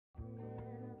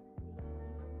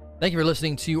Thank you for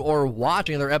listening to or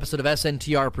watching another episode of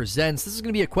SNTR Presents. This is going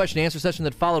to be a question and answer session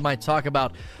that followed my talk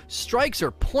about strikes are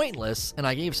pointless, and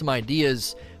I gave some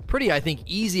ideas, pretty, I think,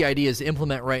 easy ideas to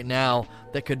implement right now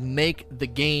that could make the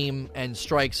game and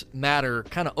strikes matter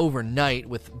kind of overnight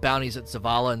with bounties at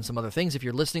Zavala and some other things. If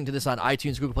you're listening to this on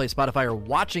iTunes, Google Play, Spotify, or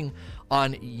watching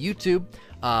on YouTube,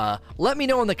 let me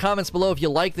know in the comments below if you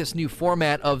like this new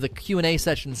format of the Q&A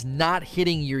sessions not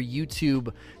hitting your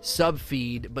YouTube sub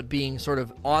feed, but being sort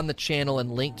of on the channel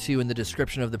and linked to in the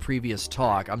description of the previous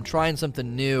talk. I'm trying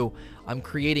something new. I'm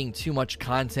creating too much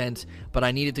content, but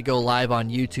I need it to go live on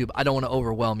YouTube. I don't want to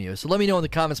overwhelm you. So let me know in the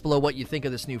comments below what you think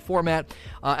of this new format.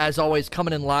 As always,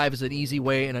 coming in live is an easy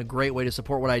way and a great way to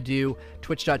support what I do.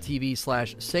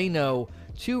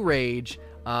 Twitch.tv/SayNo2Rage.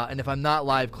 And if I'm not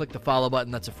live, click the follow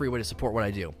button. That's a free way to support what I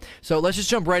do. So let's just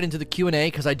jump right into the Q&A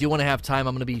because I do want to have time.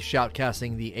 I'm going to be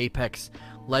shoutcasting the Apex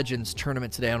Legends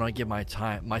tournament today. I want to give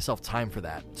myself time for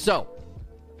that. So,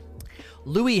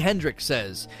 Louis Hendrick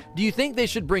says, do you think they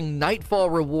should bring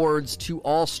Nightfall rewards to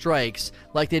all strikes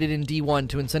like they did in D1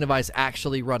 to incentivize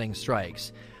actually running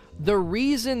strikes? The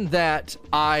reason that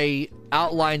I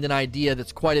outlined an idea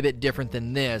that's quite a bit different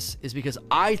than this is because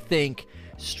I think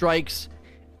strikes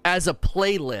as a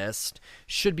playlist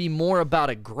should be more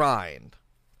about a grind.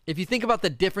 If you think about the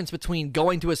difference between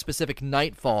going to a specific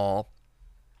Nightfall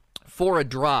for a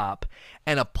drop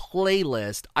and a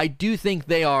playlist, I do think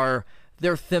they're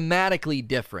thematically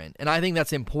different, and I think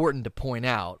that's important to point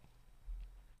out.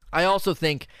 I also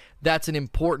think that's an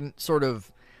important sort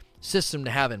of system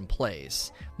to have in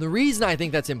place. The reason I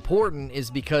think that's important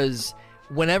is because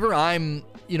whenever I'm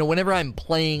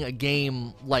playing a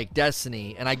game like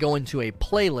Destiny and I go into a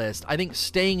playlist, I think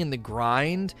staying in the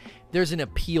grind, there's an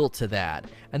appeal to that.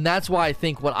 And that's why I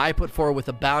think what I put forward with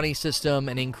a bounty system,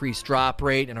 an increased drop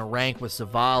rate, and a rank with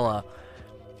Zavala,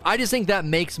 I just think that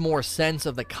makes more sense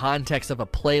of the context of a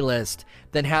playlist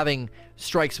than having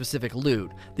strike-specific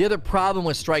loot. The other problem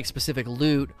with strike-specific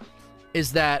loot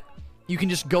is that you can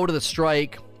just go to the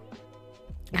strike.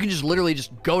 You can just literally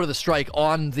just go to the strike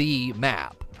on the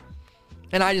map.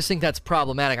 And I just think that's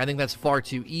problematic. I think that's far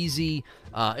too easy.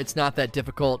 It's not that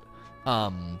difficult.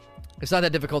 It's not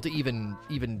that difficult to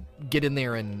even get in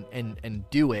there and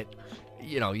do it.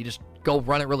 You know, you just go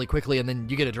run it really quickly and then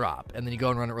you get a drop. And then you go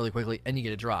and run it really quickly and you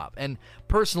get a drop. And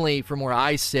personally, from where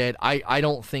I sit, I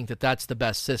don't think that that's the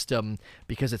best system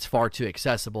because it's far too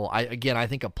accessible. I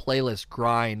think a playlist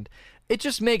grind, it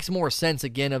just makes more sense,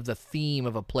 again, of the theme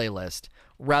of a playlist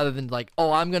rather than like,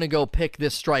 oh, I'm going to go pick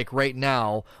this strike right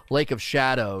now, Lake of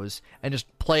Shadows, and just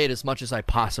play it as much as I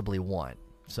possibly want.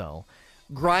 So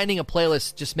grinding a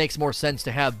playlist just makes more sense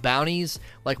to have bounties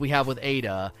like we have with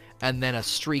Ada and then a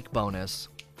streak bonus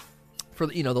for,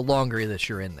 the longer that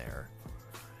you're in there.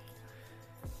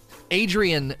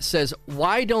 Adrian says,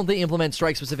 why don't they implement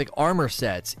strike-specific armor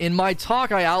sets? In my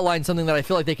talk, I outlined something that I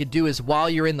feel like they could do is while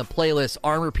you're in the playlist,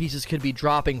 armor pieces could be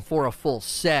dropping for a full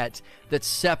set that's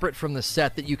separate from the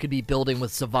set that you could be building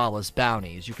with Zavala's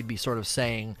bounties. You could be sort of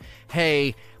saying,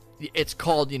 hey, it's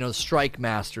called, Strike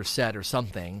Master set or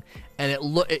something, and it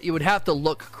would have to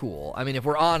look cool. I mean, if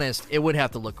we're honest, it would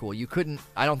have to look cool.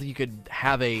 I don't think you could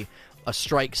have a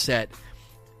strike set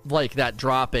like that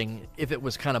dropping if it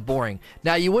was kind of boring.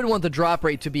 Now, you wouldn't want the drop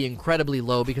rate to be incredibly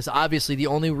low because obviously the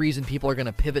only reason people are going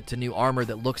to pivot to new armor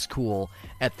that looks cool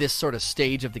at this sort of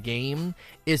stage of the game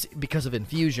is because of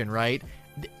infusion, right?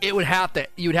 You would have to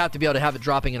be able to have it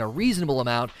dropping in a reasonable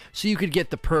amount so you could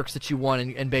get the perks that you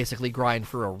want and basically grind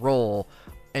for a roll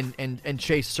and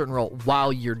chase a certain roll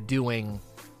while you're doing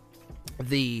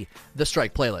the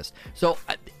strike playlist. So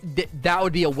that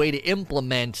would be a way to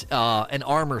implement an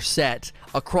armor set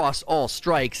across all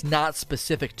strikes, not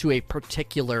specific to a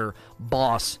particular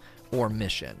boss or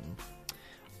mission.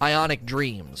 Ionic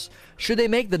Dreams. Should they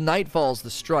make the Nightfalls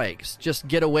the strikes? Just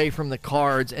get away from the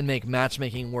cards and make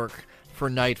matchmaking work for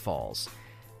Nightfalls.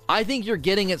 I think you're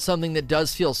getting at something that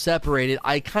does feel separated.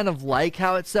 I kind of like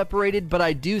how it's separated, but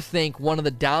I do think one of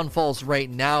the downfalls right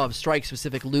now of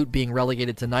strike-specific loot being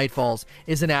relegated to Nightfalls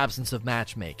is an absence of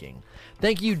matchmaking.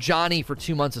 Thank you, Johnny, for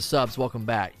 2 months of subs. Welcome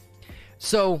back.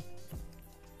 So,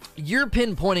 you're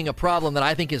pinpointing a problem that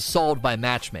I think is solved by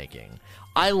matchmaking.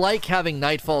 I like having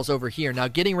Nightfalls over here. Now,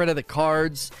 getting rid of the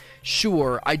cards,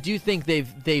 sure. I do think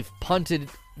they've punted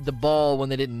the ball when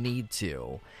they didn't need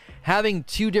to. having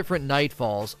 2 different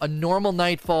nightfalls, a normal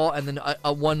nightfall and then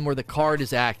a one where the card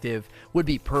is active, would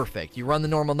be perfect. You run the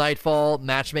normal nightfall,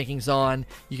 matchmaking's on,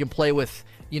 you can play with,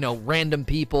 random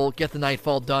people, get the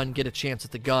nightfall done, get a chance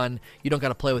at the gun. You don't got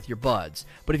to play with your buds.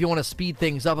 But if you want to speed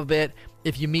things up a bit,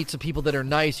 if you meet some people that are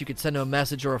nice, you could send them a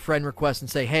message or a friend request and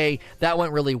say, hey, that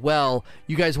went really well.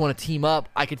 You guys want to team up?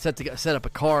 I could set up a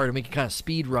card and we can kind of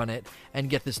speed run it and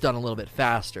get this done a little bit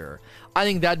faster. I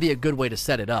think that'd be a good way to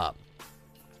set it up.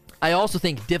 I also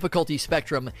think difficulty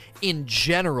spectrum in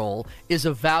general is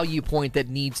a value point that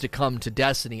needs to come to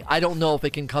Destiny. I don't know if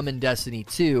it can come in Destiny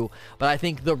 2, but I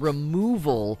think the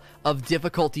removal of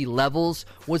difficulty levels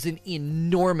was an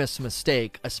enormous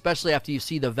mistake, especially after you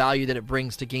see the value that it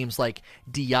brings to games like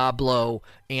Diablo,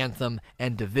 Anthem,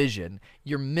 and Division.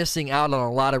 You're missing out on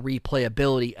a lot of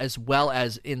replayability as well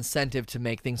as incentive to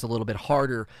make things a little bit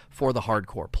harder for the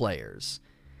hardcore players.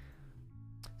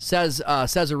 Says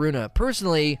Aruna,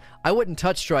 personally, I wouldn't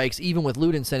touch strikes even with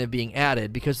loot incentive being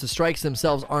added because the strikes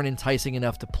themselves aren't enticing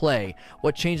enough to play.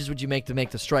 What changes would you make to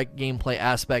make the strike gameplay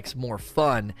aspects more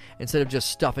fun instead of just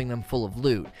stuffing them full of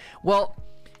loot? Well,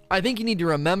 I think you need to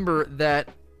remember that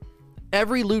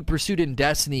every loot pursuit in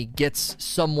Destiny gets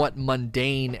somewhat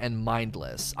mundane and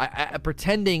mindless.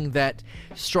 Pretending that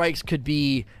strikes could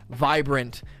be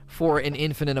vibrant for an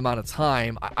infinite amount of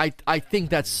time, I think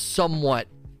that's somewhat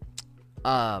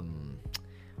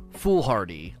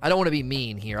foolhardy. I don't want to be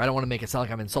mean here. I don't want to make it sound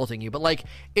like I'm insulting you, but like,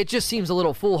 it just seems a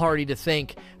little foolhardy to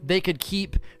think they could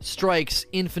keep strikes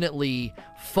infinitely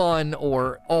fun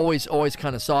or always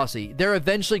kind of saucy. They're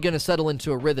eventually going to settle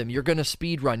into a rhythm. You're going to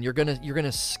speed run. You're going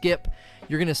to skip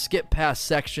past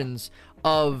sections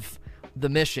of the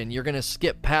mission. You're going to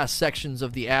skip past sections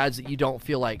of the ads that you don't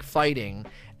feel like fighting.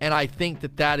 And I think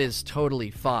that is totally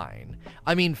fine.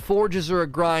 I mean, Forges are a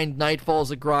grind,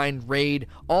 Nightfall's a grind, Raid,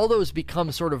 all those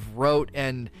become sort of rote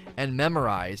and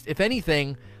memorized. If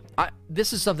anything,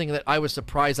 this is something that I was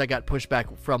surprised I got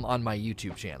pushback from on my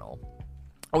YouTube channel.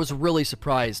 I was really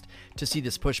surprised to see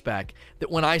this pushback, that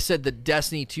when I said that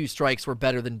Destiny 2 strikes were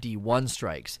better than D1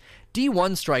 strikes.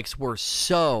 D1 strikes were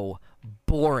so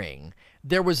boring.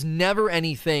 There was never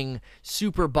anything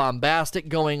super bombastic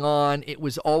going on. It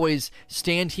was always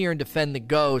stand here and defend the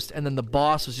ghost, and then the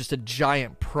boss was just a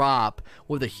giant prop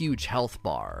with a huge health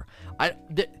bar. I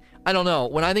don't know.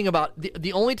 When I think about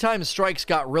the only time strikes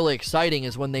got really exciting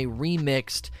is when they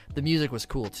remixed, the music was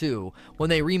cool too, when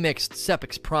they remixed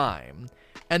Sepix Prime.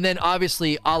 And then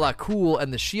obviously Ala Cool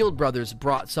and the Shield Brothers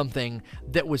brought something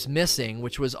that was missing,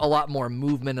 which was a lot more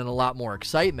movement and a lot more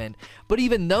excitement. But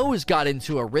even those got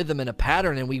into a rhythm and a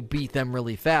pattern, and we beat them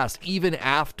really fast, even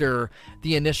after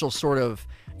the initial sort of,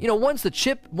 once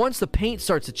the paint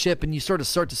starts to chip and you sort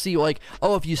to see like,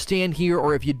 oh, if you stand here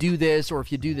or if you do this or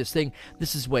if you do this thing,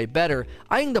 this is way better.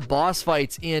 I think the boss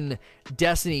fights in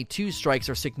Destiny 2 strikes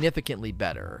are significantly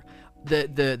better.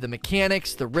 The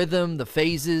mechanics, the rhythm, the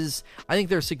phases, I think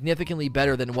they're significantly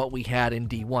better than what we had in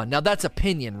D1. Now, that's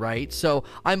opinion, right? So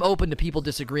I'm open to people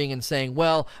disagreeing and saying,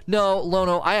 well, no,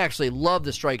 Lono, I actually love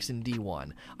the strikes in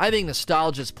D1. I think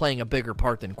nostalgia is playing a bigger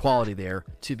part than quality there,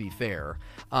 to be fair,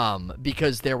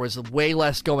 because there was way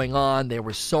less going on. There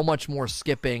was so much more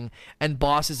skipping, and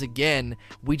bosses, again,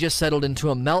 we just settled into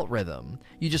a melt rhythm.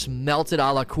 You just melted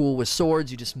Ala Cool with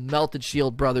swords. You just melted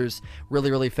Shield Brothers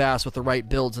really, really fast with the right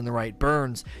builds and the right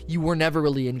burns. You were never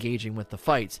really engaging with the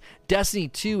fights. Destiny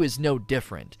 2 is no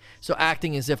different. So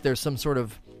acting as if there's some sort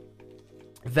of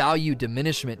value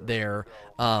diminishment there.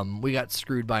 We got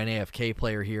screwed by an AFK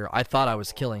player here. I thought I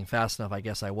was killing fast enough. I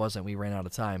guess I wasn't. We ran out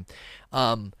of time.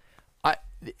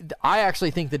 I actually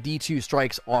think the D2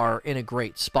 strikes are in a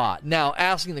great spot. Now,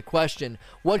 asking the question,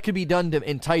 what could be done to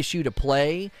entice you to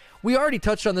play? We already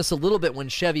touched on this a little bit when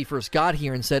Chevy first got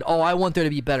here and said, oh, I want there to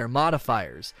be better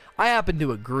modifiers. I happen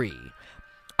to agree.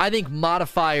 I think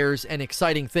modifiers and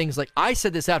exciting things, like I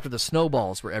said this after the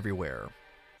snowballs were everywhere.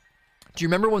 Do you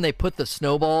remember when they put the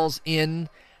snowballs in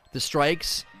the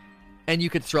strikes and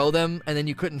you could throw them and then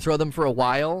you couldn't throw them for a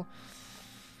while?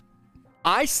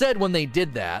 I said when they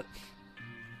did that,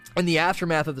 in the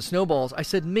aftermath of the snowballs, I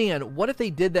said, man, what if they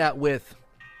did that with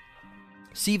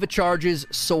Siva charges,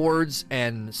 swords,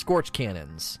 and scorch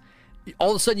cannons?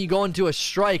 All of a sudden you go into a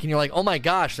strike and you're like, oh my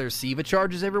gosh, there's Siva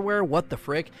charges everywhere? What the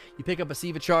frick? You pick up a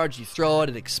Siva charge, you throw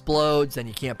it explodes, and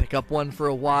you can't pick up one for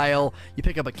a while. You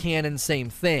pick up a cannon,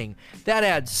 same thing. That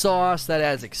adds sauce, that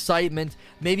adds excitement.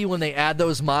 Maybe when they add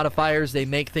those modifiers, they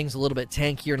make things a little bit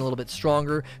tankier and a little bit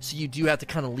stronger, so you do have to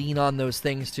kind of lean on those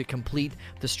things to complete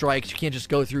the strikes. You can't just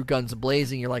go through guns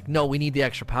blazing. You're like, no, we need the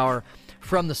extra power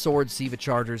from the swords, Siva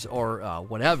chargers, or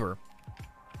whatever.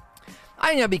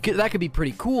 I know, because that could be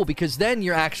pretty cool, because then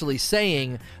you're actually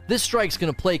saying this strike's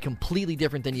going to play completely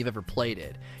different than you've ever played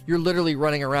it. You're literally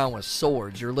running around with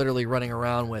swords. You're literally running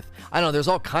around with, I don't know, there's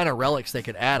all kind of relics they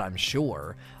could add, I'm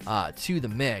sure, to the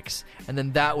mix. And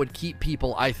then that would keep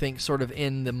people, I think, sort of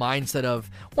in the mindset of,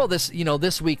 well,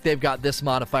 this week they've got this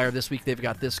modifier, this week they've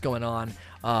got this going on.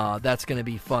 That's going to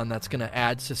be fun. That's going to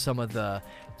add to some of the,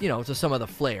 to some of the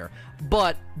flair.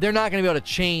 But they're not going to be able to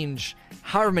change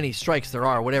however many strikes there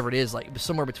are, whatever it is, like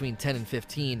somewhere between 10 and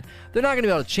 15. They're not going to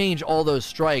be able to change all those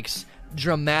strikes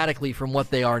dramatically from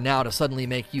what they are now to suddenly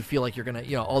make you feel like you're going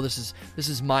to, this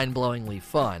is mind-blowingly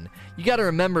fun. You got to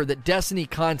remember that Destiny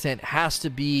content has to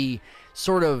be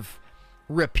sort of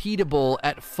repeatable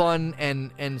at fun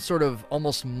and sort of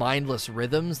almost mindless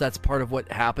rhythms. That's part of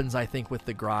what happens, I think, with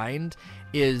the grind,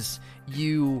 is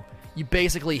you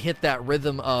basically hit that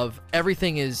rhythm of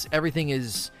everything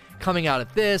is coming out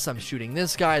at this, I'm shooting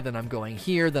this guy, then I'm going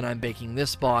here, then I'm baking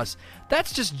this boss.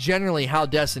 That's just generally how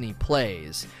Destiny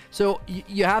plays. So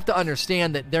you have to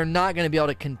understand that they're not going to be able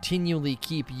to continually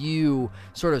keep you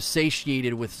sort of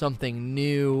satiated with something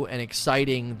new and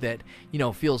exciting that,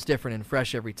 feels different and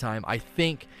fresh every time. I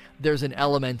think there's an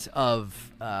element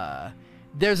of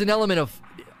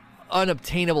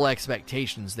unobtainable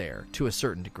expectations there to a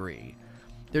certain degree.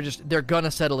 They're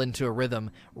gonna settle into a rhythm.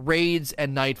 Raids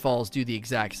and Nightfalls do the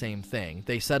exact same thing.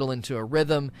 They settle into a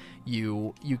rhythm.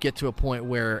 You get to a point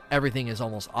where everything is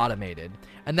almost automated,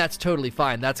 and that's totally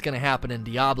fine. That's gonna happen in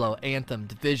Diablo, Anthem,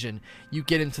 Division. You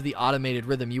get into the automated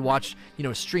rhythm. You watch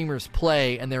streamers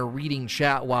play, and they're reading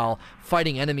chat while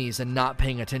fighting enemies and not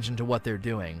paying attention to what they're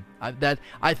doing.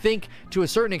 I think to a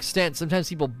certain extent, sometimes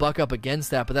people buck up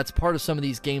against that, but that's part of some of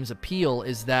these games' appeal,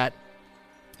 is that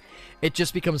it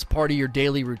just becomes part of your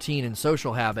daily routine and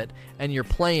social habit, and you're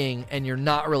playing and you're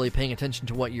not really paying attention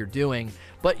to what you're doing,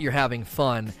 but you're having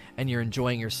fun and you're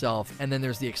enjoying yourself. And then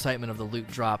there's the excitement of the loot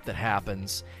drop that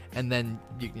happens, and then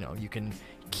you can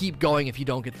keep going if you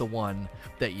don't get the one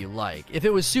that you like. If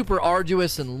it was super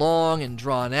arduous and long and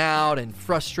drawn out and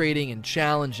frustrating and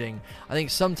challenging, I think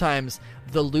sometimes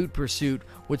the loot pursuit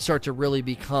would start to really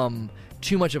become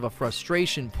too much of a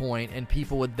frustration point, and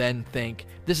people would then think,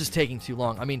 this is taking too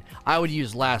long. I mean, I would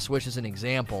use Last Wish as an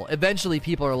example. Eventually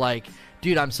people are like,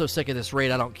 dude, I'm so sick of this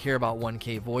raid, I don't care about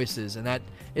 1K voices, and that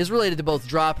is related to both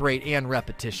drop rate and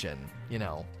repetition,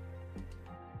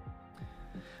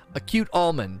 Acute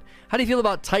Almond, how do you feel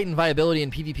about Titan viability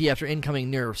in PvP after incoming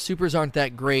nerfs? Supers aren't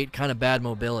that great, kind of bad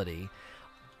mobility.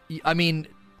 I mean,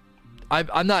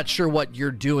 I'm not sure what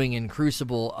you're doing in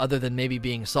Crucible other than maybe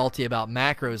being salty about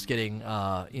macros getting,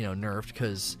 nerfed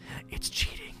because it's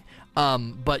cheating.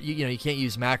 But you can't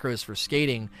use macros for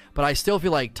skating. But I still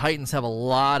feel like Titans have a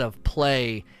lot of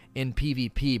play in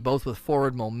PvP, both with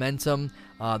forward momentum.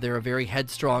 They're a very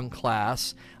headstrong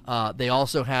class. They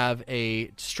also have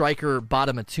a striker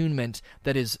bottom attunement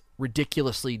that is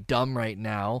ridiculously dumb right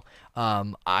now.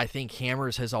 I think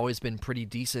Hammers has always been pretty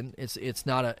decent. It's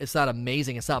not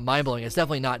amazing. It's not mind-blowing. It's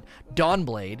definitely not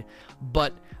Dawnblade,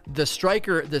 but the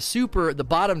striker, the super, the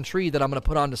bottom tree that I'm going to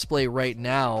put on display right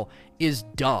now is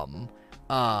dumb.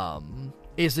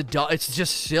 It's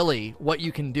just silly what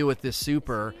you can do with this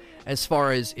super as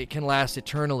far as it can last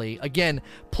eternally. Again,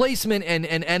 placement and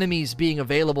enemies being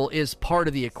available is part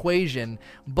of the equation,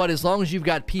 but as long as you've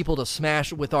got people to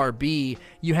smash with RB,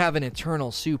 you have an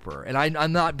eternal super. And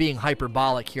I'm not being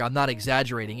hyperbolic here. I'm not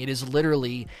exaggerating. It is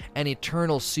literally an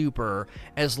eternal super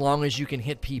as long as you can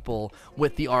hit people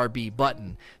with the RB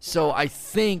button. So I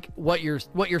think what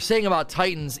you're saying about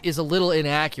Titans is a little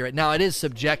inaccurate. Now, it is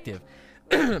subjective.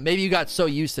 Maybe you got so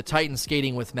used to Titan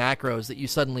skating with macros that you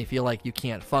suddenly feel like you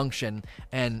can't function,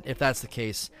 and if that's the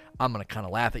case, I'm going to kind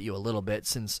of laugh at you a little bit,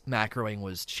 since macroing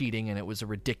was cheating and it was a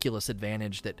ridiculous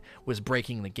advantage that was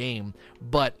breaking the game.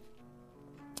 But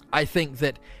I think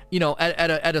that,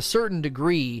 at a certain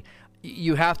degree,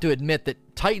 you have to admit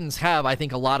that Titans have, I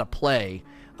think, a lot of play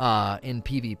in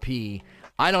PvP.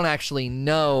 I don't actually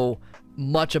know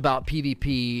much about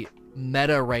PvP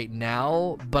meta right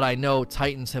now, but I know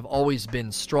Titans have always been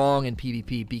strong in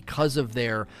PvP because of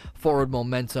their forward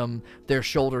momentum, their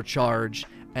shoulder charge,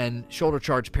 and shoulder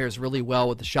charge pairs really well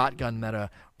with the shotgun meta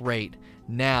right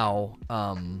now.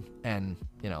 And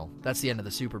that's the end of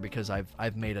the super, because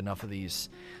I've made enough of these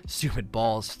stupid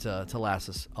balls to last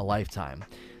us a lifetime.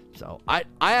 So I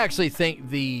actually think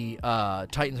the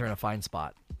Titans are in a fine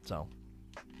spot. So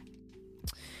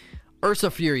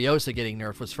Ursa Furiosa getting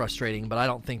nerfed was frustrating, but I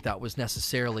don't think that was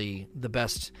necessarily the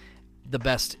best the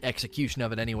best execution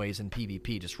of it anyways in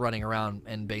PvP, just running around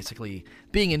and basically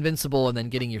being invincible and then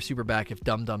getting your super back if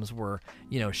dum-dums were,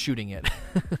 shooting it.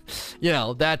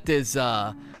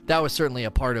 That was certainly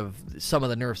a part of some of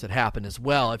the nerfs that happened as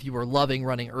well. If you were loving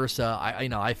running Ursa,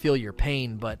 I feel your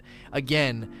pain, but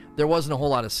again, there wasn't a whole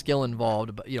lot of skill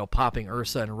involved, but popping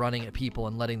Ursa and running at people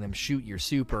and letting them shoot your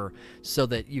super so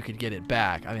that you could get it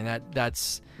back. I mean,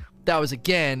 that was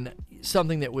again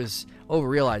something that was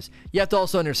overrealized. You have to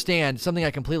also understand something I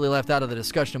completely left out of the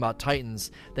discussion about Titans.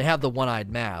 They have the One-Eyed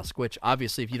Mask, which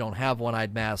obviously if you don't have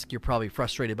One-Eyed Mask, you're probably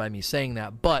frustrated by me saying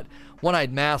that, but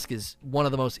One-Eyed Mask is one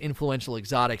of the most influential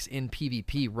exotics in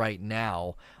PvP right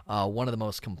now, one of the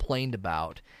most complained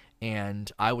about,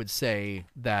 and I would say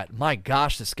that, my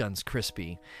gosh, this gun's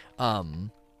crispy.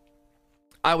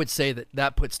 I would say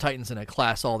that puts Titans in a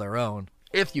class all their own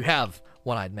if you have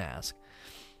One-Eyed Mask.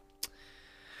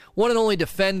 One and only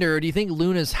Defender, do you think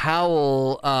Luna's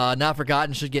Howl, Not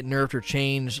Forgotten, should get nerfed or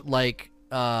changed like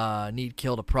need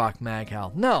kill to proc Mag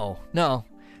Howl? No.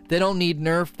 They don't need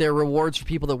nerf. They're rewards for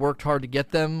people that worked hard to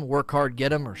get them. Work hard, get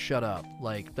them, or shut up.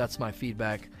 That's my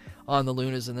feedback on the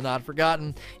Lunas and the Not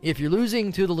Forgotten. If you're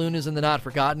losing to the Lunas and the Not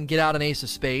Forgotten, get out an Ace of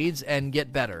Spades and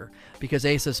get better, because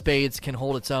Ace of Spades can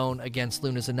hold its own against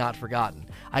Lunas and Not Forgotten.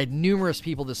 I had numerous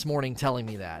people this morning telling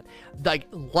me that.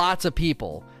 Lots of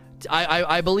people.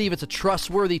 I believe it's a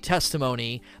trustworthy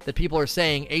testimony that people are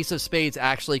saying Ace of Spades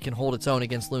actually can hold its own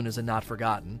against Lunas and Not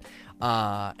Forgotten.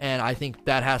 And I think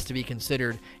that has to be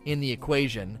considered in the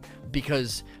equation,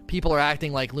 because people are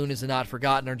acting like Lunas and Not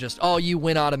Forgotten are just, you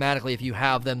win automatically if you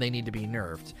have them, they need to be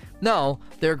nerfed. No,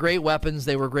 they're great weapons.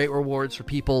 They were great rewards for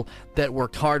people that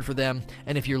worked hard for them.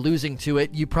 And if you're losing to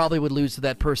it, you probably would lose to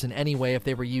that person anyway if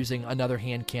they were using another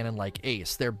hand cannon like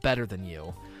Ace. They're better than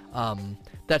you.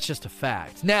 That's just a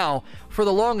fact. Now, for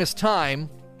the longest time,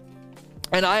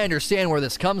 and I understand where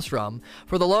this comes from,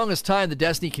 for the longest time, the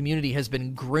Destiny community has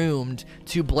been groomed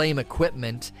to blame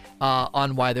equipment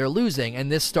on why they're losing, and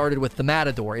this started with the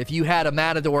Matador. If you had a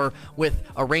Matador with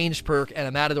a ranged perk and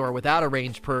a Matador without a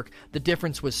ranged perk, the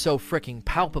difference was so freaking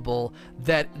palpable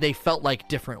that they felt like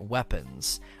different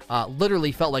weapons.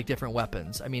 Literally felt like different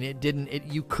weapons. I mean,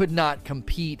 you could not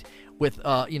compete with,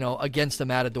 against a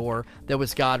Matador that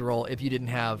was God roll if you didn't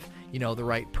have, the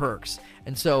right perks.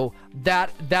 And so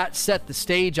that set the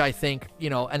stage, I think,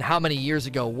 and how many years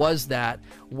ago was that,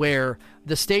 where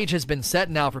the stage has been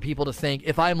set now for people to think,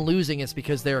 if I'm losing, it's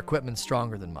because their equipment's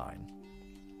stronger than mine.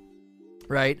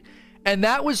 Right? And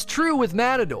that was true with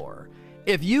Matador.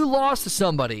 If you lost to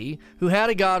somebody who had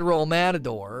a God roll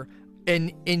Matador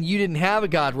and you didn't have a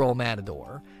God roll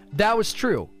Matador, that was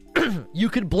true. You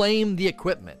could blame the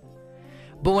equipment.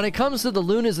 But when it comes to the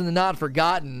Lunas and the Not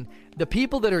Forgotten, the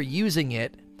people that are using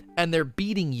it and they're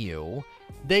beating you,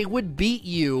 they would beat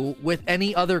you with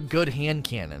any other good hand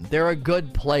cannon. They're a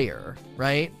good player,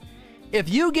 right? If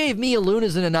you gave me a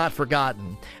Lunas and a Not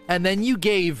Forgotten, and then you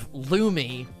gave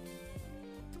Lumi,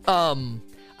 I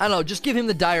don't know, just give him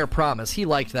the Dire Promise. He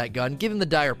liked that gun. Give him the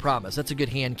Dire Promise. That's a good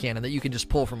hand cannon that you can just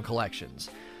pull from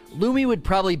collections. Lumi would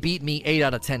probably beat me 8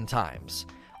 out of 10 times.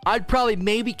 I'd probably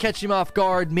maybe catch him off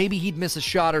guard. Maybe he'd miss a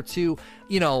shot or two.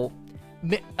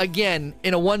 Again,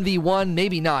 in a 1v1,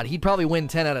 maybe not. He'd probably win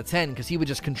 10 out of 10 because he would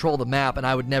just control the map and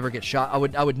I would never get shot. I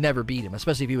would never beat him,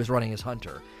 especially if he was running his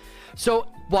Hunter. So,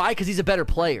 why? Because he's a better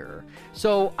player.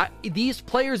 So, these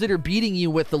players that are beating you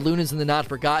with the Lunas and the Not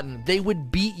Forgotten, they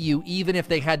would beat you even if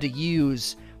they had to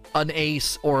use an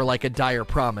Ace or like a Dire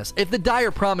Promise. If the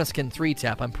Dire Promise can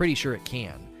 3-tap, I'm pretty sure it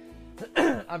can.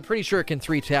 I'm pretty sure it can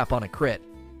 3-tap on a crit.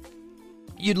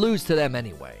 You'd lose to them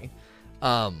anyway.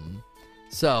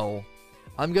 So,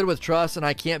 I'm good with Trust, and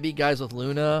I can't beat guys with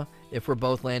Luna if we're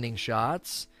both landing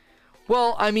shots.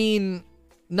 Well, I mean,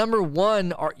 number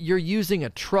one, you're using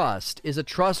a Trust. Is a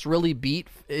Trust really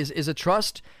is a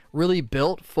Trust really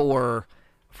built for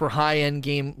high-end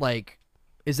game,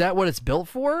 is that what it's built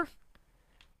for?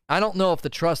 I don't know if the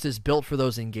Trust is built for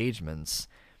those engagements.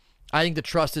 I think the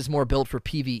Trust is more built for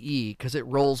PvE because it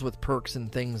rolls with perks and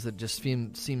things that just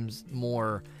seems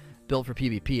more built for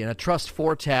PvP. And a Trust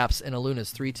 4-taps and a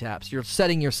Luna's 3-taps. You're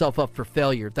setting yourself up for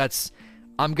failure.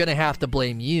 I'm going to have to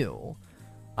blame you.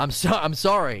 I'm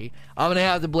sorry. I'm going to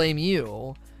have to blame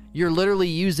you. You're literally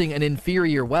using an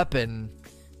inferior weapon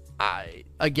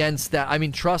against that. I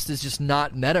mean, Trust is just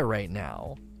not meta right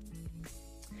now.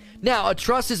 Now, a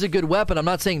Trust is a good weapon. I'm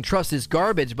not saying Trust is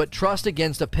garbage, but Trust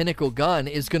against a Pinnacle gun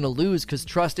is going to lose because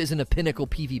Trust isn't a Pinnacle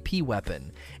PvP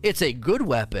weapon. It's a good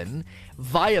weapon.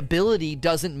 Viability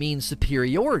doesn't mean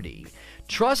superiority.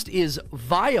 Trust is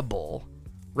viable,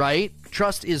 right?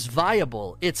 Trust is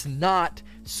viable. It's not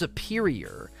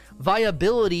superior.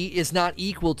 viability is not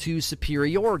equal to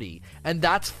superiority, and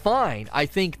that's fine. I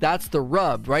think that's the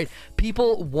rub, right?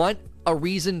 People want a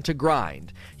reason to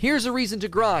grind. Here's a reason to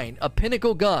grind: a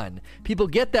pinnacle gun. People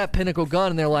get that pinnacle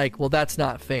gun and they're like, well, that's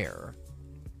not fair.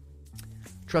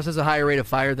 Trust has a higher rate of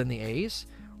fire than the Ace,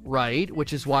 right?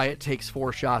 Which is why it takes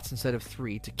 4 shots instead of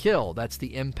 3 to kill. That's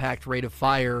the impact rate of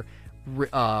fire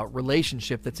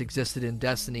relationship that's existed in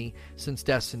Destiny since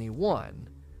Destiny 1.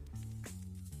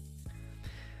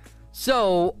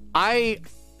 So I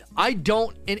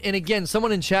don't, and again,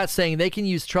 someone in chat saying they can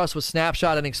use Trust with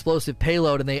Snapshot and explosive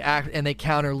payload, and they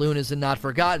counter Lunas and Not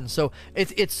Forgotten. So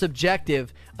it's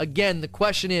subjective. Again, the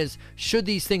question is, should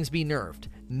these things be nerfed?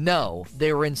 No,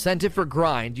 they were incentive for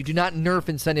grind. You do not nerf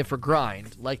incentive for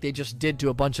grind like they just did to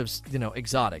a bunch of,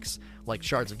 exotics like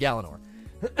Shards of Galanor.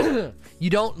 You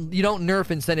don't nerf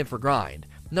incentive for grind.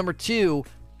 Number 2,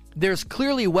 there's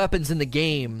clearly weapons in the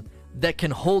game that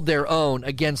can hold their own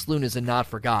against Lunas and Not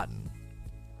Forgotten.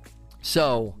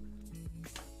 So,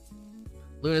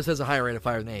 Lunas has a higher rate of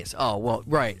fire than Ace. Oh, well,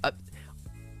 right.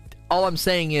 All I'm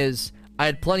saying is, I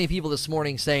had plenty of people this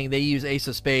morning saying they use Ace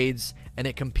of Spades and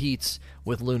it competes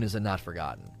with Lunas and Not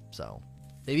Forgotten. So,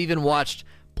 they've even watched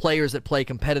players that play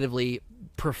competitively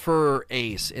prefer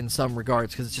Ace in some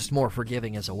regards because it's just more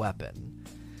forgiving as a weapon.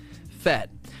 Fett.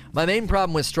 My main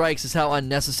problem with strikes is how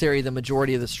unnecessary the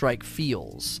majority of the strike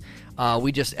feels.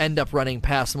 We just end up running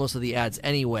past most of the ads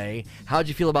anyway. How'd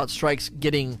you feel about strikes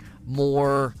getting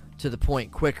more to the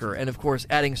point quicker? And of course,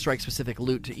 adding strike-specific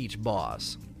loot to each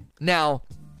boss. Now,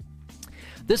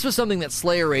 this was something that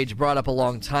Slayer Rage brought up a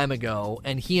long time ago,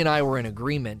 and he and I were in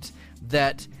agreement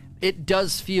that it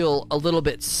does feel a little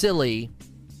bit silly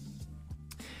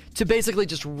to basically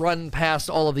just run past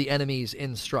all of the enemies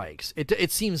in strikes.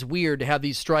 It seems weird to have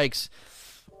these strikes.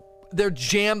 They're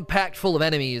jam-packed full of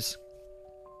enemies,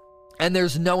 and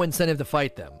there's no incentive to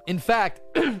fight them. In fact,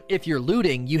 if you're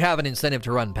looting, you have an incentive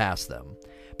to run past them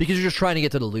because you're just trying to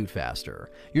get to the loot faster.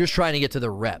 You're just trying to get to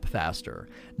the rep faster.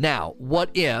 Now, what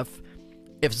if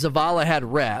Zavala had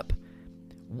rep?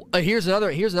 Here's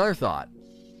another thought.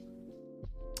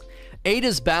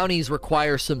 Ada's bounties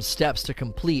require some steps to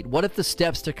complete. What if the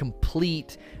steps to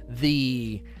complete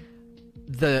the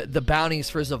bounties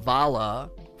for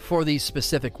Zavala for these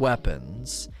specific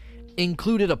weapons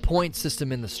included a point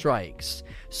system in the strikes?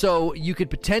 So you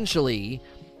could potentially,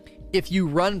 if you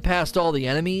run past all the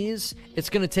enemies,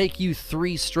 it's going to take you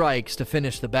 3 strikes to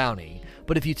finish the bounty.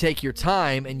 But if you take your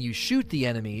time and you shoot the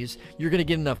enemies, you're going to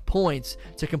get enough points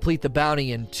to complete the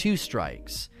bounty in 2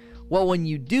 strikes. Well, when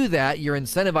you do that, you're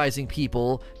incentivizing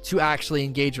people to actually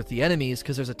engage with the enemies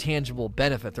because there's a tangible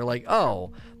benefit. They're like,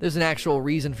 oh, there's an actual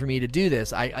reason for me to do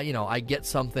this. I get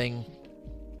something.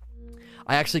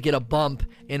 I actually get a bump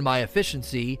in my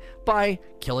efficiency by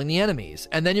killing the enemies.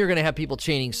 And then you're going to have people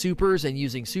chaining supers and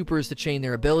using supers to chain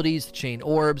their abilities, to chain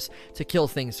orbs, to kill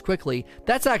things quickly.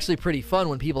 That's actually pretty fun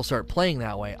when people start playing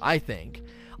that way, I think.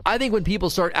 I think when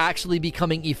people start actually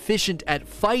becoming efficient at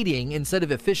fighting instead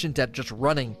of efficient at just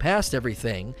running past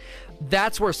everything,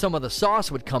 that's where some of the sauce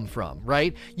would come from,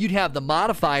 right? You'd have the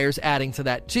modifiers adding to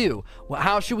that too. Well,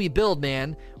 how should we build,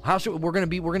 man? We're gonna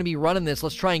be running this.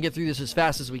 Let's try and get through this as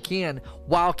fast as we can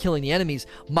while killing the enemies.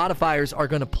 Modifiers are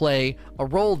gonna play a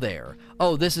role there.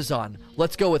 Oh, this is on.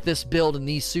 Let's go with this build and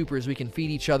these supers. We can feed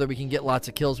each other. We can get lots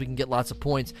of kills. We can get lots of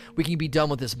points. We can be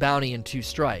done with this bounty in 2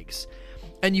 strikes.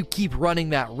 And you keep running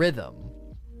that rhythm.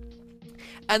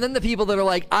 And then the people that are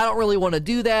like, I don't really want to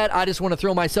do that. I just want to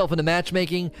throw myself into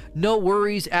matchmaking. No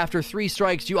worries. After 3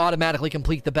 strikes, you automatically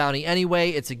complete the bounty anyway.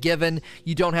 It's a given.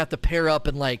 You don't have to pair up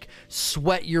and like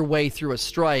sweat your way through a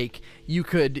strike. You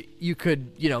could,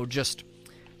 just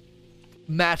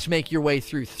matchmake your way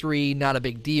through 3. Not a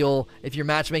big deal. If you're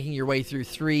matchmaking your way through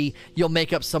 3, you'll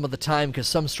make up some of the time because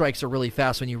some strikes are really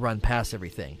fast when you run past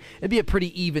everything. It'd be a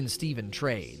pretty even Steven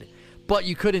trade. But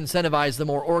you could incentivize the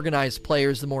more organized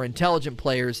players, the more intelligent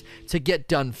players to get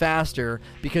done faster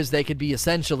because they could be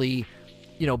essentially,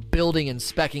 building and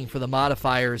speccing for the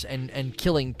modifiers and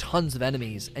killing tons of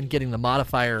enemies and getting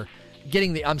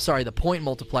the point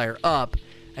multiplier up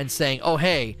and saying, oh,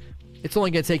 hey, it's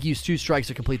only going to take you 2 strikes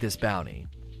to complete this bounty.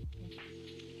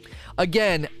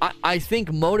 Again, I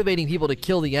think motivating people to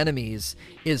kill the enemies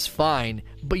is fine,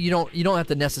 but you don't have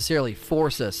to necessarily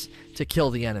force us to kill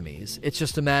the enemies. It's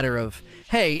just a matter of,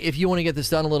 hey, if you want to get this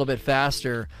done a little bit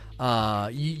faster,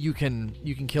 you can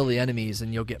kill the enemies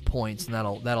and you'll get points, and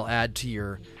that'll add to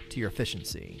your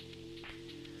efficiency.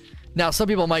 Now, some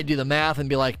people might do the math and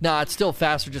be like, nah, it's still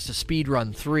faster just to speed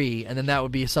run 3, and then that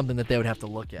would be something that they would have to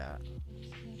look at.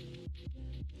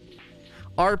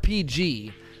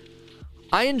 RPG.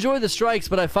 I enjoy the strikes,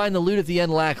 but I find the loot at the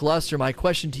end lackluster. My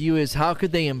question to you is, how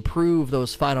could they improve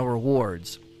those final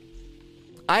rewards?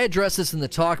 I addressed this in the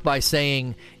talk by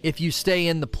saying if you stay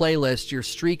in the playlist, your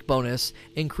streak bonus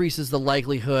increases the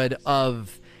likelihood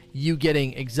of you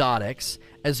getting exotics,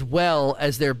 as well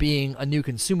as there being a new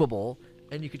consumable.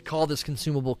 And you could call this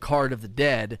consumable Card of the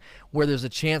Dead, where there's a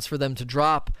chance for them to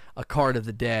drop a Card of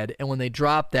the Dead. And when they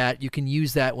drop that, you can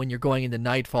use that when you're going into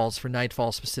Nightfalls for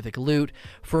Nightfall-specific loot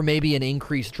for maybe an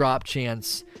increased drop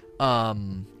chance.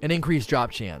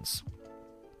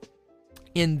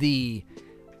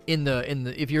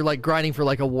 If you're like grinding for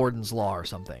like a Warden's Law or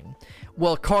something.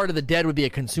 Well, Card of the Dead would be a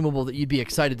consumable that you'd be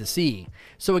excited to see.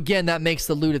 So again, that makes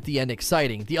the loot at the end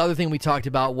exciting. The other thing we talked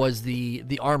about was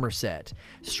the armor set.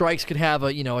 Strikes could have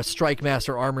a Strike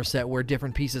Master armor set where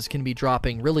different pieces can be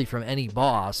dropping really from any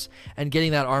boss, and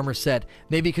getting that armor set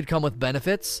maybe could come with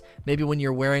benefits. Maybe when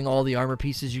you're wearing all the armor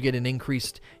pieces, you get an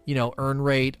increased, earn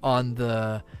rate on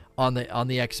the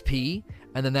XP.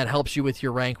 And then that helps you with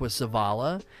your rank with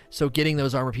Zavala. So getting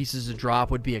those armor pieces to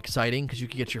drop would be exciting because you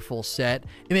could get your full set.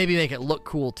 And maybe make it look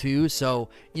cool too. So,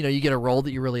 you get a roll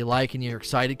that you really like and you're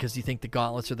excited because you think the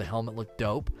gauntlets or the helmet look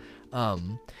dope.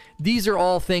 These are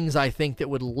all things I think that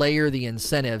would layer the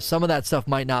incentive. Some of that stuff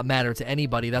might not matter to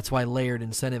anybody. That's why layered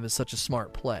incentive is such a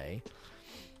smart play.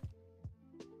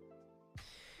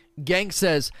 Gank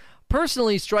says,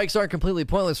 personally, strikes aren't completely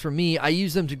pointless for me. I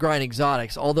use them to grind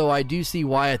exotics, although I do see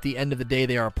why at the end of the day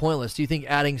they are pointless. Do you think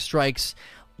adding strikes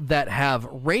that have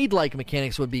raid-like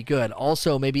mechanics would be good?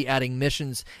 Also, maybe adding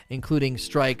missions including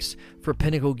strikes for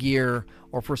pinnacle gear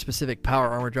or for specific power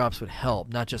armor drops would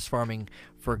help, not just farming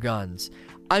for guns.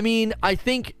 I mean, I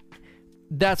think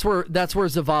that's where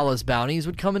Zavala's bounties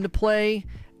would come into play,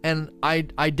 and I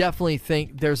definitely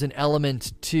think there's an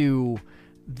element to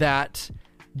that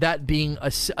being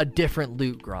a different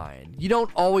loot grind. You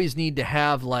don't always need to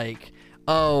have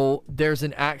there's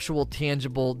an actual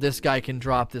tangible, this guy can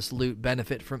drop this loot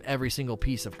benefit from every single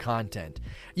piece of content.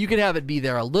 You can have it be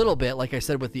there a little bit, like I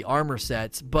said with the armor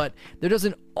sets, but there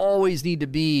doesn't always need to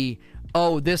be,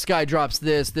 this guy drops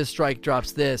this strike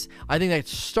drops this. I think that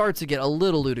starts to get a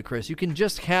little ludicrous. You can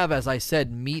just have, as I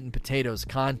said, meat and potatoes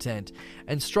content,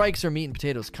 and strikes are meat and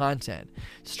potatoes content.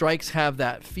 Strikes have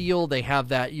that feel, they have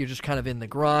that, you're just kind of in the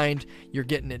grind, you're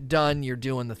getting it done, you're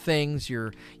doing the things,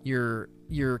 you're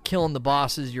killing the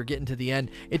bosses, you're getting to the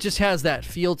end. It just has that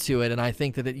feel to it, and I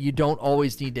think that you don't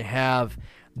always need to have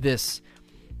this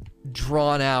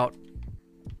drawn out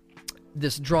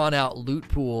loot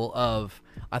pool of,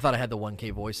 I thought I had the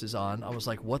 1K voices on. I was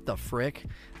like, what the frick?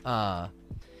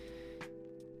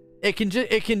 It can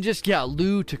just get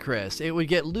ludicrous. It would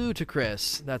get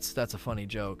ludicrous. That's a funny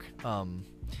joke. I'm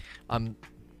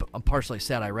partially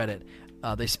sad I read it.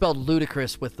 They spelled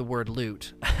ludicrous with the word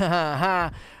loot.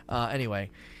 Anyway,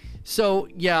 so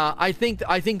yeah, I think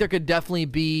there could definitely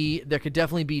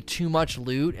be too much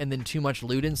loot and then too much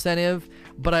loot incentive,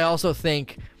 but I also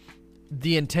think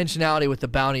the intentionality with the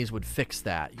bounties would fix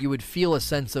that. You would feel a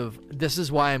sense of, this is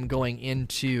why I'm going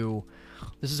into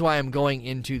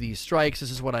these strikes, this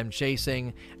is what I'm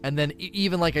chasing. And then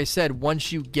even like I said,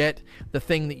 once you get the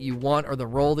thing that you want or the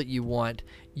role that you want,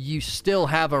 you still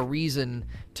have a reason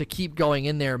to keep going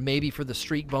in there, maybe for the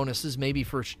streak bonuses, maybe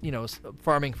for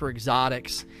farming for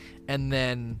exotics, and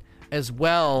then as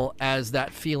well as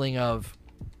that feeling of,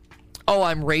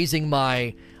 I'm raising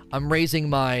my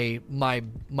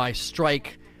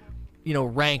strike,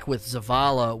 rank with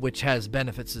Zavala, which has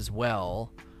benefits as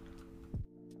well.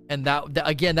 And that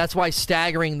again, that's why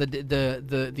staggering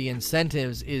the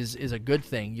incentives is a good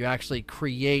thing. You actually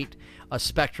create a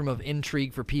spectrum of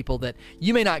intrigue for people that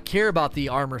you may not care about the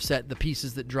armor set, the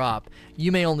pieces that drop.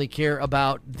 You may only care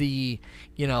about the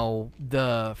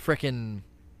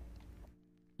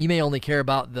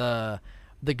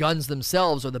guns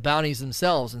themselves or the bounties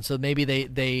themselves, and so maybe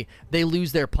they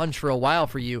lose their punch for a while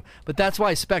for you. But that's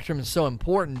why Spectrum is so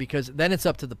important, because then it's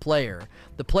up to the player.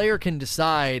 The player can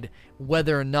decide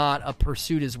whether or not a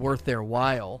pursuit is worth their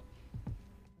while,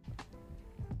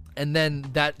 and then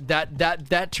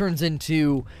that turns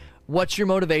into, what's your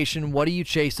motivation, what are you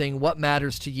chasing, what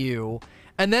matters to you.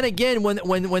 And then again,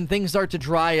 when things start to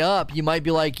dry up, you might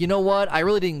be like, you know what? I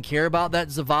really didn't care about that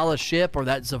Zavala ship or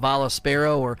that Zavala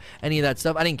Sparrow or any of that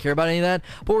stuff. I didn't care about any of that.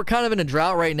 But we're kind of in a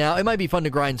drought right now. It might be fun to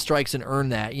grind strikes and earn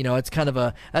that. It's kind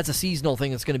of that's a seasonal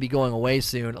thing that's going to be going away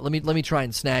soon. Let me try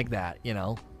and snag that.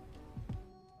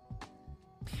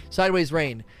 Sideways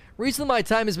Rain. Recently, my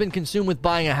time has been consumed with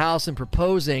buying a house and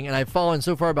proposing, and I've fallen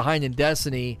so far behind in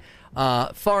Destiny.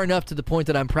 far enough to the point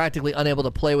that I'm practically unable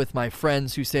to play with my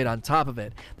friends who stayed on top of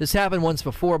it. This happened once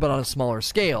before, but on a smaller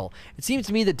scale. It seems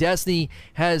to me that Destiny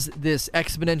has this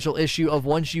exponential issue of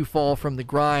once you fall from the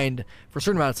grind for a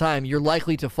certain amount of time, you're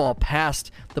likely to fall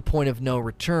past the point of no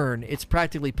return. It's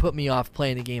practically put me off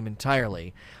playing the game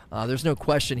entirely. There's no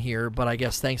question here, but I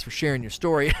guess thanks for sharing your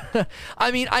story.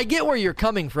 I mean, I get where you're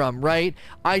coming from, right?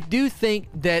 I do think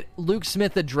that Luke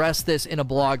Smith addressed this in a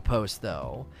blog post,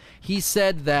 though. He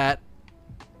said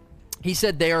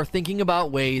they are thinking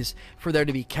about ways for there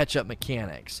to be catch-up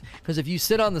mechanics. Because if you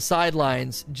sit on the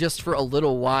sidelines just for a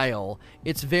little while,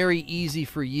 it's very easy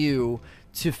for you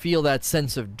to feel that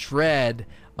sense of dread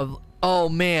of, oh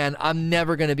man, I'm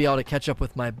never going to be able to catch up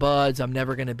with my buds. I'm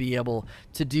never going to be able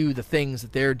to do the things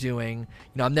that they're doing. You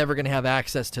know, I'm never going to have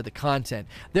access to the content.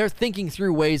 They're thinking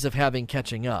through ways of having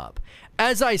catching up.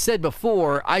 As I said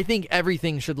before, I think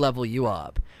everything should level you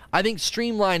up. I think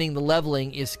streamlining the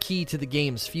leveling is key to the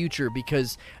game's future,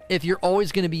 because if you're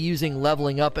always going to be using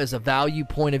leveling up as a value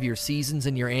point of your seasons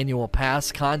and your annual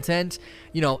pass content,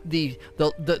 you know, the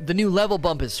new level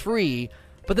bump is free,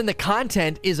 but then the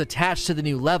content is attached to the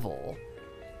new level.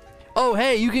 Oh,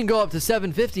 hey, you can go up to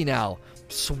 750 now.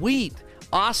 Sweet.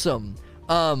 Awesome.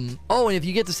 And if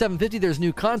you get to 750, there's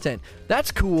new content.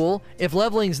 That's cool. If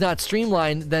leveling's not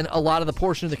streamlined, then a lot of the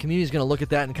portion of the community is going to look at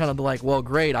that and kind of be like, well,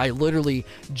 great, I literally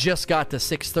just got to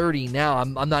 630 now.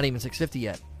 I'm not even 650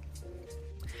 yet.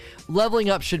 Leveling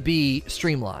up should be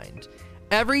streamlined.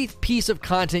 Every piece of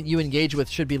content you engage with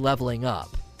should be leveling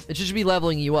up. It should be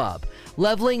leveling you up.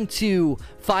 Leveling to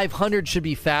 500 should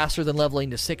be faster than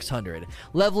leveling to 600.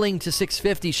 Leveling to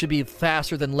 650 should be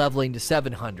faster than leveling to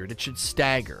 700. It should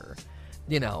stagger.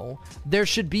 You know, there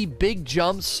should be big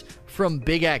jumps from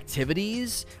big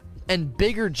activities and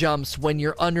bigger jumps when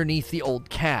you're underneath the old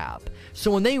cap.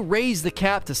 So when they raise the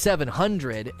cap to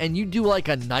 700 and you do like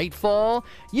a Nightfall,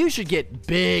 you should get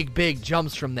big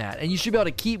jumps from that. And you should be able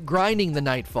to keep grinding the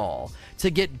Nightfall to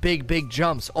get big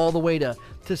jumps all the way to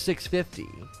 650.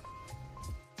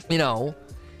 You know,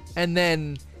 and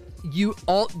then you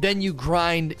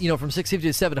grind, you know, from 650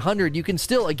 to 700, you can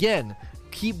still, again,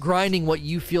 keep grinding what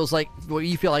you feel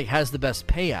like has the best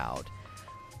payout.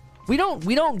 We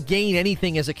don't gain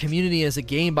anything as a community, as a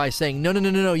game, by saying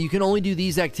no, you can only do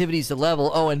these activities to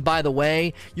level. Oh, and by the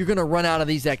way, you're gonna run out of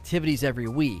these activities every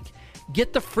week.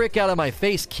 Get the frick out of my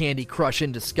face, Candy Crush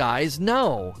in disguise.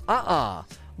 No.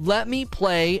 Let me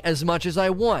play as much as I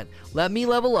want. Let me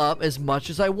level up as much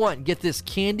as I want. Get this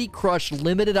Candy Crush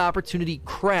limited opportunity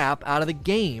crap out of the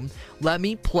game. Let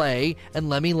me play and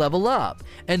let me level up.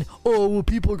 And, oh, well,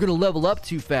 people are going to level up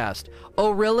too fast. Oh,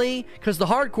 really? Because the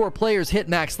hardcore players hit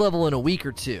max level in a week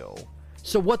or two.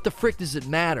 So what the frick does it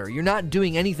matter? You're not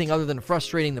doing anything other than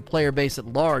frustrating the player base at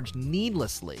large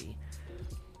needlessly.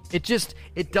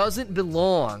 It doesn't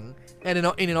belong in an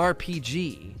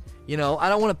RPG. You know, I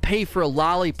don't want to pay for a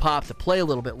lollipop to play a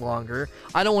little bit longer.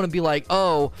 I don't want to be like,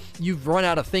 oh, you've run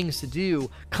out of things to do.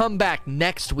 Come back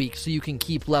next week so you can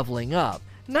keep leveling up.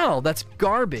 No, that's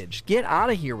garbage. Get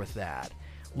out of here with that.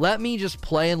 Let me just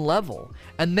play and level.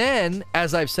 And then,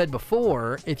 as I've said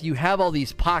before, if you have all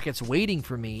these pockets waiting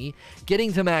for me,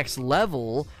 getting to max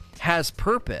level has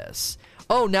purpose.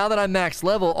 Oh, now that I'm max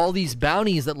level, all these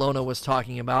bounties that Lona was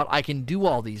talking about, I can do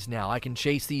all these now. I can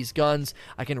chase these guns.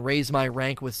 I can raise my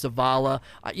rank with Zavala.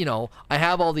 I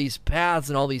have all these paths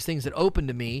and all these things that open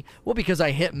to me. Well, because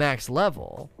I hit max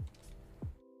level.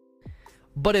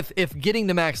 But if getting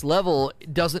to max level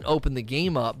doesn't open the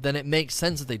game up, then it makes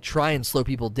sense that they try and slow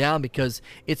people down, because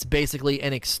it's basically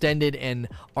an extended and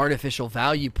artificial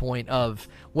value point of,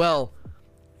 well,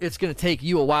 it's going to take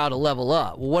you a while to level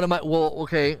up. Well,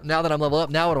 okay, now that I'm leveled up,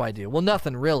 now what do I do? Well,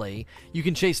 nothing really. You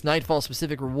can chase Nightfall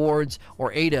specific rewards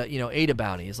or Ada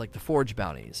bounties, like the Forge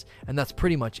bounties, and that's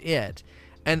pretty much it.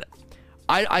 And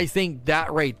I think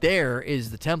that right there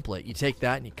is the template. You take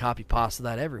that and you copy pasta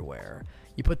that everywhere.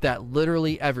 You put that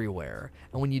literally everywhere.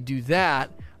 And when you do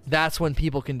that, that's when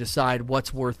people can decide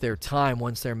what's worth their time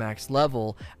once they're max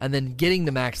level, and then getting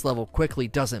the max level quickly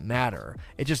doesn't matter.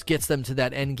 It just gets them to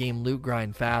that end game loot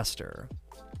grind faster.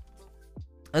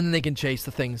 And then they can chase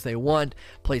the things they want,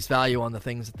 place value on the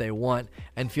things that they want,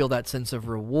 and feel that sense of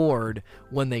reward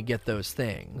when they get those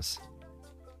things.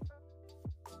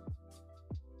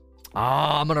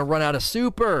 I'm going to run out of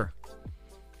super.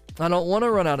 I don't want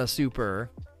to run out of super.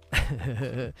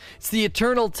 It's the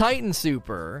Eternal Titan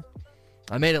super.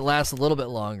 I made it last a little bit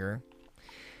longer.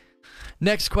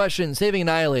 Next question, Saving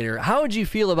Annihilator. How would you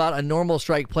feel about a normal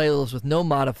strike playlist with no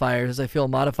modifiers, as I feel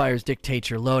modifiers dictate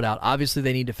your loadout? Obviously,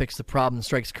 they need to fix the problem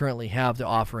strikes currently have to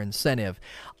offer incentive.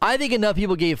 I think enough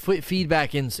people gave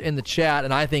feedback in the chat,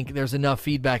 and I think there's enough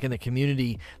feedback in the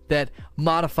community that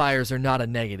modifiers are not a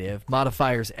negative.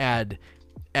 Modifiers add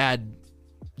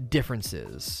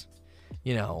differences.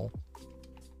 You know,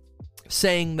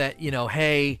 saying that, you know,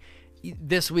 hey,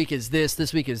 this week is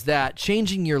this week is that.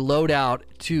 Changing your loadout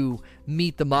to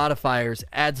meet the modifiers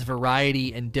adds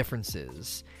variety and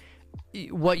differences.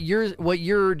 What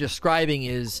you're describing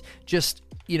is just,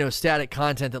 you know, static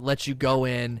content that lets you go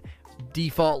in,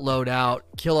 default loadout,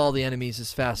 kill all the enemies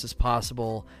as fast as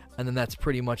possible, and then that's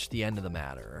pretty much the end of the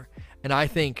matter. And I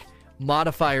think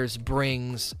modifiers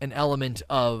brings an element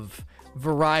of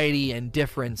variety and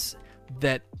difference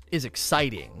that is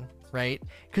exciting. Right?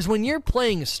 Because when you're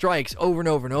playing strikes over and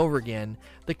over and over again,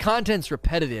 the content's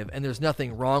repetitive and there's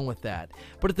nothing wrong with that.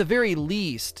 But at the very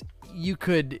least, you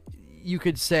could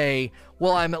say,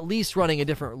 well, I'm at least running a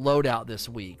different loadout this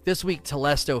week. This week,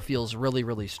 Telesto feels really,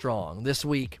 really strong. This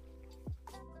week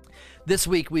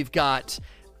we've got,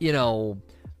 you know,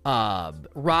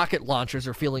 rocket launchers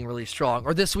are feeling really strong.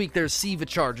 Or this week there's SIVA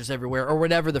charges everywhere, or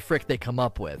whatever the frick they come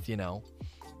up with, you know.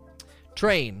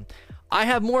 Train. I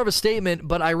have more of a statement,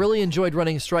 but I really enjoyed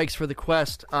running strikes for the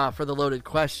quest, for the loaded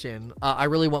question. I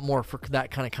really want more for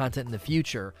that kind of content in the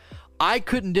future. I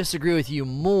couldn't disagree with you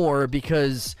more,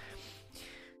 because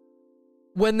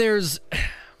when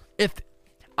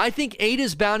I think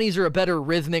Ada's bounties are a better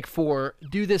rhythmic for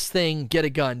do this thing, get a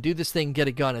gun, do this thing, get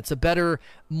a gun. It's a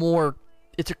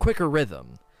quicker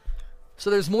rhythm. So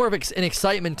there's more of an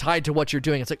excitement tied to what you're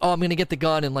doing. It's like, oh, I'm going to get the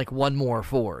gun in like one more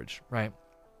forge, right?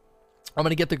 I'm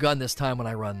going to get the gun this time when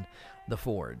I run the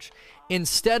forge.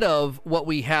 Instead of what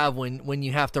we have when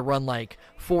you have to run like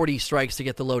 40 strikes to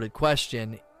get the loaded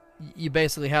question, you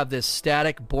basically have this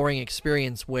static, boring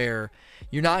experience where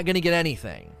you're not going to get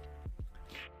anything.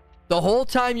 The whole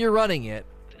time you're running it,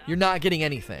 you're not getting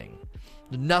anything.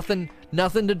 Nothing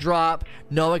to drop,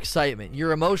 no excitement.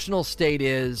 Your emotional state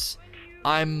is,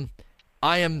 I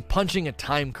am punching a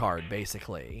time card,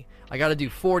 basically. I got to do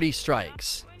 40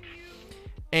 strikes.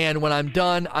 And when I'm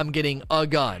done, I'm getting a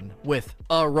gun with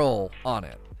a roll on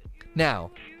it.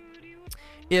 Now,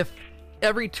 if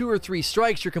every 2 or 3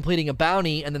 strikes you're completing a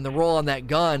bounty and then the roll on that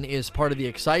gun is part of the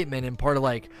excitement and part of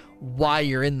like why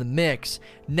you're in the mix,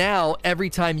 now every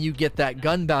time you get that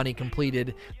gun bounty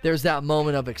completed, there's that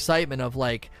moment of excitement of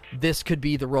like, this could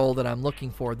be the roll that I'm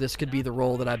looking for, this could be the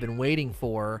roll that I've been waiting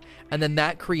for, and then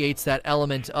that creates that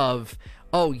element of,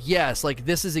 oh yes, like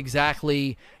this is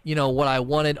exactly, you know, what I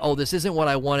wanted. Oh, this isn't what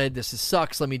I wanted. This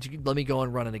sucks. Let me go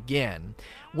and run it again.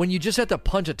 When you just have to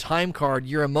punch a time card,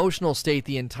 your emotional state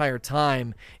the entire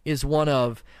time is one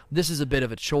of, this is a bit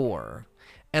of a chore.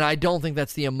 And I don't think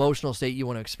that's the emotional state you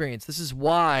want to experience. This is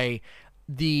why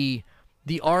the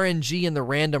RNG and the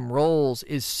random rolls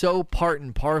is so part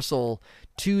and parcel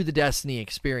to the Destiny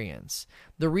experience.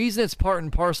 The reason it's part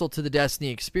and parcel to the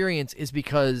Destiny experience is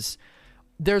because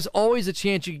there's always a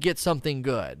chance you could get something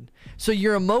good. So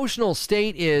your emotional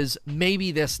state is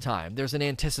maybe this time. There's an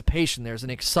anticipation. There's an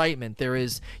excitement.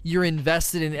 You're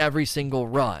invested in every single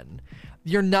run.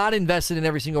 You're not invested in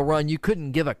every single run. You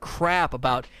couldn't give a crap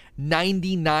about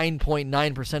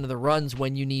 99.9% of the runs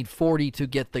when you need 40 to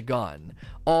get the gun.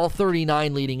 All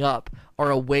 39 leading up are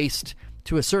a waste,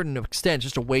 to a certain extent,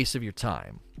 just a waste of your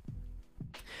time.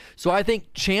 So I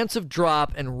think chance of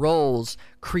drop and rolls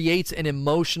creates an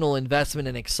emotional investment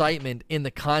and excitement in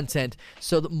the content,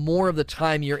 so that more of the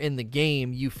time you're in the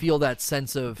game, you feel that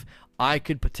sense of, I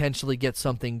could potentially get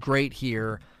something great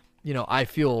here. You know, I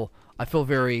feel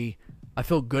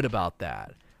good about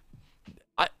that.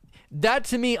 That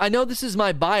to me, I know this is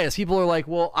my bias. People are like,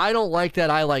 well, I don't like that,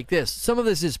 I like this. Some of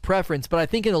this is preference, but I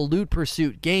think in a loot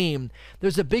pursuit game,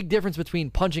 there's a big difference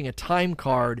between punching a time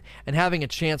card and having a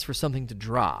chance for something to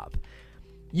drop.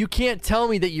 You can't tell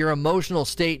me that your emotional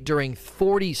state during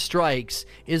 40 strikes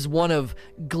is one of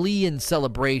glee and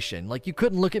celebration. Like, you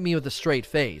couldn't look at me with a straight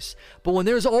face. But when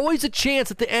there's always a chance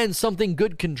at the end something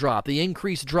good can drop, the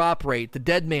increased drop rate, the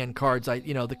dead man cards,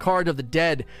 the card of the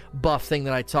dead buff thing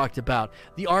that I talked about,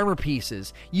 the armor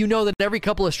pieces, you know that every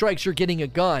couple of strikes you're getting a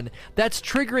gun. That's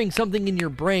triggering something in your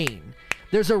brain.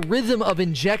 There's a rhythm of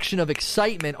injection of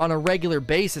excitement on a regular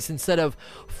basis instead of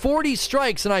 40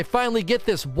 strikes and I finally get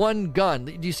this one gun.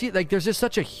 Do you see? Like, there's just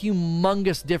such a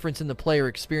humongous difference in the player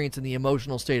experience and the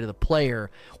emotional state of the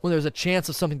player when there's a chance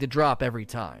of something to drop every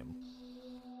time.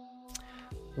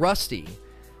 Rusty.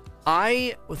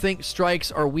 I think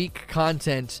strikes are weak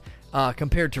content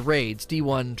compared to raids,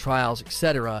 D1, trials,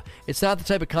 etc. It's not the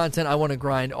type of content I want to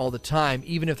grind all the time,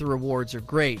 even if the rewards are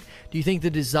great. Do you think the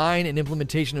design and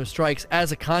implementation of strikes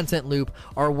as a content loop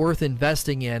are worth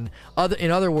investing in?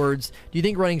 In other words, do you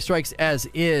think running strikes as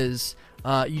is,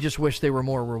 you just wish they were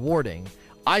more rewarding?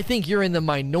 I think you're in the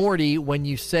minority when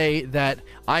you say that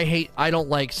I don't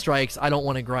like strikes, I don't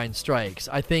want to grind strikes.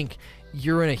 I think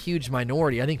you're in a huge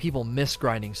minority. I think people miss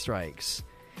grinding strikes.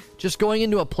 Just going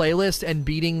into a playlist and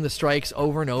beating the strikes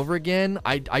over and over again,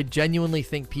 I genuinely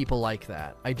think people like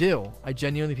that. I do. I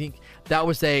genuinely think that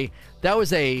was a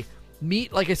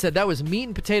meat, like I said, that was meat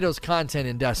and potatoes content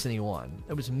in Destiny 1.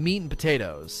 It was meat and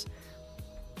potatoes.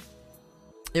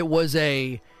 It was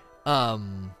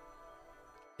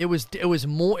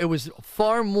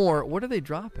far more. What are they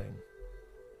dropping?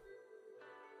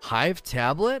 Hive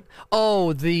tablet?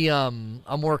 Oh,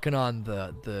 I'm working on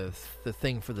the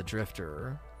thing for the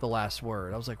Drifter, the last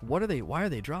word. I was like, why are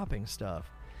they dropping stuff?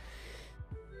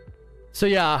 So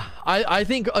yeah, I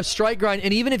think a strike grind,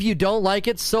 and even if you don't like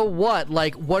it, so what?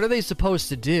 Like, what are they supposed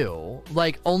to do?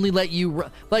 Like, only let you,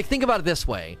 like, think about it this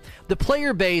way. The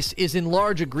player base is in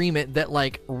large agreement that,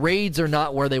 like, raids are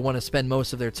not where they want to spend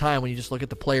most of their time when you just look at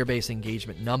the player base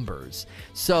engagement numbers.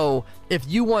 So, if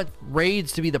you want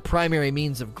raids to be the primary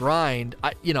means of grind,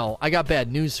 I got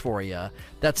bad news for you.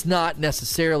 That's not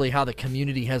necessarily how the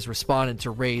community has responded to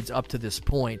raids up to this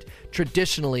point.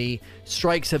 Traditionally,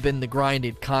 strikes have been the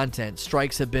grinded content.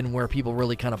 Strikes have been where people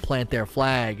really kind of plant their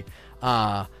flag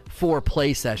for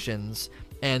play sessions.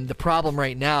 And the problem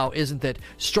right now isn't that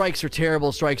strikes are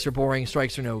terrible, strikes are boring,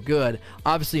 strikes are no good.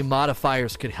 Obviously,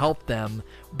 modifiers could help them,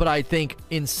 but I think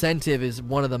incentive is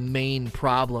one of the main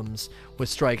problems with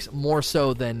strikes, more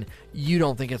so than you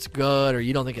don't think it's good or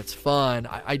you don't think it's fun.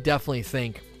 I definitely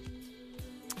think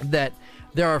that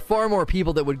there are far more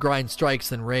people that would grind strikes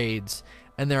than raids,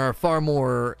 and there are far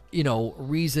more,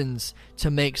 reasons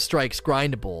to make strikes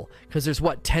grindable, because there's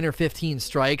 10 or 15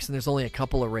 strikes and there's only a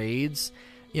couple of raids.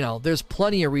 There's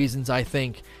plenty of reasons, I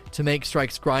think, to make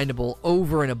strikes grindable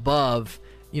over and above,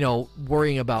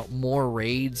 worrying about more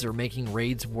raids or making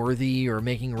raids worthy or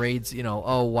making raids,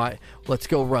 why, let's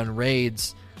go run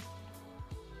raids.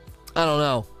 I don't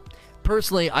know.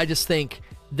 Personally, I just think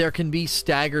there can be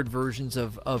staggered versions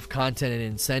of content and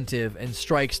incentive, and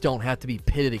strikes don't have to be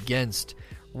pitted against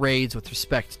raids with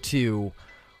respect to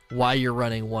why you're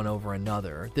running one over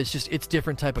another. It's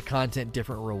different type of content,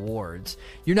 different rewards.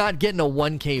 You're not getting a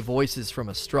 1K voices from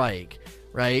a strike,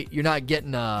 right? You're not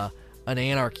getting an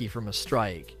anarchy from a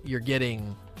strike. You're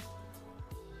getting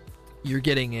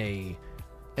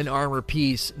an armor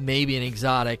piece, maybe an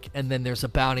exotic, and then there's a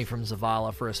bounty from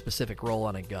Zavala for a specific roll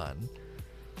on a gun.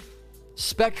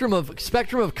 Spectrum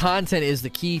of content is the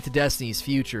key to Destiny's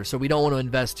future, so we don't want to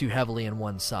invest too heavily in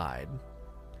one side.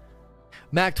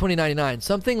 Mac 2099,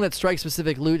 something that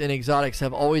strike-specific loot and exotics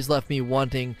have always left me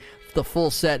wanting the full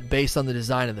set based on the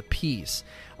design of the piece.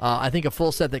 I think a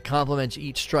full set that complements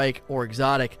each strike or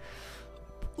exotic,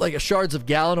 like a Shards of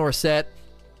Galanor set,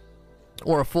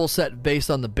 or a full set based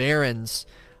on the Barons,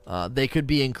 they could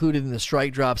be included in the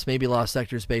strike drops, maybe lost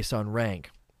sectors based on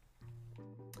rank.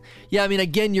 Yeah, I mean,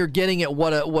 again, you're getting at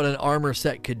what an armor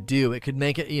set could do. It could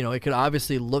make it, it could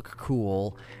obviously look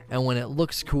cool, and when it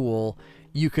looks cool,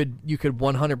 you could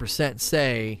 100%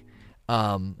 say,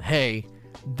 hey,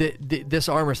 this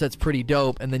armor set's pretty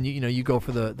dope, and then you go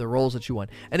for the rolls that you want.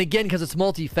 And again, because it's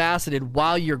multifaceted,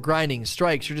 while you're grinding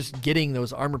strikes, you're just getting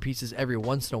those armor pieces every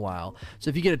once in a while. So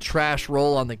if you get a trash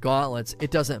roll on the gauntlets,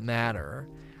 it doesn't matter,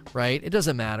 right? It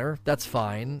doesn't matter. That's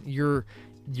fine. You're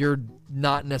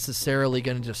not necessarily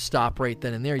going to just stop right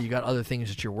then and there. You got other things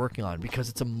that you're working on because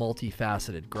it's a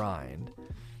multifaceted grind.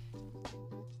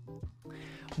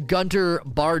 Gunter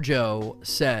Barjo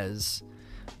says,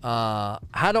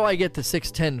 how do I get to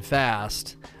 610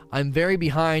 fast? I'm very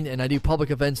behind, and I do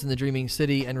public events in the Dreaming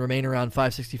City and remain around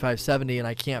 565-70, and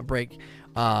I can't break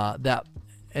that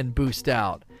and boost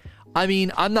out. I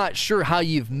mean, I'm not sure how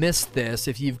you've missed this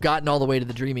if you've gotten all the way to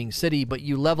the Dreaming City, but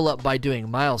you level up by doing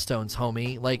milestones,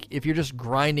 homie. Like, if you're just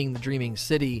grinding the Dreaming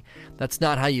City, that's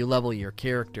not how you level your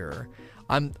character.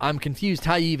 I'm confused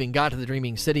how you even got to the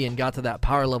Dreaming City and got to that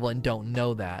power level and don't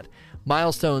know that.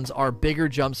 Milestones are bigger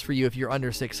jumps for you if you're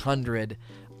under 600,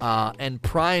 and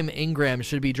Prime Ingram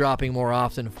should be dropping more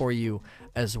often for you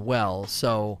as well.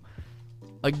 So,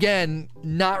 again,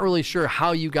 not really sure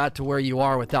how you got to where you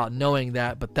are without knowing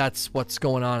that, but that's what's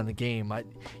going on in the game.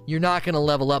 You're not going to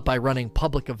level up by running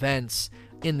public events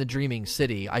in the Dreaming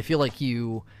City. I feel like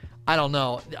I don't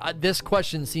know. This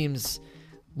question seems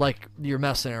like you're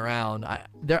messing around.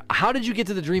 How did you get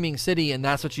to the Dreaming City, and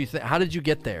that's what you think? How did you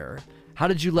get there? How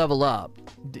did you level up?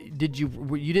 Did you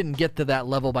didn't get to that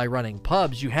level by running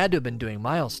pubs. You had to have been doing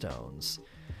milestones.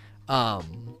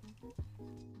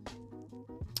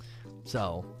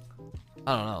 So,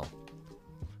 I don't know.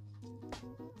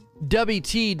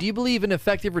 WT, do you believe an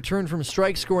effective return from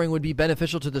strike scoring would be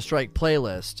beneficial to the strike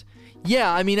playlist?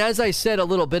 Yeah, I mean, as I said a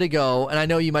little bit ago, and I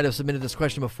know you might have submitted this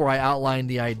question before I outlined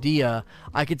the idea,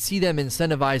 I could see them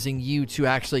incentivizing you to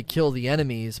actually kill the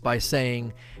enemies by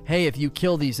saying, hey, if you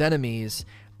kill these enemies,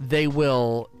 they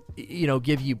will,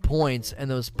 give you points,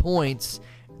 and those points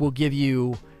will give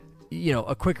you,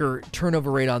 a quicker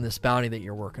turnover rate on this bounty that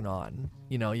you're working on.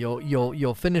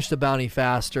 You'll finish the bounty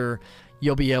faster.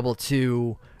 You'll be able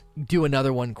to do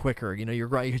another one quicker. You're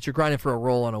grinding for a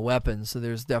roll on a weapon, so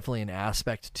there's definitely an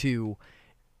aspect to,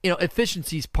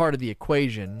 efficiency's part of the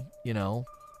equation,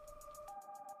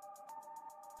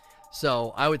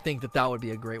 So I would think that would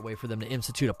be a great way for them to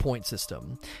institute a point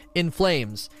system. In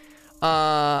Flames,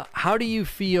 how do you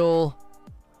feel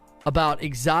about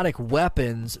exotic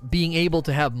weapons being able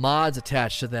to have mods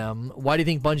attached to them? Why do you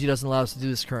think Bungie doesn't allow us to do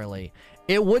this currently?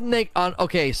 It wouldn't make...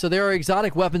 Okay, so there are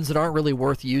exotic weapons that aren't really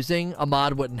worth using. A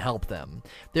mod wouldn't help them.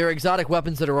 There are exotic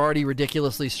weapons that are already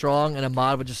ridiculously strong, and a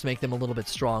mod would just make them a little bit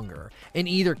stronger. In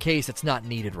either case, it's not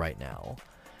needed right now.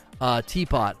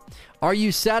 Teapot, are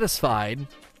you satisfied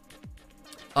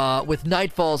with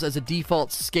Nightfalls as a default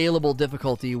scalable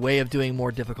difficulty way of doing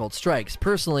more difficult strikes?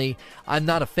 Personally, I'm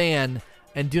not a fan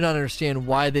and do not understand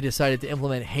why they decided to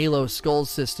implement Halo Skulls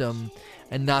system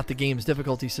and not the game's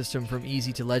difficulty system from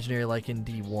easy to legendary like in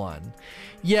D1.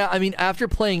 Yeah, I mean, after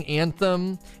playing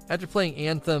Anthem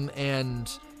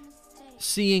and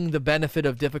seeing the benefit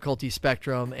of difficulty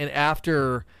spectrum, and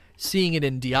after seeing it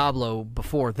in Diablo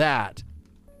before that,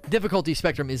 difficulty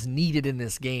spectrum is needed in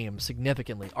this game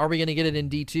significantly. Are we going to get it in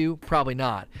D2? Probably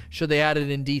not. Should they add it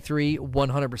in D3?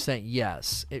 100%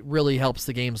 yes. It really helps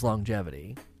the game's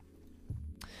longevity.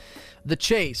 The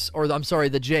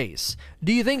Jace.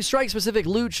 Do you think strike-specific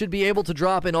loot should be able to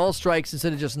drop in all strikes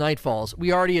instead of just Nightfalls?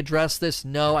 We already addressed this.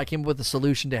 No, I came up with a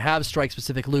solution to have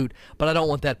strike-specific loot, but I don't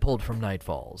want that pulled from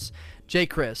Nightfalls. J.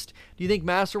 Christ, do you think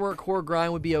Masterwork Core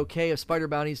Grind would be okay if Spider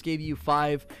Bounties gave you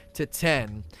 5 to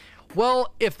 10?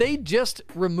 Well, if they just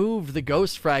removed the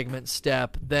Ghost Fragment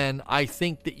step, then I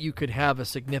think that you could have a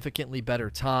significantly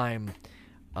better time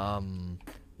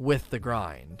with the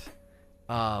grind.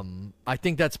 I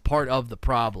think that's part of the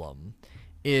problem,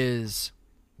 is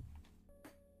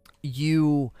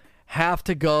you have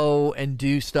to go and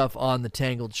do stuff on the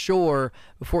Tangled Shore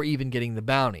before even getting the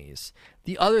bounties.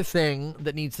 The other thing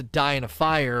that needs to die in a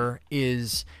fire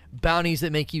is bounties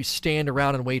that make you stand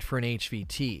around and wait for an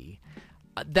HVT.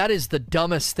 That is the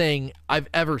dumbest thing I've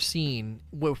ever seen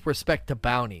with respect to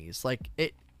bounties.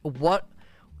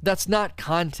 That's not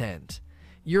content.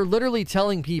 You're literally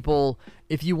telling people,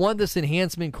 if you want this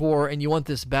enhancement core and you want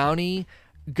this bounty,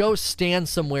 go stand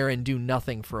somewhere and do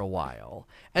nothing for a while.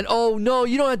 And oh no,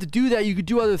 you don't have to do that, you could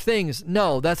do other things.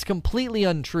 No, that's completely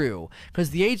untrue,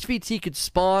 because the HVT could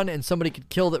spawn and somebody could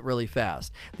kill it really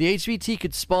fast. The HVT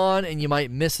could spawn and you might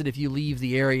miss it if you leave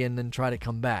the area and then try to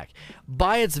come back.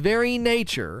 By its very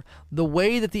nature, the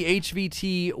way that the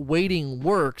HVT waiting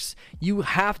works, you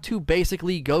have to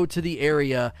basically go to the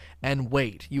area and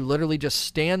wait. You literally just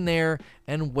stand there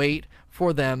and wait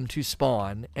for them to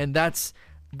spawn, and that's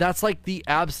like the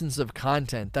absence of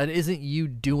content. That isn't you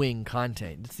doing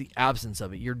content. It's the absence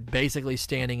of it. You're basically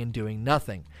standing and doing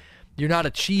nothing. You're not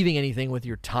achieving anything with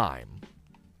your time.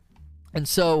 And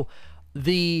so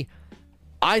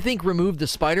I think remove the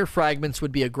spider fragments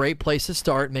would be a great place to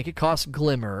start. Make it cost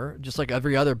Glimmer, just like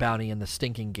every other bounty in the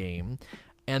stinking game.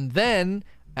 And then,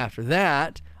 after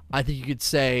that, I think you could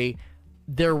say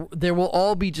there will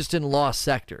all be just in lost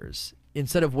sectors.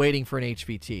 Instead of waiting for an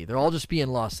HVT. They'll all just be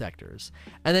in lost sectors.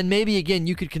 And then maybe, again,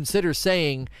 you could consider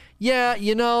saying,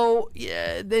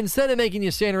 instead of making you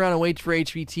stand around and wait for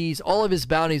HVTs, all of his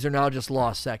bounties are now just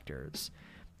lost sectors.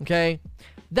 Okay?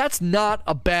 That's not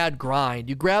a bad grind.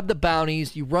 You grab the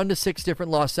bounties, you run to 6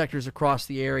 different lost sectors across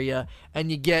the area,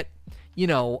 and you get,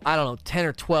 10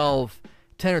 or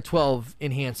 12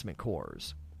 enhancement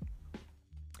cores.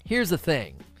 Here's the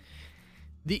thing.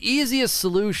 The easiest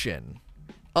solution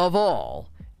of all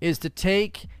is to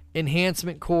take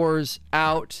enhancement cores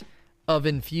out of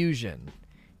infusion.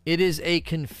 It is a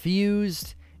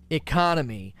confused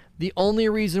economy. The only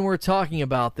reason we're talking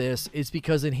about this is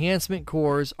because enhancement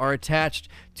cores are attached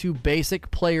to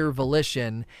basic player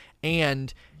volition,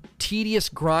 and tedious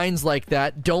grinds like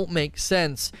that don't make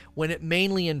sense when it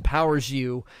mainly empowers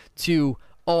you to,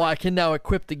 I can now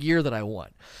equip the gear that I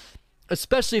want.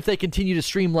 especially if they continue to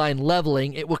streamline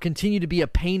leveling, it will continue to be a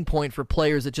pain point for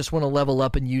players that just want to level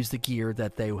up and use the gear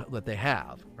that they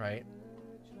have, right?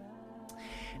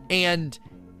 And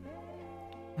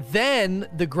then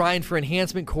the grind for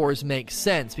enhancement cores makes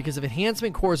sense, because if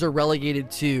enhancement cores are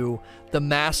relegated to the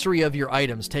mastery of your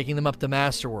items, taking them up to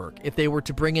masterwork, if they were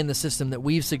to bring in the system that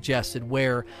we've suggested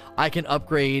where I can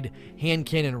upgrade hand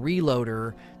cannon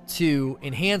reloader to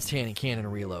enhanced hand cannon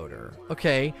reloader,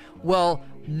 okay, well,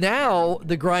 now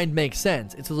the grind makes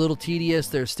sense. It's a little tedious.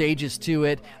 There's stages to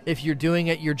it. If you're doing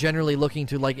it, you're generally looking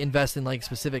to like invest in like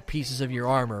specific pieces of your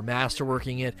armor,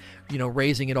 masterworking it,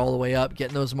 raising it all the way up,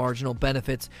 getting those marginal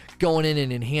benefits, going in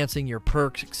and enhancing your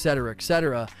perks, etc.,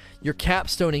 etc. You're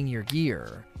capstoning your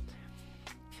gear.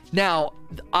 Now,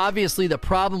 obviously, the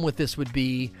problem with this would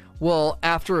be, well,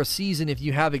 after a season, if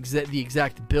you have the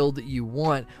exact build that you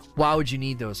want, why would you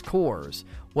need those cores?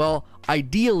 Well,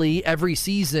 ideally, every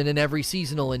season and every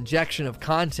seasonal injection of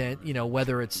content,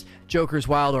 whether it's Joker's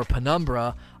Wild or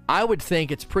Penumbra, I would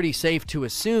think it's pretty safe to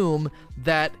assume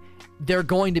that they're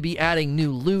going to be adding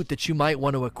new loot that you might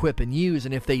want to equip and use.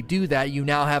 And if they do that, you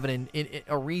now have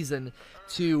a reason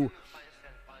to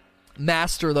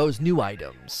master those new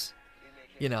items,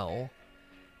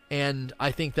 And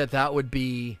I think that would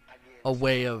be a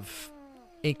way of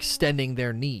extending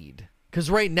their need. Because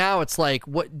right now it's like,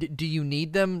 what do you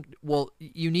need them? Well,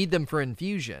 you need them for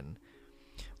infusion.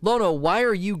 Lono, why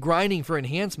are you grinding for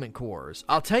enhancement cores?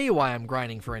 I'll tell you why I'm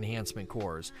grinding for enhancement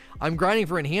cores. I'm grinding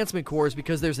for enhancement cores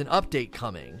because there's an update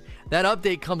coming. That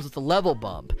update comes with a level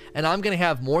bump, and I'm going to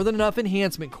have more than enough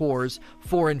enhancement cores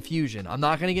for infusion. I'm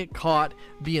not going to get caught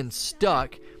being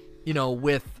stuck,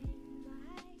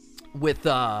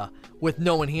 with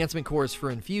no enhancement cores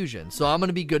for infusion. So I'm going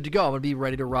to be good to go. I'm going to be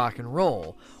ready to rock and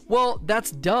roll. Well,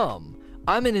 that's dumb.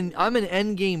 I'm an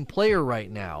endgame player right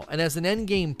now. And as an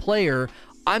endgame player,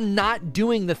 I'm not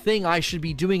doing the thing I should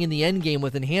be doing in the endgame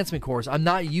with enhancement cores. I'm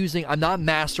not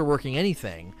masterworking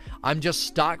anything. I'm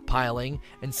just stockpiling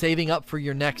and saving up for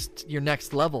your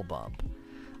next level bump.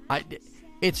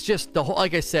 It's just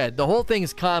like I said, the whole thing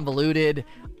is convoluted.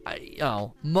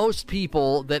 Most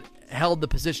people that held the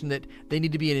position that they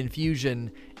need to be an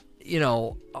infusion,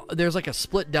 there's like a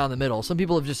split down the middle. Some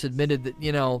people have just admitted that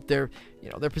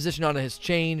their position on it has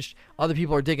changed. Other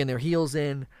people are digging their heels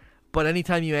in. But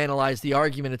anytime you analyze the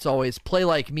argument, it's always play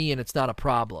like me and it's not a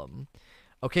problem.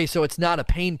 Okay, so it's not a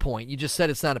pain point. You just said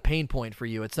it's not a pain point for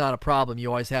you. It's not a problem. You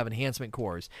always have enhancement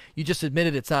cores. You just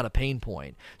admitted it's not a pain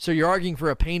point. So you're arguing for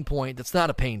a pain point that's not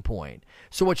a pain point.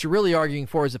 So what you're really arguing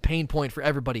for is a pain point for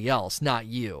everybody else, not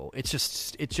you. It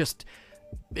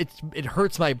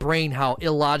hurts my brain how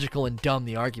illogical and dumb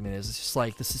the argument is. It's just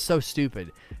like, this is so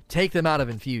stupid. Take them out of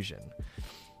infusion.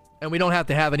 And we don't have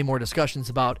to have any more discussions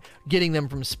about getting them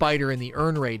from Spider in the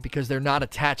earn rate because they're not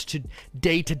attached to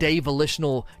day-to-day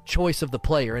volitional choice of the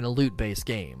player in a loot-based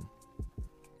game.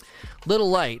 Little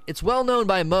Light. It's well known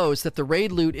by most that the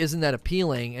raid loot isn't that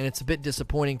appealing, and it's a bit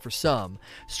disappointing for some.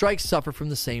 Strikes suffer from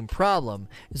the same problem.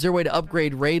 Is there a way to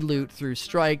upgrade raid loot through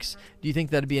strikes? Do you think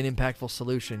that'd be an impactful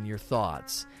solution? Your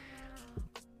thoughts?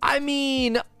 I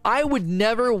mean, I would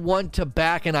never want to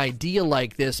back an idea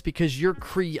like this because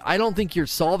I don't think you're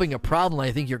solving a problem.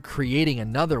 I think you're creating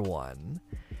another one.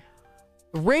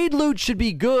 Raid loot should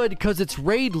be good because it's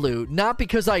raid loot, not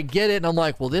because I get it and I'm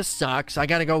like, well, this sucks. I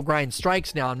got to go grind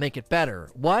strikes now and make it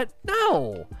better. What?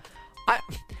 No. I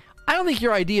don't think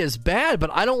your idea is bad,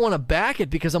 but I don't want to back it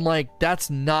because I'm like,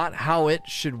 that's not how it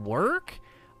should work.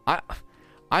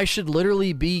 I should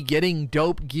literally be getting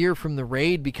dope gear from the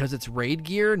raid because it's raid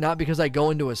gear, not because I go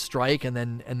into a strike and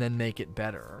then make it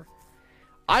better.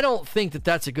 I don't think that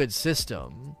that's a good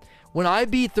system. When I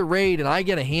beat the raid and I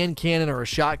get a hand cannon or a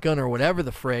shotgun or whatever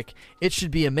the frick, it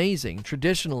should be amazing.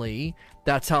 Traditionally,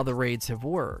 that's how the raids have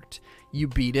worked. You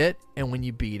beat it, and when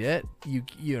you beat it, you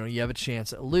have a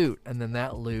chance at loot, and then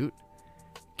that loot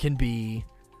can be,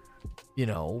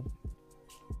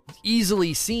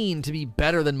 easily seen to be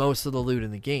better than most of the loot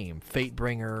in the game.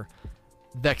 Fatebringer,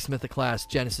 Vex Mythoclast,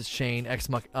 Genesis Chain, Ex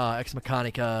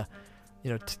Mechanica.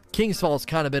 King's Fall is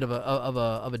kind of a bit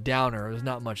of a downer. There's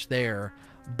not much there,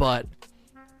 but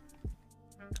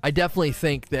I definitely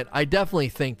think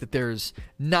that there's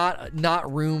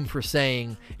not room for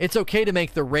saying it's okay to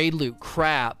make the raid loot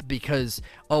crap because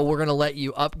we're gonna let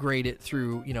you upgrade it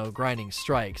through grinding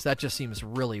strikes. That just seems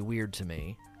really weird to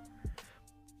me.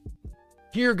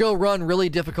 Here, go run really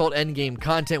difficult endgame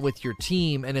content with your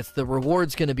team, and the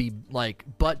reward's going to be like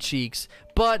butt cheeks,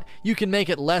 but you can make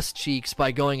it less cheeks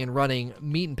by going and running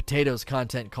meat and potatoes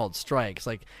content called strikes.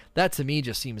 Like, that to me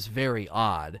just seems very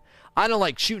odd. I don't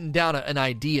like shooting down an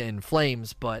idea in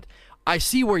flames, but I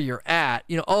see where you're at.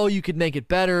 Oh, you could make it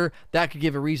better. That could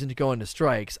give a reason to go into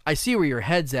strikes. I see where your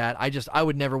head's at. I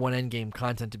would never want endgame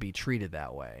content to be treated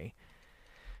that way.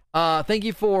 Thank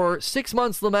you for 6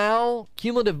 months, Lamal.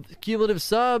 Cumulative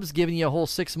subs, giving you a whole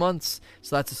 6 months.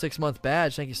 So that's a 6-month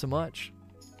badge. Thank you so much.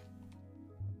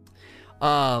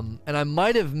 And I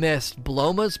might have missed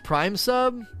Bloma's Prime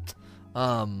sub.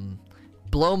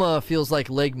 Bloma feels like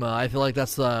Ligma. I feel like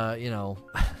that's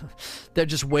they're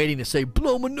just waiting to say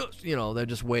Bloma. They're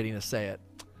just waiting to say it.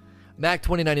 Mac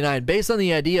 2099. Based on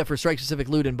the idea for strike-specific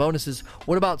loot and bonuses,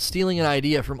 what about stealing an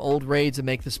idea from old raids and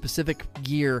make the specific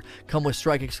gear come with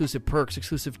strike-exclusive perks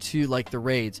exclusive to, like, the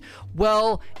raids?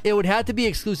 Well, it would have to be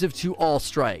exclusive to all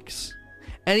strikes.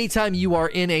 Anytime you are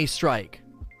in a strike,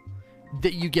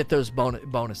 that you get those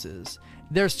bonuses.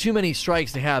 There's too many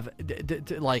strikes to have,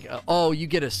 you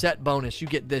get a set bonus, you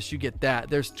get this, you get that.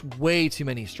 There's way too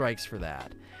many strikes for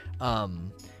that.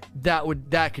 That would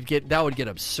get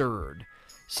absurd.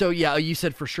 So yeah, you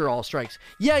said for sure all strikes.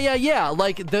 Yeah.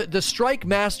 Like the Strike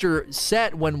Master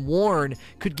set, when worn,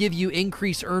 could give you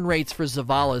increased earn rates for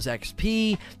Zavala's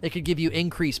XP. They could give you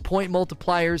increased point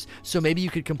multipliers, so maybe you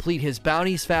could complete his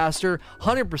bounties faster.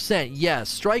 100%, yes.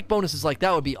 Strike bonuses like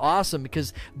that would be awesome,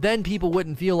 because then people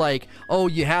wouldn't feel like, oh,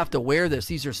 you have to wear this.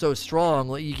 These are so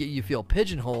strong. You feel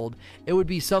pigeonholed. It would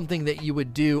be something that you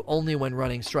would do only when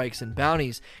running strikes and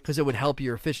bounties, because it would help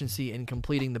your efficiency in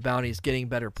completing the bounties, getting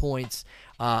better points,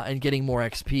 and getting more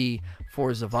XP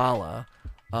for Zavala.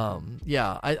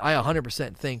 Yeah, I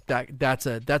 100% think that's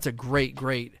a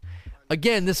great.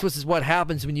 Again, this is what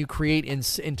happens when you create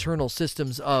internal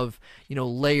systems of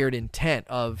layered intent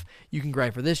of you can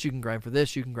grind for this, you can grind for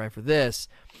this, you can grind for this.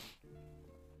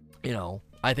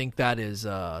 I think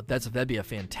that'd be a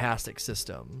fantastic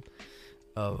system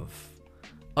of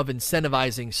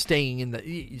incentivizing staying in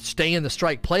the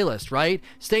strike playlist, right?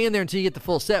 Stay in there until you get the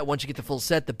full set. Once you get the full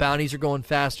set, the bounties are going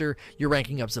faster. You're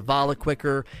ranking up Zavala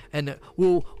quicker. And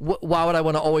why would I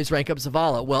want to always rank up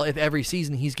Zavala? Well, if every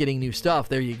season he's getting new stuff,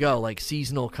 there you go, like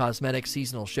seasonal cosmetics,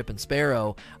 seasonal ship and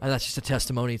sparrow, and that's just a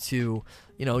testimony to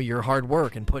your hard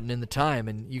work and putting in the time,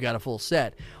 and you got a full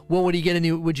set. Well, would you get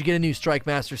a new Strike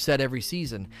Master set every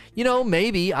season?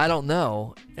 Maybe. I don't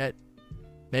know.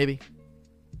 Maybe.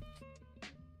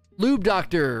 Lube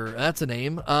Doctor, that's a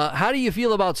name. How do you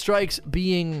feel about strikes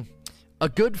being a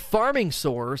good farming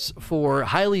source for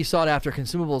highly sought-after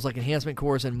consumables like enhancement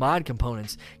cores and mod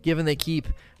components, given they keep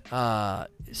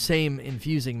same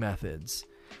infusing methods?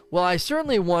 Well, I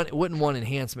certainly wouldn't want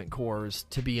enhancement cores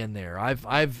to be in there.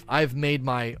 I've made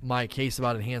my case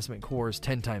about enhancement cores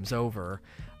 10 times over,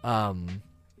 but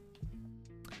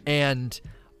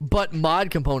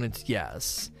mod components,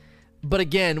 yes. But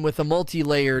again, with a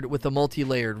multi-layered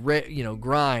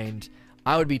grind,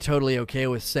 I would be totally okay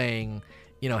with saying,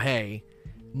 hey,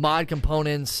 mod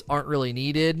components aren't really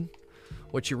needed.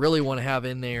 What you really want to have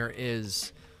in there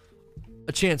is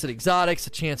a chance at exotics,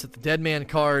 a chance at the Deadman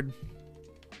card.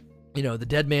 The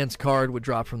Deadman's card would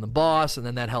drop from the boss, and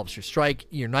then that helps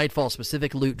your Nightfall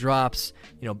specific loot drops,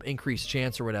 increased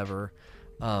chance or whatever.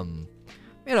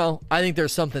 I think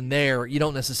there's something there. You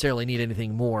don't necessarily need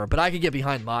anything more, but I could get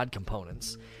behind mod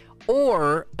components.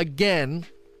 Or, again,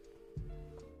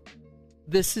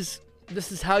 this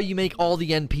is how you make all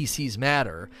the NPCs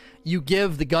matter. You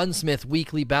give the gunsmith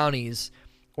weekly bounties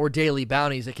or daily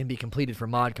bounties that can be completed for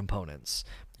mod components.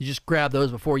 You just grab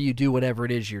those before you do whatever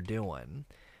it is you're doing.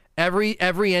 Every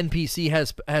NPC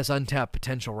has untapped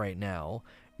potential right now.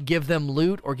 Give them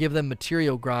loot or give them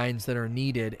material grinds that are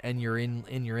needed, and you're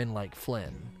in like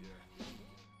Flynn.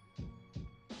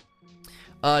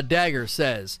 Dagger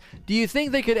says, do you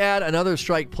think they could add another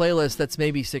strike playlist that's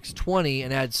maybe 620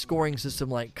 and add scoring system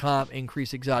like comp,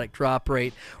 increase exotic drop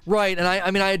rate? Right, and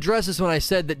I addressed this when I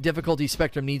said that difficulty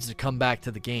spectrum needs to come back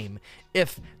to the game.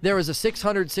 If there was a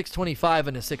 600, 625,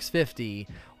 and a 650,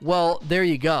 well, there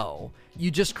you go. You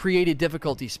just created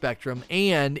difficulty spectrum,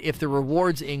 and if the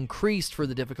rewards increased for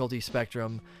the difficulty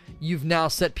spectrum, you've now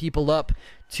set people up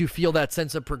to feel that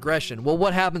sense of progression. Well,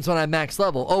 what happens when I'm max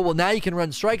level? Oh, well, now you can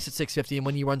run strikes at 650, and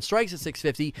when you run strikes at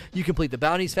 650, you complete the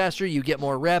bounties faster, you get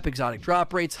more rep, exotic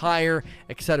drop rates higher,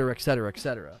 etc., etc.,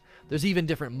 etc. There's even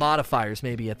different modifiers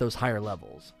maybe at those higher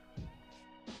levels.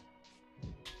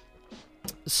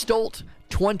 Stolt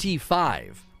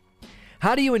 25.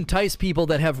 How do you entice people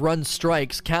that have run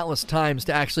strikes countless times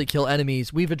to actually kill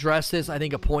enemies? We've addressed this. I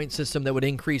think a point system that would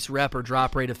increase rep or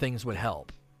drop rate of things would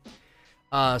help.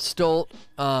 Stolt,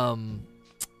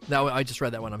 I just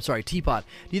read that one. I'm sorry. Teapot.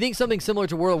 Do you think something similar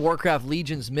to World of Warcraft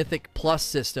Legion's Mythic Plus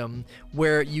system,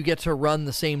 where you get to run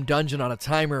the same dungeon on a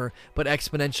timer, but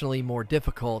exponentially more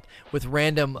difficult, with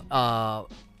random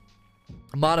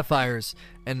modifiers,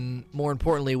 and more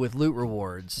importantly with loot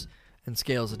rewards and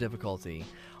scales of difficulty.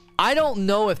 I don't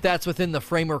know if that's within the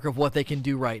framework of what they can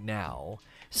do right now.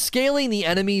 Scaling the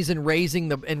enemies and raising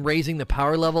the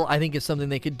power level, I think, is something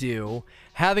they could do.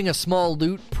 Having a small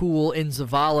loot pool in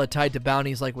Zavala tied to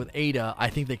bounties like with Ada, I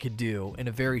think they could do in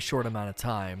a very short amount of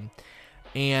time.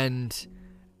 And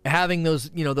having those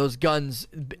guns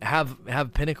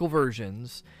have pinnacle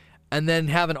versions, and then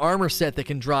have an armor set that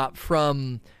can drop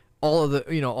from all of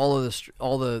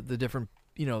the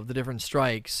different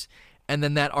strikes, and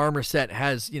then that armor set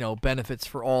has benefits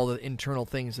for all the internal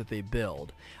things that they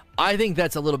build. I think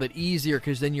that's a little bit easier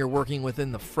because then you're working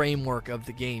within the framework of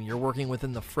the game. You're working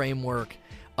within the framework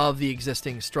of the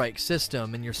existing strike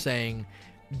system, and you're saying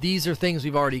these are things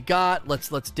we've already got. Let's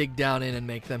dig down in and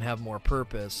make them have more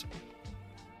purpose.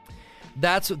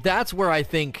 That's where I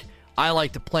think I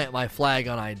like to plant my flag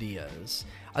on ideas.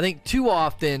 I think too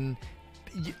often,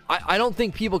 I don't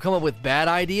think people come up with bad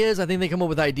ideas. I think they come up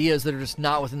with ideas that are just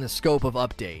not within the scope of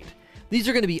update. These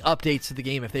are going to be updates to the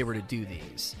game if they were to do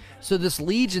these. So this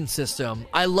Legion system,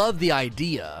 I love the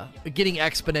idea. Getting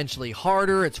exponentially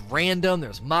harder, it's random,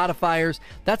 there's modifiers.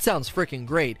 That sounds freaking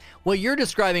great. What you're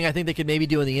describing, I think they could maybe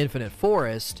do in the Infinite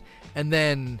Forest, and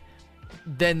then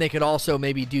they could also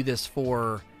maybe do this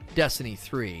for Destiny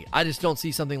 3. I just don't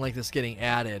see something like this getting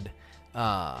added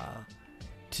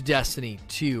to Destiny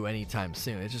 2 anytime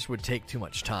soon. It just would take too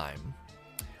much time.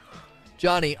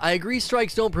 Johnny, I agree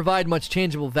strikes don't provide much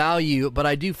tangible value, but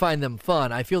I do find them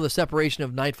fun. I feel the separation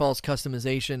of Nightfall's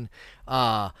customization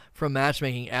from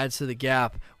matchmaking adds to the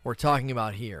gap we're talking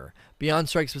about here. Beyond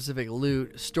strike-specific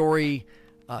loot, story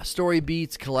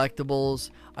beats,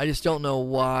 collectibles, I just don't know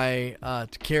why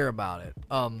to care about it.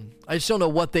 I just don't know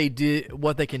what they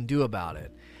can do about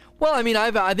it. Well, I mean,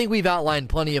 I think we've outlined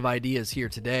plenty of ideas here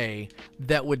today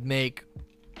that would make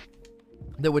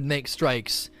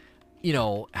strikes,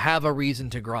 have a reason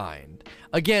to grind.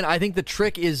 Again, I think the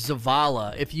trick is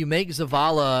Zavala. If you make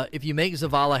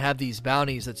Zavala have these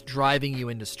bounties that's driving you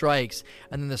into strikes,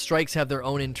 and then the strikes have their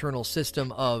own internal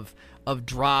system of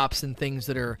drops and things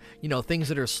that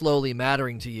are slowly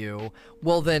mattering to you,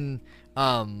 well then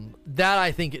that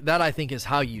I think is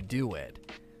how you do it.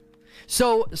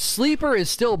 So Sleeper is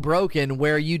still broken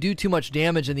where you do too much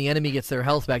damage and the enemy gets their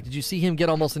health back. Did you see him get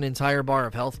almost an entire bar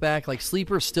of health back? Like,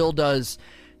 Sleeper still does,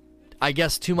 I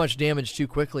guess, too much damage too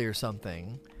quickly or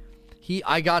something.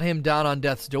 I got him down on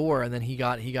death's door and then he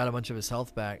got a bunch of his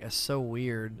health back. That's so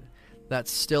weird.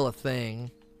 That's still a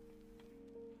thing.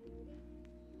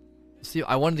 See,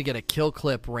 I wanted to get a kill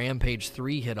clip Rampage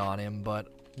 3 hit on him, but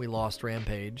we lost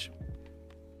Rampage.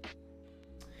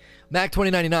 Mac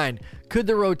 2099, could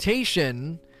the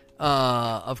rotation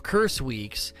of curse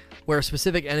weeks where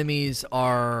specific enemies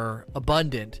are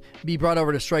abundant be brought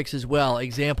over to strikes as well?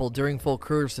 Example, during full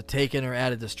curves to Taken or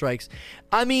added to strikes.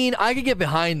 I mean, I could get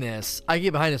behind this.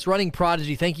 Running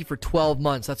Prodigy, thank you for 12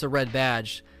 months. That's a red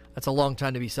badge. That's a long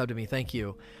time to be subbed to me. Thank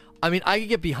you. I mean, I could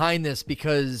get behind this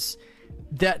because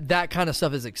that kind of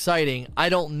stuff is exciting. I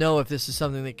don't know if this is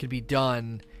something that could be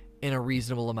done in a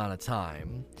reasonable amount of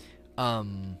time.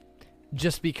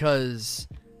 Just because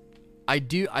I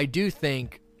do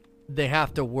think they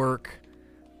have to work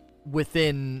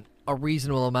within a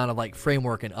reasonable amount of like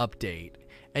framework and update,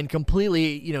 and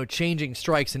completely changing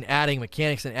strikes and adding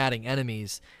mechanics and adding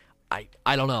enemies.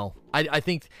 I don't know. I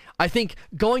think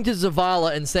going to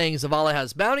Zavala and saying Zavala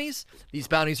has bounties. These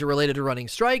bounties are related to running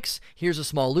strikes. Here's a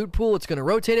small loot pool. It's going to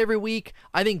rotate every week.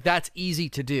 I think that's easy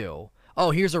to do.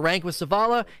 Oh, here's a rank with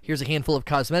Zavala. Here's a handful of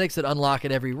cosmetics that unlock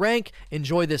at every rank.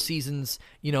 Enjoy this season's,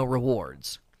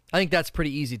 rewards. I think that's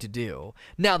pretty easy to do.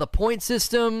 Now, the point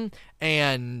system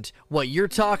and what you're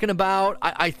talking about,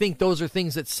 I think those are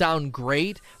things that sound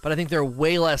great, but I think they're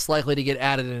way less likely to get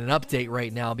added in an update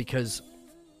right now because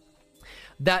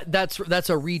that's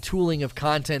a retooling of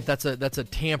content. That's a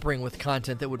tampering with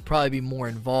content that would probably be more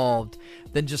involved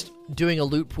than just doing a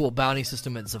loot pool bounty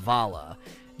system at Zavala.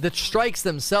 The strikes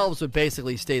themselves would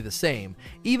basically stay the same.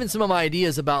 Even some of my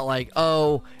ideas about like,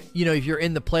 if you're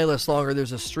in the playlist longer,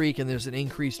 there's a streak and there's an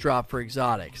increased drop for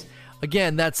exotics.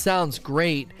 Again, that sounds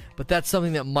great, but that's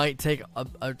something that might take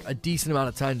a decent amount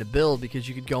of time to build because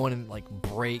you could go in and like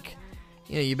break,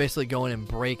 you basically go in and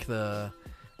break the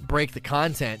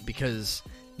content because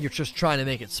you're just trying to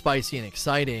make it spicy and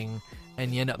exciting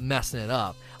and you end up messing it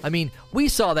up. I mean, we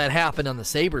saw that happen on the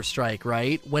Saber Strike,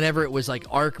 right? Whenever it was like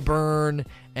Arc Burn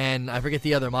and I forget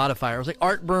the other modifier. It was like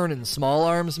Arc Burn and Small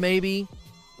Arms, maybe.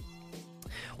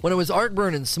 When it was Arc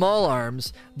Burn and Small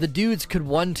Arms, the dudes could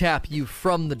one-tap you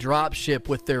from the dropship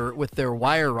with their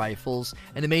wire rifles,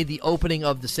 and it made the opening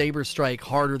of the Saber Strike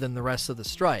harder than the rest of the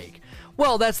strike.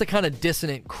 Well, that's the kind of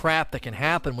dissonant crap that can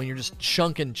happen when you're just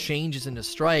chunking changes into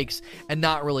strikes and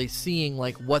not really seeing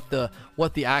like what the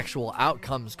actual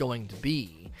outcome's going to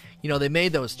be. You know, they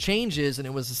made those changes and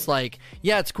it was just like,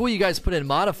 yeah, it's cool you guys put in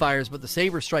modifiers, but the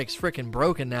Saber Strike's freaking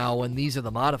broken now when these are the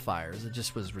modifiers. It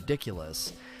just was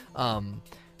ridiculous.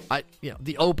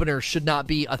 The opener should not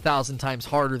be 1,000 times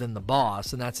harder than the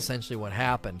boss, and that's essentially what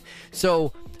happened.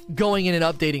 So going in and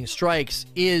updating strikes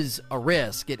is a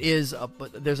risk. There's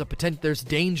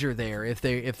danger there if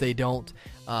they don't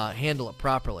handle it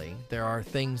properly. There are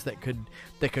things that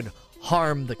could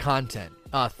harm the content.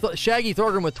 Shaggy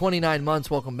Thorgrim with 29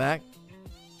 months, welcome back.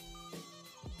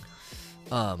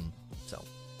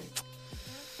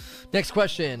 Next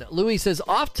question. Louis says,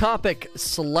 off topic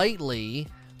slightly.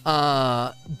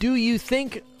 What do you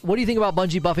think about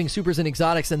Bungie buffing supers and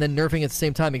exotics and then nerfing at the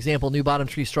same time? Example, new bottom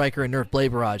tree striker and nerf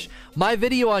Blade Barrage. My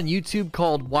video on YouTube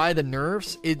called Why the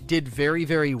Nerfs, it did very,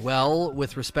 very well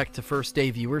with respect to first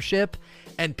day viewership,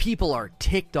 and people are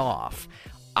ticked off.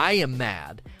 I am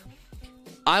mad.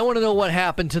 I want to know what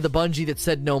happened to the Bungie that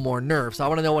said no more nerfs. I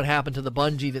want to know what happened to the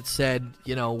Bungie that said,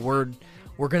 you know, we're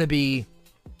going to be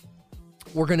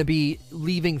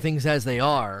leaving things as they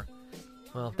are.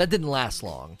 Well, that didn't last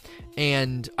long,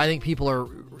 and I think people are,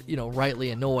 you know, rightly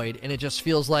annoyed, and it just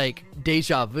feels like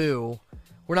deja vu.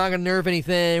 We're not going to nerf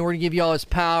anything. We're going to give you all this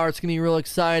power. It's going to be real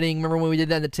exciting. Remember when we did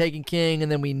that in the Taken King,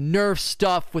 and then we nerfed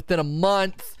stuff within a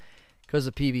month because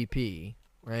of PvP,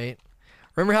 right?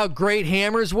 Remember how great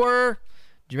hammers were?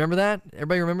 Do you remember that?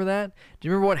 Everybody remember that? Do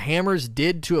you remember what hammers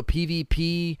did to a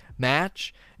PvP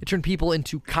match? It turned people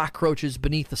into cockroaches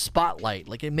beneath the spotlight.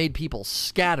 Like, it made people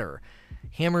scatter.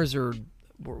 Hammers were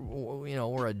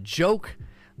a joke.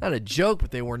 Not a joke,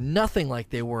 but they were nothing like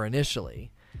they were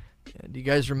initially. Do you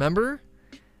guys remember?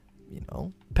 You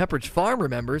know, Pepperidge Farm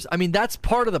remembers. I mean, that's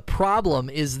part of the problem,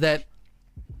 is that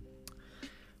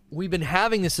we've been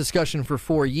having this discussion for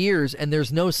 4 years and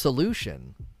there's no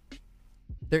solution.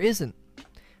 There isn't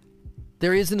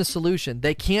a solution.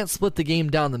 They can't split the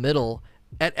game down the middle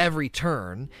at every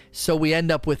turn, so we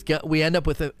end up with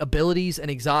abilities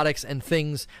and exotics and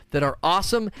things that are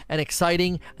awesome and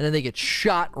exciting, and then they get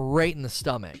shot right in the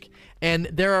stomach. And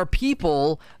there are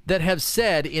people that have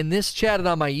said in this chat and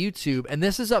on my YouTube, and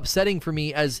this is upsetting for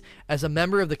me as a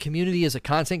member of the community, as a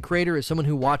content creator, as someone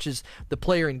who watches the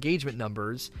player engagement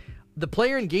numbers. The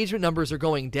player engagement numbers are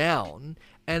going down,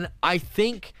 and I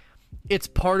think it's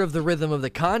part of the rhythm of the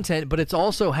content, but it's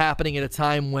also happening at a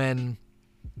time when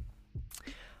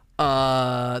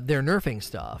they're nerfing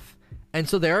stuff. And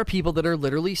so there are people that are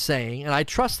literally saying, and I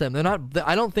trust them,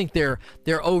 I don't think they're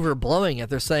overblowing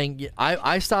it. They're saying,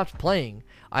 I stopped playing.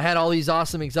 I had all these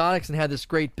awesome exotics and had this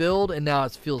great build, and now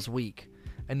it feels weak.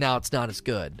 And now it's not as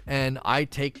good. And I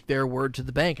take their word to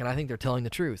the bank, and I think they're telling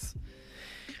the truth.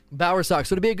 Bowersock,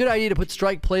 so it'd be a good idea to put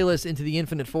strike playlists into the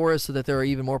Infinite Forest so that there are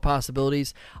even more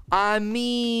possibilities. I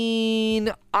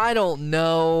mean, I don't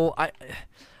know.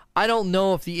 I don't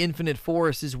know if the Infinite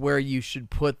Forest is where you should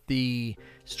put the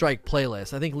strike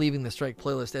playlist. I think leaving the strike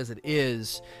playlist as it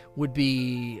is would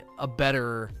be a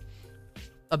better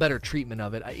treatment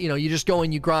of it. You know, you just go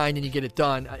and you grind and you get it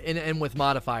done, and with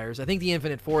modifiers. I think the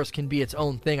Infinite Forest can be its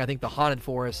own thing. I think the Haunted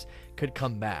Forest could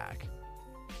come back.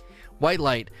 White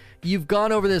Light, you've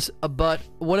gone over this, but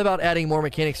what about adding more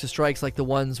mechanics to strikes like the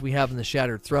ones we have in the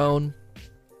Shattered Throne?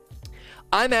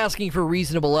 I'm asking for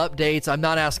reasonable updates. I'm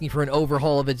not asking for an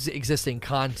overhaul of existing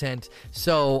content,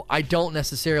 so I don't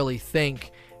necessarily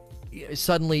think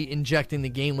suddenly injecting the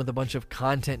game with a bunch of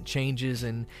content changes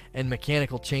and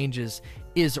mechanical changes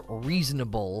is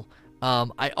reasonable.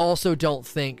 I also don't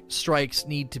think strikes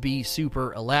need to be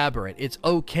super elaborate. It's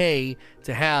okay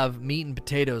to have meat and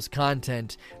potatoes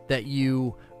content that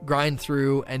you grind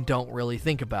through and don't really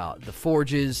think about. The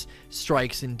forges,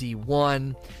 strikes in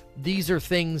D1, these are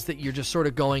things that you're just sort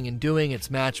of going and doing. It's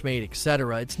match made,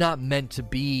 etc. It's not meant to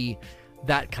be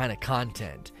that kind of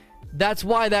content. That's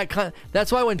why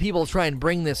when people try and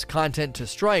bring this content to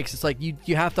strikes, it's like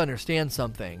you have to understand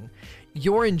something.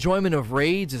 Your enjoyment of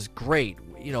raids is great.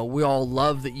 You know, we all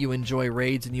love that you enjoy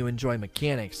raids and you enjoy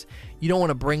mechanics. You don't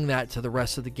want to bring that to the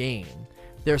rest of the game.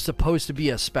 There's supposed to be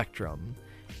a spectrum,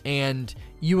 and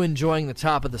you enjoying the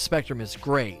top of the spectrum is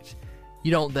great.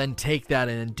 You don't then take that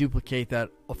and duplicate that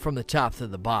from the top to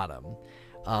the bottom.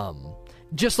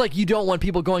 Just like you don't want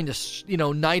people going to,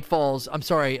 Nightfalls,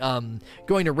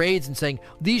 going to raids and saying,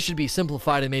 these should be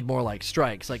simplified and made more like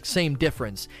strikes. Like, same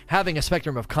difference. Having a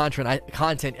spectrum of content,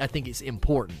 I think, is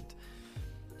important.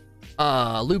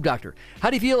 Lube Doctor, how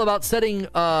do you feel about setting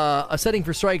a setting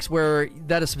for strikes where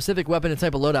that a specific weapon and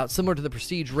type of loadout, similar to the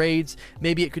Prestige raids?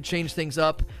 Maybe it could change things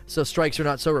up so strikes are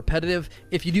not so repetitive.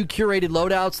 If you do curated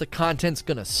loadouts, the content's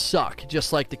gonna suck,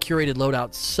 just like the curated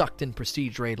loadouts sucked in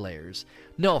Prestige raid layers.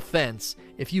 No offense,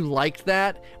 if you liked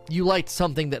that, you liked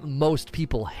something that most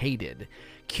people hated.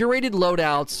 Curated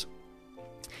loadouts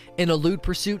in a loot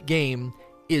pursuit game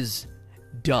is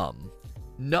dumb.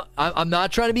 No, I'm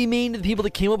not trying to be mean to the people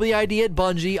that came up with the idea at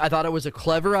Bungie. I thought it was a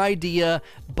clever idea,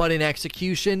 but in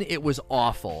execution, it was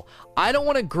awful. I don't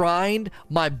want to grind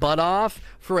my butt off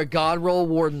for a God Roll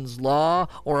Warden's Law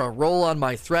or a roll on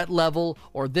my threat level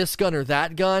or this gun or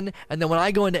that gun, and then when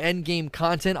I go into endgame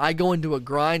content, I go into a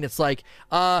grind. It's like,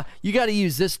 you got to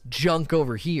use this junk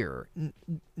over here.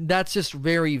 That's just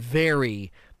very,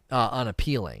 very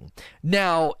unappealing.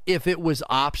 Now, if it was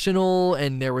optional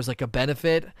and there was like a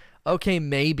benefit, okay,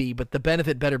 maybe, but the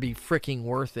benefit better be freaking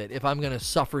worth it if I'm going to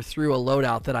suffer through a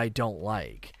loadout that I don't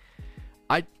like.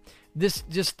 This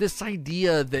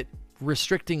idea that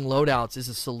restricting loadouts is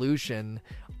a solution,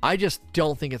 I just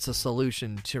don't think it's a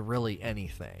solution to really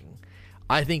anything.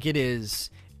 I think it is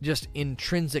just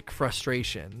intrinsic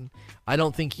frustration. I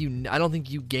don't think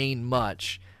you gain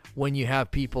much when you have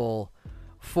people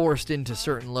forced into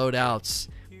certain loadouts.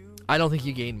 I don't think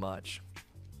you gain much.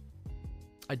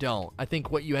 I don't. I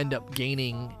think what you end up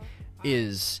gaining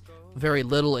is very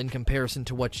little in comparison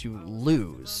to what you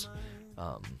lose.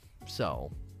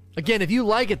 So, again, if you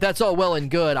like it, that's all well and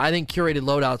good. I think curated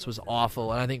loadouts was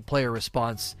awful, and I think player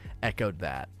response echoed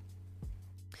that.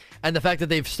 And the fact that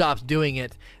they've stopped doing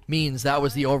it means that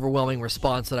was the overwhelming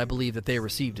response that I believe that they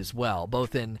received as well,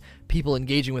 both in people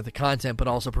engaging with the content but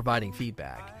also providing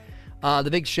feedback. The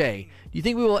Big Shay, do you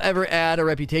think we will ever add a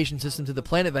reputation system to the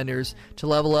planet vendors to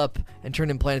level up and turn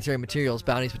in planetary materials,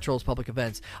 bounties, patrols, public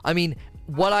events? I mean,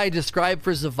 what I described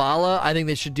for Zavala, I think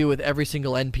they should do with every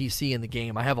single NPC in the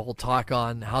game. I have a whole talk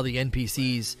on how the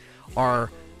NPCs are,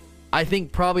 I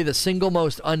think, probably the single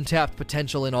most untapped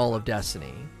potential in all of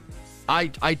Destiny.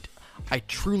 I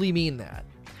truly mean that.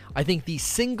 I think the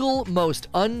single most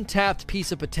untapped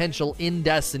piece of potential in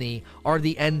Destiny are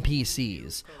the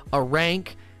NPCs. A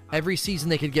rank. Every season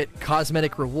they could get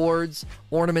cosmetic rewards,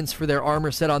 ornaments for their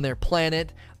armor set on their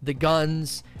planet, the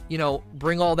guns,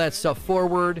 bring all that stuff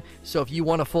forward. So if you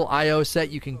want a full IO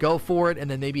set, you can go for it. And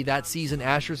then maybe that season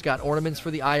Asher's got ornaments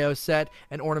for the IO set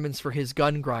and ornaments for his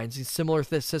gun grinds. It's similar to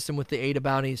this system with the Ada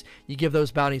bounties. You give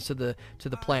those bounties to the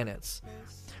planets.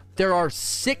 There are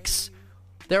six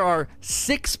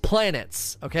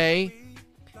planets, okay?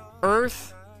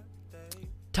 Earth,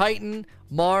 Titan,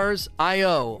 Mars,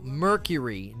 Io,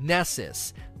 Mercury,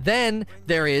 Nessus. Then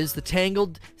there is the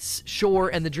Tangled Shore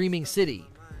and the Dreaming City.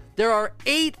 There are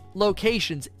 8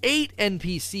 locations, 8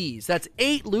 NPCs. That's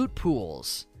 8 loot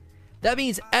pools. That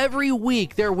means every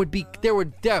week there'd be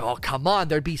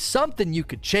something you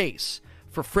could chase,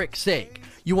 for frick's sake.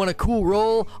 You want a cool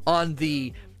roll on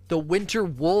the Winter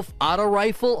Wolf auto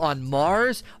rifle on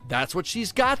Mars? That's what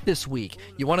she's got this week.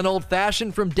 You want an old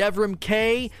fashioned from Devrim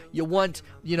K? You want,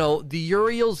 the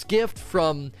Uriel's gift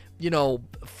from,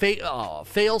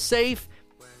 Failsafe?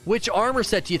 Which armor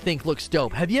set do you think looks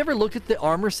dope? Have you ever looked at the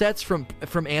armor sets from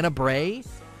Anna Bray?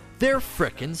 They're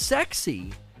frickin'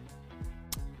 sexy.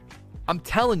 I'm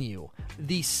telling you,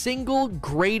 the single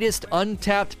greatest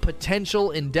untapped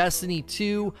potential in Destiny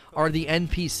 2 are the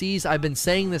NPCs. I've been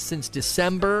saying this since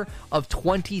December of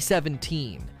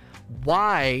 2017.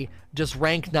 Why does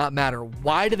rank not matter?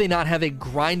 Why do they not have a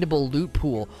grindable loot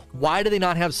pool? Why do they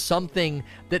not have something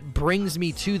that brings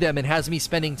me to them and has me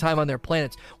spending time on their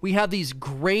planets? We have these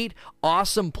great,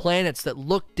 awesome planets that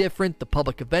look different. The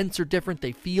public events are different.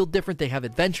 They feel different. They have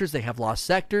adventures. They have lost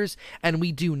sectors. And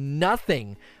we do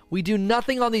nothing. We do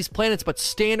nothing on these planets but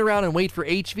stand around and wait for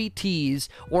HVTs,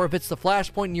 or if it's the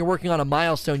Flashpoint and you're working on a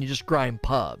milestone, you just grind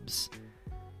pubs.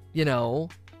 When I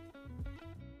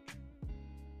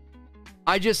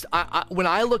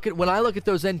look at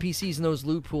those NPCs and those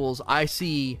loot pools, I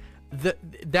see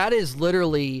that is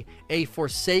literally a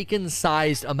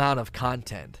Forsaken-sized amount of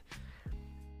content.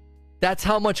 That's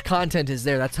how much content is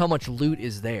there. That's how much loot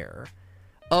is there.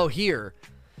 Oh, here.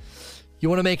 You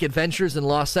want to make adventures and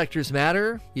lost sectors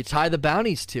matter? You tie the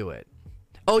bounties to it.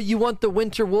 Oh, you want the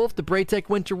Winter Wolf, the Braytech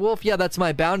Winter Wolf? Yeah, that's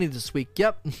my bounty this week.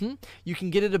 Yep. You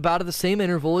can get it about at the same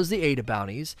interval as the Ada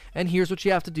bounties. And here's what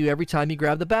you have to do every time you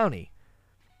grab the bounty.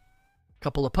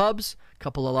 Couple of pubs,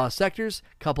 couple of lost sectors,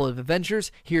 couple of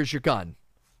adventures. Here's your gun.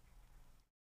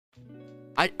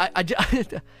 I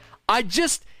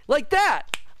just like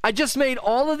that. I just made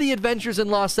all of the adventures and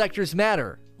lost sectors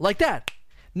matter like that.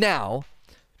 Now,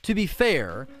 to be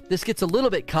fair, this gets a little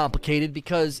bit complicated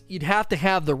because you'd have to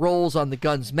have the rolls on the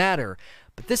guns matter.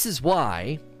 But this is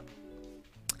why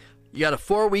you got a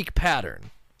 4-week pattern,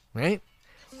 right?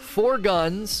 4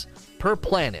 guns per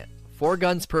planet. 4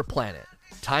 guns per planet.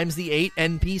 Times the 8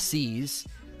 NPCs,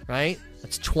 right?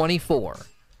 That's 24.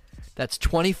 That's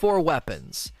 24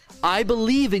 weapons. I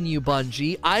believe in you,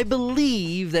 Bungie. I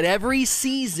believe that every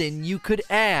season you could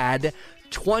add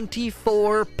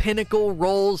 24 pinnacle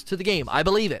rolls to the game. I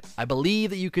believe it. I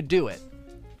believe that you could do it.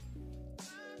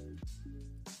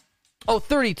 Oh,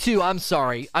 32. I'm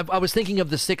sorry. I was thinking of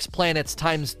the 6 planets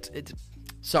times.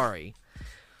 Sorry.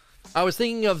 I was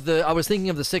thinking of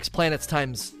the 6 planets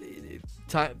times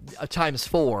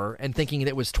 4 and thinking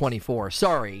it was 24.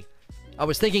 Sorry. I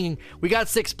was thinking we got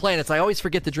 6 planets. I always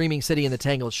forget the Dreaming City and the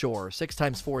Tangled Shore. 6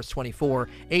 times 4 is 24.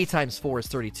 8 times 4 is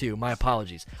 32. My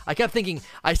apologies. I kept thinking,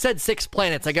 I said 6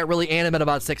 planets. I got really animate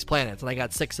about 6 planets, and I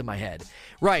got 6 in my head.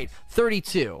 Right,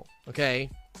 32, okay?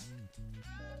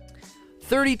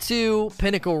 32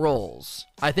 pinnacle rolls.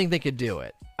 I think they could do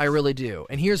it. I really do.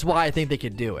 And here's why I think they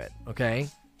could do it, okay?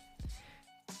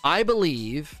 I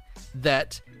believe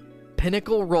that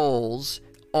pinnacle rolls,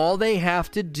 all they have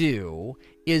to do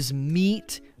is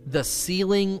meet the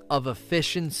ceiling of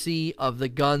efficiency of the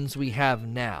guns we have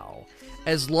now.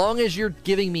 As long as you're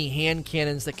giving me hand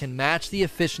cannons that can match the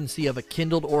efficiency of a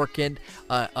Kindled Orchid,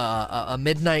 a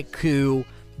Midnight Coup,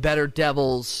 Better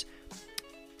Devils,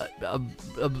 a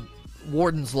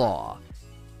Warden's Law,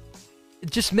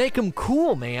 just make them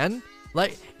cool, man.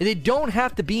 Like, they don't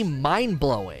have to be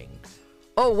mind-blowing.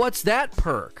 Oh, what's that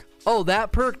perk? Oh,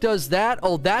 that perk does that?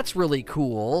 Oh, that's really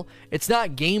cool. It's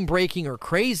not game-breaking or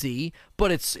crazy,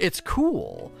 but it's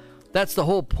cool. That's the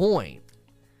whole point.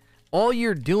 All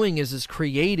you're doing is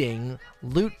creating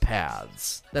loot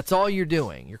paths. That's all you're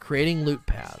doing. You're creating loot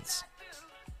paths.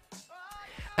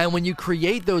 And when you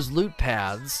create those loot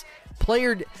paths,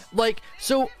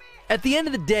 so at the end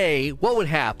of the day, what would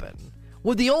happen?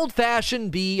 Would the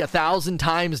old-fashioned be 1,000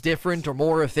 times different or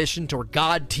more efficient or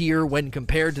god tier when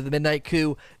compared to the Midnight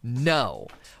Coup? No.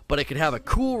 But it could have a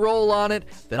cool roll on it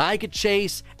that I could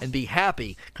chase and be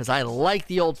happy because I like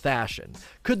the old-fashioned.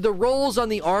 Could the rolls on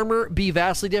the armor be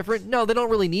vastly different? No, they don't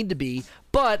really need to be.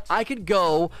 But I could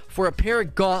go for a pair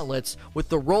of gauntlets with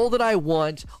the roll that I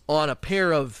want on a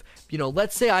pair of,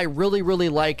 let's say I really, really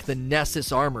like the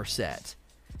Nessus armor set.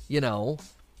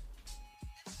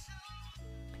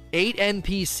 8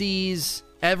 NPCs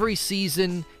every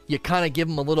season, you kind of give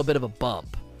them a little bit of a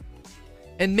bump.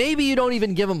 And maybe you don't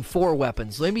even give them 4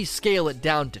 weapons. Maybe scale it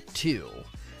down to 2.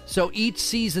 So each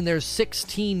season there's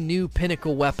 16 new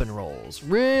pinnacle weapon rolls.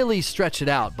 Really stretch it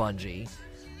out, Bungie.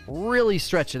 Really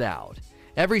stretch it out.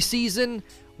 Every season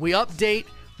we update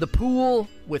the pool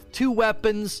with 2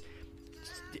 weapons.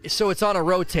 So it's on a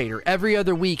rotator. Every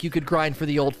other week you could grind for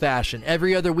the old-fashioned.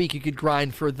 Every other week you could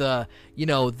grind for the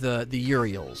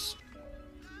Uriels.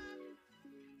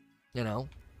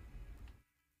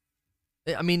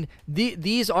 I mean,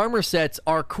 these armor sets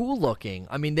are cool looking.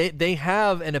 I mean, they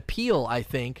have an appeal, I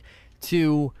think,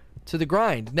 to the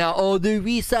grind. Now, they're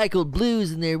recycled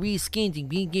blues and they're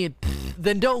reskinting.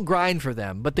 Then don't grind for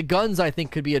them. But the guns, I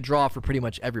think, could be a draw for pretty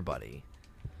much everybody.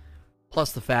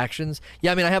 Plus the factions.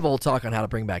 Yeah, I mean, I have a whole talk on how to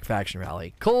bring back Faction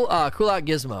Rally. Cool Out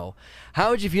Gizmo. How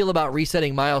would you feel about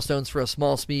resetting milestones for a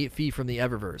small fee from the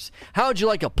Eververse? How would you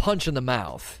like a punch in the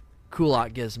mouth? Cool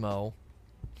Out Gizmo.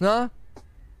 Huh?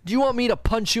 Do you want me to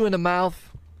punch you in the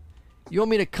mouth? You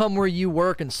want me to come where you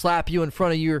work and slap you in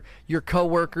front of your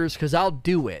coworkers? Because I'll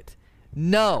do it.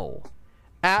 No.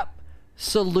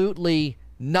 Absolutely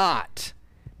not.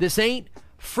 This ain't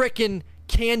frickin'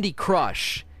 Candy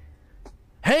Crush.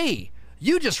 Hey,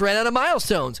 you just ran out of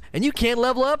milestones and you can't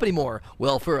level up anymore.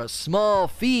 Well, for a small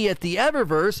fee at the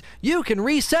Eververse, you can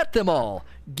reset them all.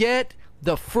 Get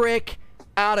the frick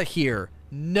out of here.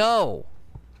 No.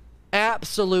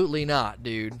 Absolutely not,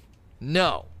 dude.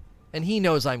 No. And he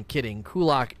knows I'm kidding.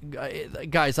 Kulak,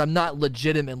 guys, I'm not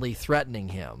legitimately threatening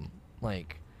him.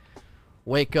 Like,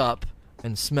 wake up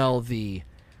and smell the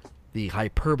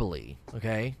hyperbole,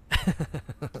 okay?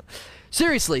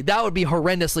 Seriously, that would be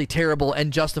horrendously terrible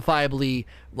and justifiably,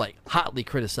 hotly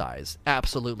criticized.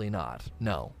 Absolutely not.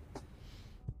 No.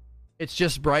 It's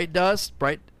just Bright Dust.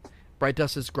 Bright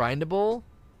Dust is grindable.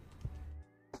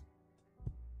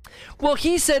 Well,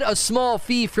 he said a small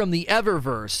fee from the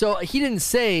Eververse, so he didn't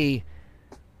say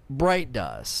Bright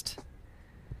Dust.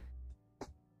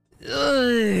 Yeah,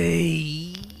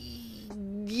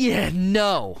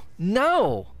 no.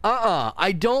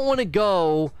 I don't want to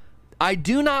go. I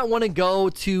do not want to go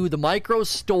to the micro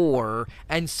store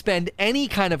and spend any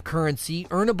kind of currency,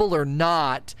 earnable or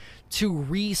not, to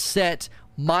reset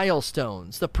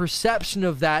milestones. The perception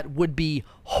of that would be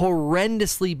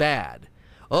horrendously bad.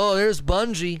 Oh, there's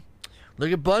Bungie.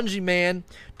 Look at Bungie, man.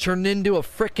 Turned into a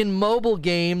frickin' mobile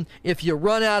game. If you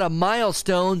run out of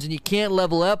milestones and you can't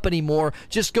level up anymore,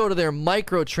 just go to their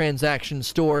microtransaction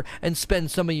store and spend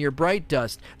some of your Bright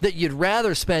Dust that you'd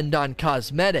rather spend on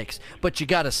cosmetics, but you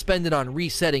gotta spend it on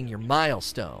resetting your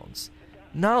milestones.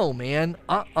 No, man.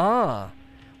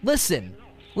 Listen,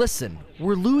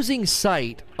 we're losing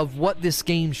sight of what this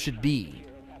game should be.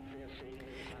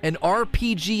 An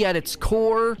RPG at its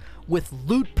core with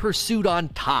loot pursuit on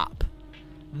top.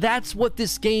 That's what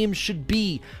this game should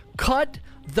be. Cut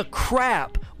the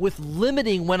crap with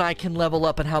limiting when I can level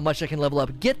up and how much I can level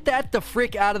up. Get that the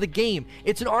frick out of the game.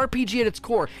 It's an RPG at its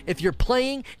core. If you're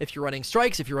playing, if you're running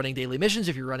strikes, if you're running daily missions,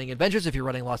 if you're running adventures, if you're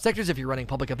running lost sectors, if you're running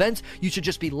public events, you should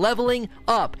just be leveling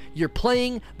up. You're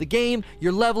playing the game,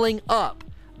 you're leveling up.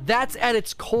 That's at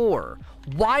its core.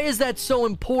 Why is that so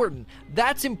important?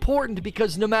 That's important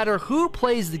because no matter who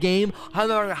plays the game, no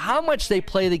matter how much they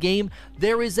play the game,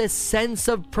 there is a sense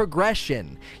of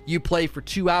progression. You play for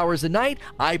 2 hours a night,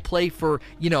 I play for,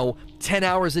 10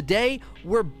 hours a day.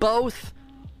 We're both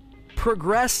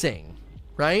progressing,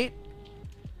 right?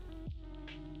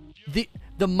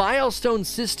 The milestone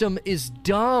system is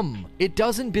dumb. It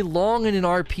doesn't belong in an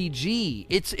RPG.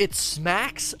 It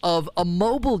smacks of a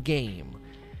mobile game.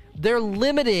 They're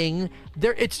limiting.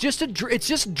 It's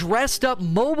just dressed up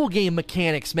mobile game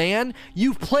mechanics, man.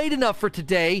 You've played enough for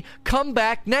today. Come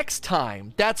back next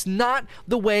time. That's not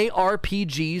the way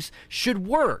RPGs should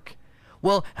work.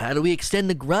 Well, how do we extend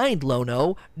the grind,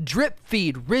 Lono? Drip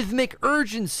feed, rhythmic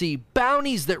urgency,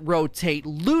 bounties that rotate,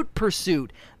 loot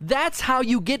pursuit. That's how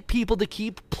you get people to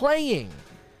keep playing.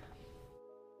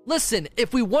 Listen,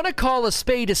 if we want to call a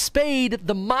spade,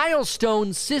 the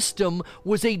milestone system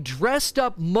was a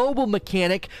dressed-up mobile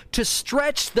mechanic to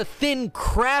stretch the thin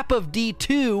crap of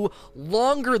D2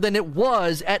 longer than it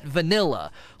was at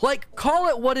vanilla. Like, call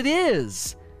it what it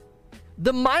is.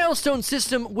 The milestone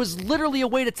system was literally a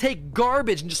way to take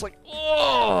garbage and just like,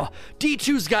 oh,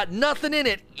 D2's got nothing in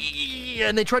it.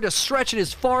 And they tried to stretch it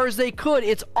as far as they could.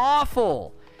 It's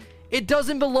awful. It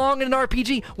doesn't belong in an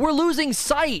RPG. We're losing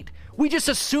sight. We just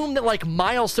assume that, like,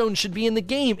 milestones should be in the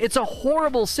game. It's a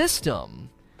horrible system.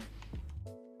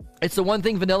 It's the one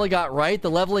thing vanilla got right. The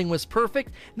leveling was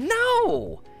perfect.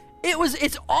 No!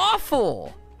 It's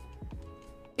awful.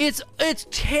 It's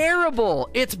terrible.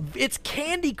 It's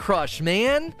Candy Crush,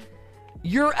 man.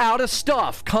 You're out of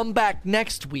stuff. Come back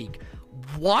next week.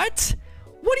 What?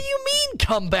 What do you mean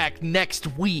come back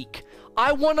next week?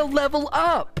 I want to level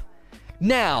up.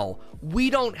 Now,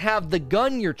 we don't have the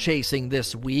gun you're chasing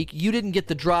this week. You didn't get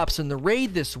the drops in the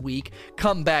raid this week.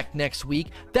 Come back next week.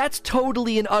 That's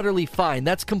totally and utterly fine.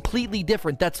 That's completely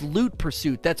different. That's loot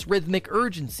pursuit. That's rhythmic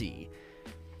urgency.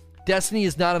 Destiny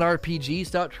is not an RPG.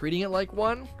 Stop treating it like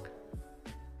one.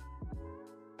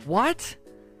 What?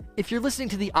 If you're listening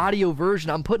to the audio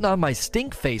version, I'm putting on my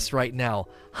stink face right now.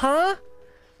 Huh?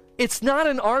 It's not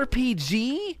an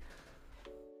RPG?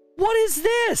 What is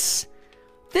this?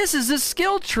 This is a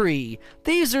skill tree.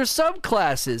 These are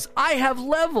subclasses. I have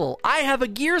level. I have a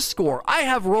gear score. I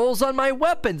have rolls on my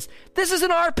weapons. This is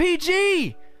an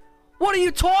RPG. What are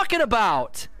you talking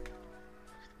about?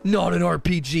 Not an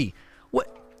RPG.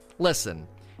 What? Listen,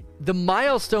 the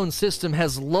milestone system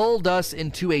has lulled us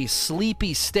into a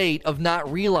sleepy state of not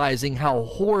realizing how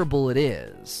horrible it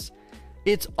is.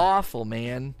 It's awful,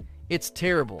 man. It's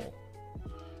terrible.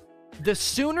 The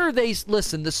sooner they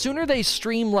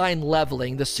streamline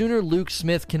leveling, the sooner Luke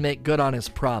Smith can make good on his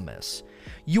promise.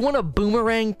 You want to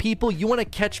boomerang people? You want to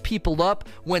catch people up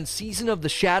when Season of the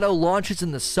Shadow launches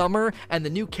in the summer and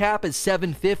the new cap is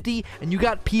 750 and you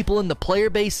got people in the player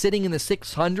base sitting in the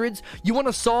 600s? You want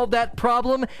to solve that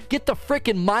problem? Get the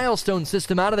frickin' milestone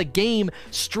system out of the game,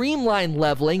 streamline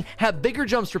leveling, have bigger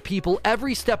jumps for people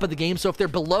every step of the game, so if they're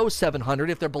below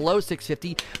 700, if they're below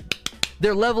 650...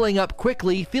 they're leveling up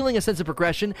quickly, feeling a sense of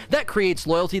progression. That creates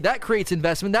loyalty. That creates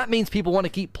investment. That means people want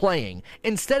to keep playing.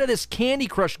 Instead of this Candy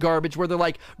Crush garbage where they're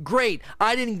like, great,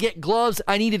 I didn't get gloves.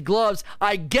 I needed gloves.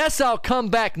 I guess I'll come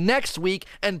back next week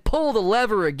and pull the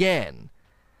lever again.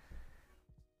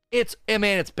 It's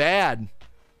bad.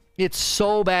 It's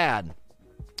so bad.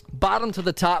 Bottom to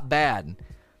the top bad.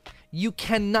 You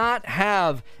cannot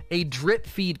have a drip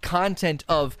feed content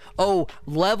of, oh,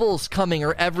 levels coming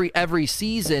or every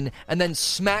season, and then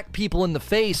smack people in the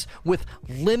face with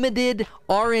limited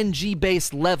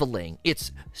RNG-based leveling.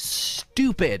 It's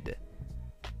stupid,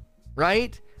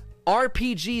 right?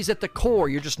 RPGs at the core,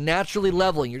 you're just naturally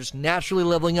leveling. You're just naturally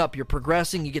leveling up. You're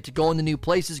progressing. You get to go into new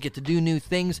places, get to do new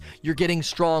things. You're getting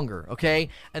stronger, okay?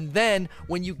 And then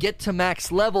when you get to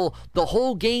max level, the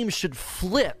whole game should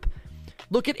flip.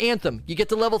 Look at Anthem. You get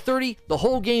to level 30, the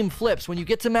whole game flips. When you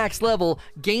get to max level,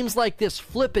 games like this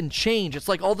flip and change. It's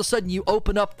like all of a sudden you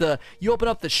open up the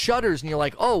shutters and you're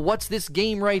like, "Oh, what's this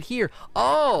game right here?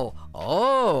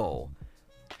 Oh.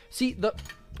 See,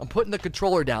 I'm putting the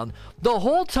controller down. The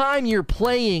whole time you're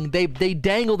playing, they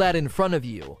dangle that in front of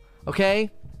you,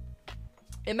 okay?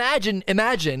 Imagine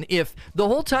if the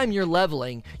whole time you're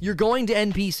leveling, you're going to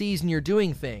NPCs and you're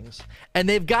doing things, and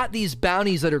they've got these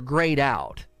bounties that are grayed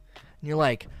out. And you're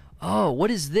like, "Oh,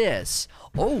 what is this?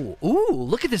 Oh, ooh,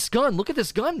 look at this gun. Look at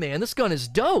this gun, man. This gun is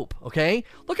dope, okay?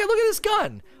 Look at this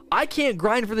gun. I can't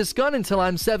grind for this gun until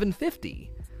I'm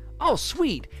 750. Oh,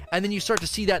 sweet." And then you start to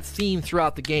see that theme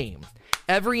throughout the game.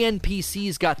 Every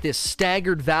NPC's got this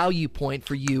staggered value point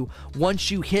for you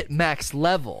once you hit max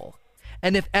level.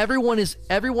 And if everyone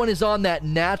is on that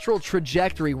natural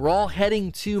trajectory, we're all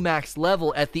heading to max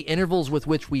level at the intervals with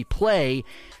which we play,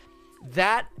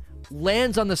 that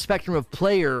lands on the spectrum of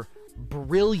player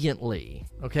brilliantly,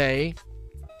 okay?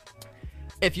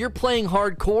 If you're playing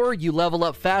hardcore, you level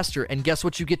up faster, and guess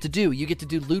what you get to do? You get to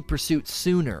do loot pursuits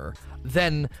sooner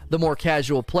than the more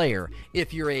casual player.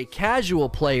 If you're a casual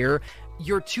player,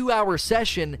 your 2-hour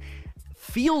session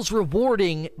feels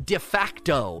rewarding de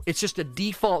facto. It's just a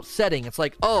default setting. It's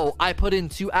like, "Oh, I put in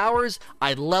 2 hours,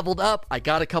 I leveled up, I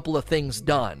got a couple of things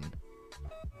done."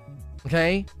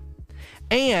 Okay?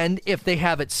 And if they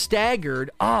have it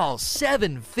staggered,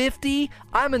 750,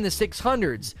 I'm in the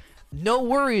 600s. No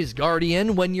worries,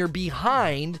 Guardian. When you're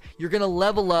behind, you're going to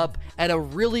level up at a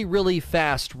really, really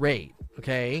fast rate,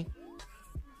 okay?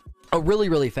 A really,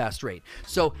 really fast rate.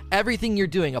 So everything you're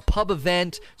doing, a pub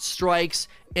event, strikes,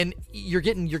 and you're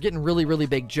getting really, really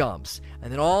big jumps. And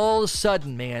then all of a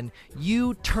sudden, man,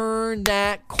 you turn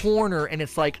that corner, and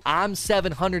it's like, I'm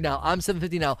 700 now, I'm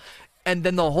 750 now, and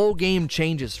then the whole game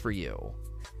changes for you.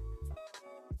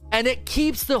 And it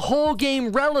keeps the whole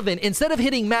game relevant. Instead of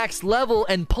hitting max level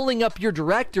and pulling up your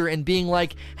director and being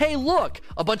like, "Hey, look,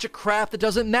 a bunch of crap that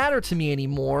doesn't matter to me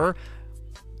anymore,"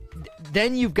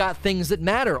 then you've got things that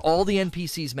matter. All the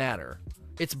NPCs matter.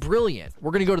 It's brilliant.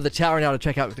 We're going to go to the tower now to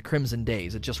check out the Crimson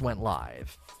Days. It just went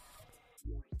live.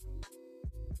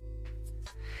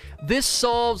 This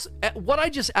solves, what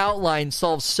I just outlined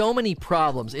solves so many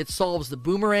problems. It solves the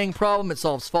boomerang problem, it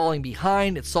solves falling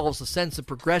behind, it solves the sense of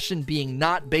progression being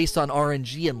not based on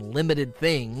RNG and limited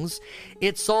things.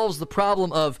 It solves the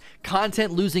problem of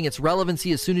content losing its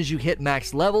relevancy as soon as you hit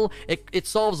max level. It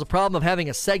solves the problem of having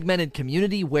a segmented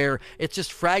community where it's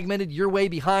just fragmented. You're way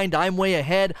behind, I'm way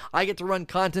ahead, I get to run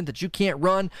content that you can't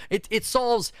run. It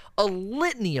solves a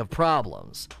litany of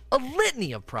problems. A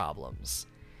litany of problems.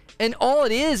 And all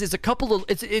it is a couple of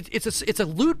it's a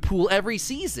loot pool every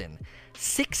season.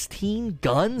 16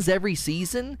 guns every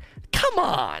season? Come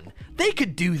on. They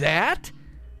could do that.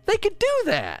 They could do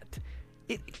that.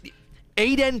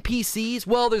 8 NPCs?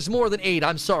 Well, there's more than 8.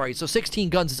 I'm sorry. So 16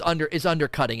 guns is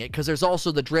undercutting it because there's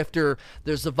also the Drifter,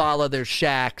 there's Zavala, there's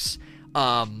Shaxx.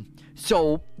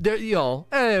 So there,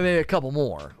 maybe a couple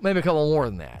more. Maybe a couple more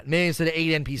than that. Maybe instead of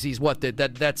 8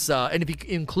 NPCs, that's and if you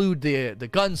include the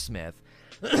gunsmith.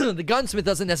 The gunsmith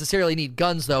doesn't necessarily need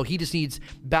guns, though. He just needs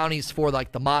bounties for,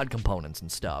 like, the mod components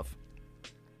and stuff.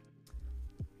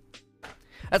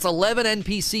 That's 11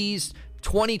 NPCs,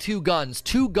 22 guns.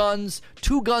 2 guns,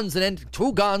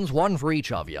 one for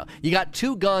each of you. You got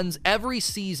 2 guns every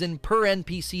season per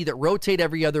NPC that rotate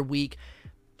every other week.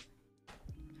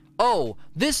 Oh,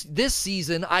 this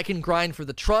season I can grind for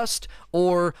the Trust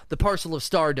or the Parcel of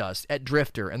Stardust at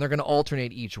Drifter, and they're going to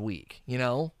alternate each week, you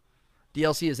know?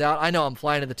 DLC is out. I know, I'm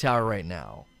flying to the tower right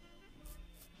now.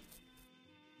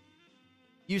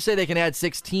 You say they can add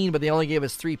 16, but they only gave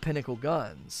us 3 pinnacle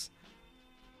guns.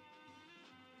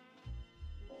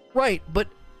 Right, but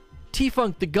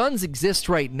T-Funk, the guns exist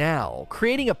right now.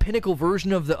 Creating a pinnacle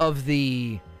version of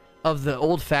the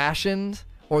old-fashioned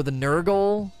or the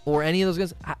Nurgle or any of those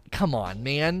guns, come on,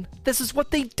 man. This is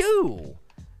what they do.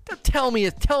 Don't tell me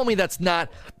that's not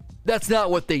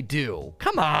what they do.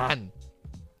 Come on.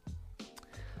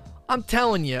 I'm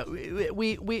telling you,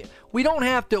 we don't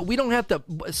have to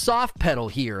soft pedal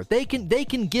here. They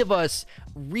can give us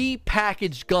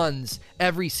repackaged guns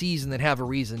every season that have a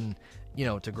reason,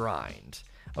 to grind.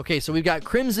 Okay, so we've got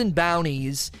Crimson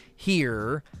Bounties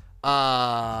here.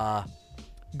 Guardians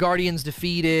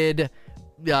defeated.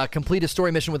 complete a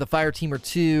story mission with a fire team or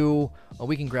 2. Oh,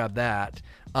 we can grab that.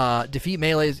 Defeat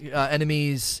melee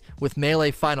enemies with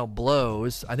melee final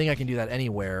blows. I think I can do that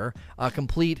anywhere.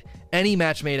 Complete any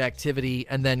match-made activity,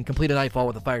 and then complete a nightfall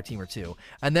with a fire team or 2.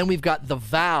 And then we've got the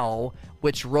Vow,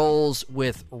 which rolls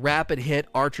with rapid hit,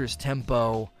 archer's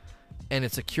tempo, and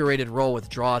it's a curated roll with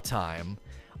draw time.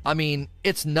 I mean,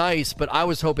 it's nice, but I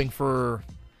was hoping for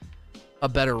a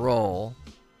better roll.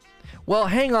 Well,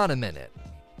 hang on a minute.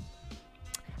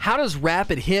 How does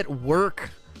rapid hit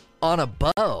work on a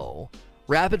bow?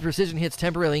 Rapid precision hits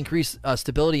temporarily increase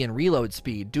stability and reload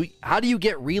speed. How do you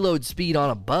get reload speed on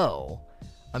a bow?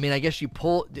 I mean, I guess you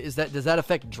pull. Does that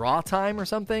affect draw time or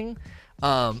something?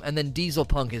 And then Diesel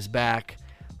Punk is back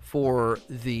for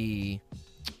the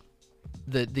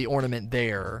ornament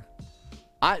there.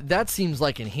 That seems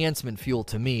like enhancement fuel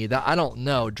to me. That I don't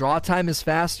know. Draw time is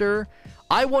faster.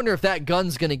 I wonder if that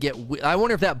gun's gonna get. I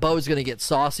wonder if that bow's gonna get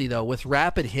saucy though. With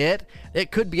rapid hit, it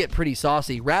could get pretty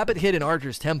saucy. Rapid hit and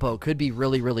archer's tempo could be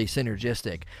really, really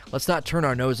synergistic. Let's not turn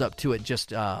our nose up to it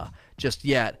just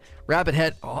yet. Rapid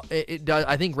hit, it does.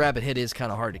 I think rapid hit is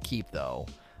kind of hard to keep though.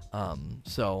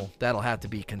 So that'll have to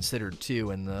be considered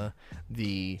too in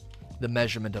the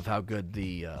measurement of how good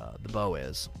the bow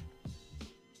is.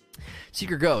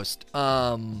 Seeker Ghost.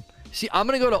 See, I'm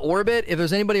going to go to Orbit. If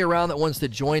there's anybody around that wants to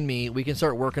join me, we can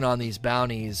start working on these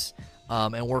bounties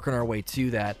and working our way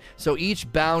to that. So each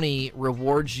bounty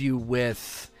rewards you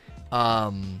with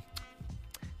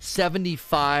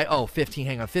 75. Oh, 15.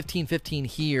 Hang on. 15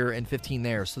 here and 15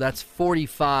 there. So that's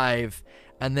 45.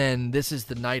 And then this is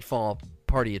the Nightfall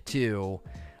party of 2.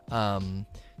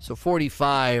 So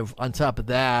 45 on top of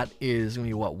that is going to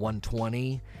be, what,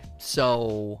 120?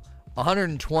 So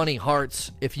 120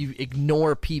 hearts if you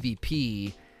ignore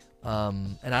PvP,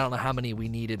 and I don't know how many we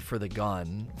needed for the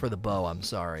bow, I'm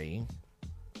sorry.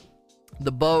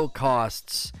 The bow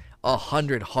costs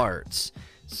 100 hearts,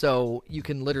 so you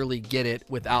can literally get it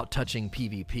without touching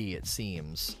PvP, it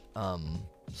seems,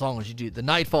 as long as you do. The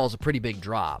Nightfall is a pretty big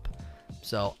drop,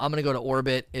 so I'm going to go to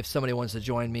Orbit. If somebody wants to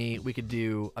join me, we could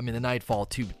do, I mean, the Nightfall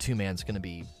two-man's going to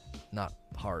be not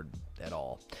hard at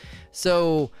all.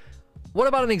 So what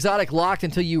about an exotic locked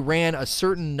until you ran a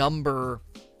certain number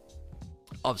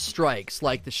of strikes,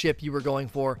 like the ship you were going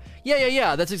for?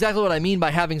 Yeah. That's exactly what I mean by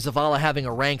having Zavala having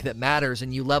a rank that matters,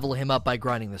 and you level him up by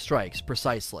grinding the strikes.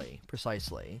 Precisely.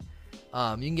 You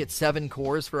can get 7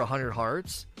 cores for 100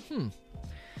 hearts.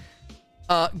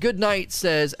 Good Night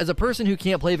says, as a person who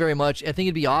can't play very much, I think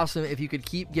it'd be awesome if you could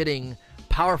keep getting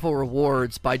powerful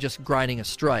rewards by just grinding a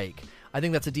strike. I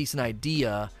think that's a decent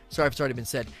idea. Sorry if it's already been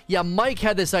said. Yeah, Mike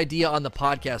had this idea on the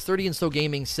podcast. 30 and Still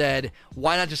Gaming said,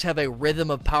 why not just have a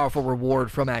rhythm of powerful reward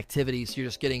from activities? You're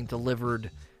just getting delivered,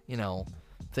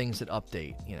 things that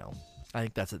update, I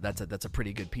think that's a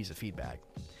pretty good piece of feedback.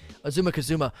 Azuma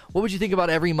Kazuma, what would you think about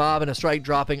every mob in a strike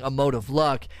dropping a Mode of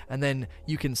Luck, and then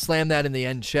you can slam that in the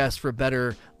end chest for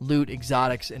better loot,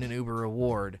 exotics, and an Uber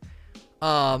reward?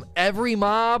 Every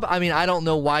mob? I mean, I don't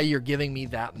know why you're giving me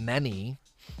that many.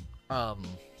 I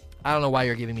don't know why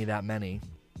you're giving me that many.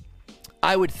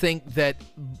 I would think that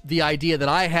the idea that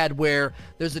I had, where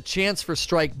there's a chance for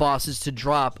strike bosses to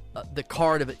drop the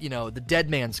card of it, the Dead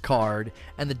Man's card,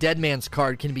 and the Dead Man's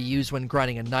card can be used when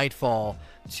grinding a Nightfall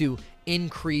to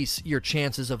increase your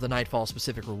chances of the Nightfall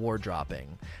specific reward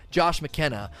dropping. Josh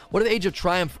McKenna, what if the Age of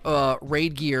Triumph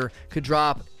raid gear could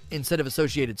drop instead of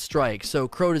associated strikes? So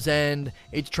Crota's End,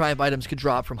 Age of Triumph items could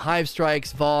drop from Hive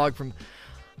strikes, Vogue from...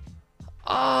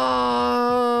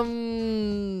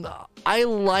 I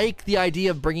like the idea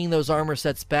of bringing those armor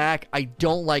sets back. I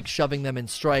don't like shoving them in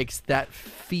strikes. That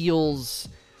feels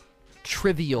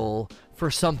trivial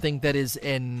for something that is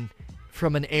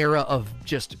from an era of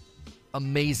just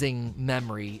amazing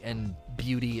memory and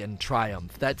beauty and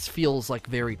triumph. That feels like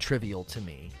very trivial to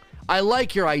me. I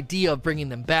like your idea of bringing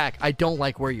them back. I don't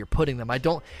like where you're putting them.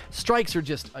 Strikes are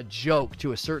just a joke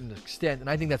to a certain extent, and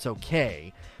I think that's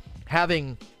okay.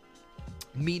 Having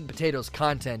meat and potatoes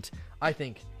content, I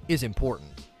think, is important,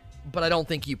 but I don't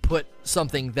think you put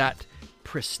something that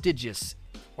prestigious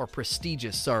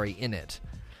in it.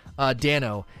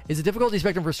 Dano, is the difficulty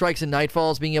spectrum for strikes and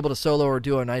Nightfalls being able to solo or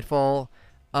duo Nightfall?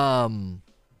 Isn't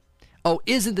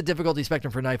the difficulty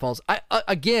spectrum for Nightfalls?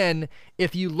 Again,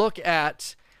 if you look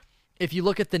at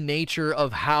the nature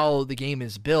of how the game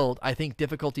is built, I think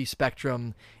difficulty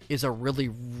spectrum is a really,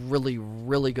 really,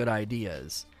 really good idea.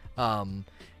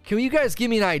 Can you guys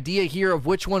give me an idea here of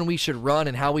which one we should run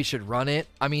and how we should run it?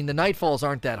 I mean, the Nightfalls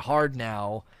aren't that hard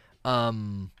now.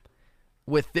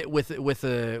 With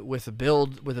a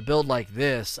build like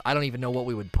this, I don't even know what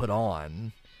we would put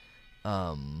on.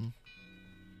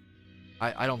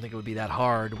 I don't think it would be that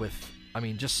hard with, I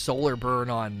mean, just solar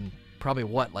burn on probably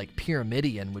what, like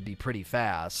Pyramidion would be pretty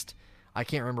fast. I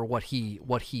can't remember what he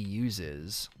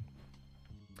uses.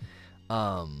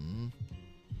 Because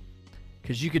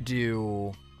you could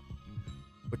do...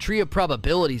 A Tree of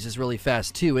Probabilities is really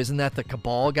fast too. Isn't that the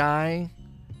Cabal guy?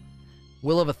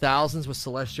 Will of a Thousands with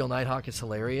Celestial Nighthawk is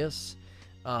hilarious.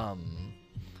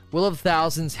 Will of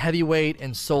Thousands, Heavyweight,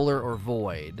 and Solar or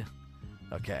Void.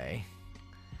 Okay.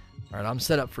 Alright, I'm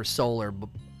set up for Solar,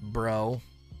 bro.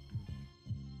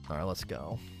 Alright, let's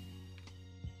go.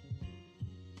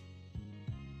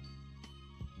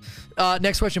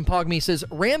 Next question, Pogme says,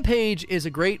 Rampage is a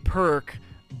great perk,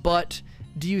 but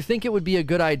do you think it would be a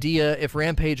good idea if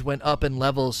Rampage went up in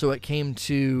level so it came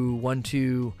to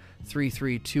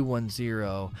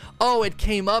 1233210? Oh, it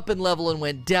came up in level and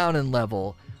went down in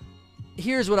level.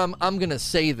 Here's what I'm gonna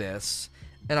say this,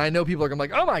 and I know people are gonna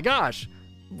be like, oh my gosh,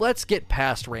 let's get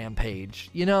past Rampage,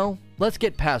 you know? Let's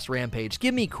get past Rampage.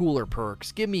 Give me cooler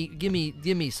perks. Give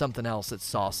me something else that's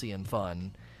saucy and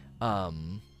fun.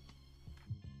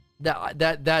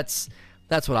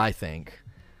 That's what I think.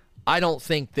 I don't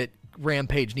think that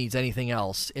Rampage needs anything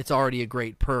else. It's already a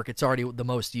great perk. It's already the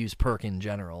most used perk in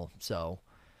general. So,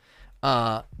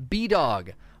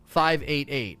 B-Dog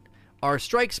 588. Are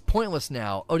strikes pointless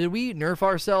now? Oh, did we nerf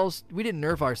ourselves? We didn't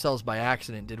nerf ourselves by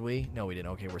accident, did we? No, we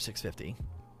didn't. Okay, we're 650.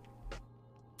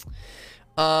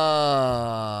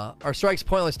 Are strikes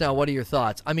pointless now? What are your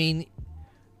thoughts? I mean,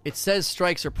 it says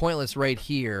strikes are pointless right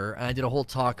here, and I did a whole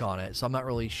talk on it, so I'm not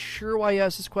really sure why you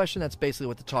asked this question. That's basically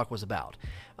what the talk was about.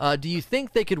 Do you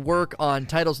think they could work on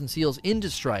titles and seals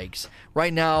into strikes?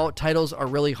 Right now, titles are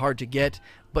really hard to get,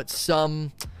 but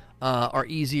some are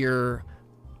easier.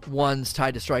 Ones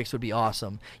tied to strikes would be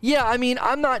awesome. Yeah, I mean,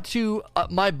 I'm not too...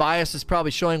 my bias is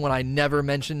probably showing when I never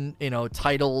mention,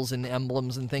 titles and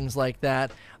emblems and things like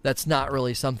that. That's not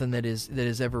really something that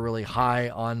is ever really high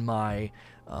on my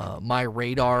my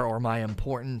radar or my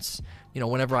importance.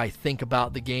 Whenever I think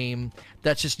about the game,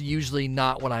 that's just usually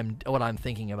not what I'm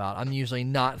thinking about. I'm usually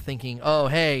not thinking, oh,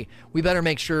 hey, we better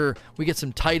make sure we get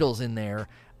some titles in there.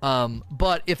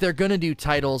 But if they're going to do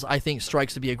titles, I think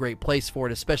strikes would be a great place for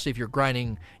it, especially if you're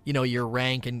grinding, your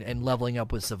rank and leveling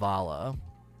up with Zavala.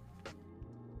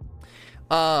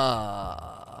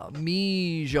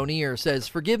 Me Jonier says,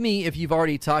 forgive me if you've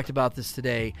already talked about this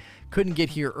today. Couldn't get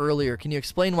here earlier. Can you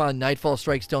explain why Nightfall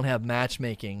strikes don't have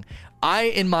matchmaking? I,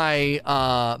 in my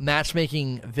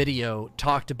matchmaking video,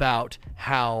 talked about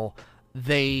how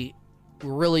they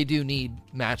really do need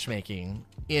matchmaking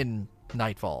in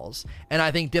Nightfalls, and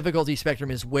I think difficulty spectrum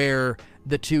is where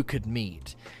the two could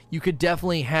meet. You could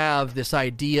definitely have this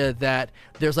idea that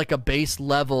there's like a base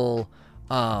level version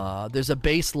of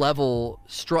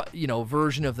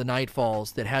the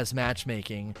Nightfalls that has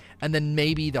matchmaking, and then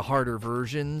maybe the harder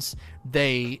versions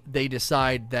they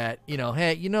decide that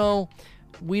hey,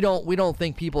 we don't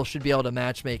think people should be able to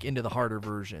matchmake into the harder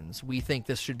versions. We think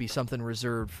this should be something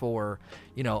reserved for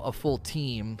a full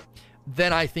team.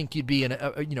 Then I think you'd be in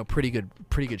a pretty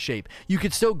good shape. You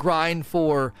could still grind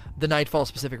for the Nightfall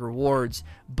specific rewards,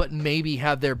 but maybe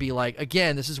have there be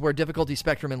again, this is where difficulty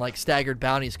spectrum and staggered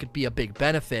bounties could be a big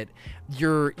benefit.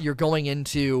 You're going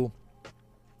into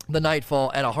the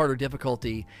Nightfall at a harder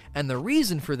difficulty, and the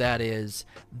reason for that is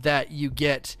that you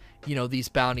get these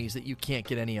bounties that you can't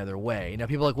get any other way. Now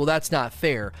people are like, well, that's not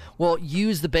fair. Well,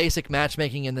 use the basic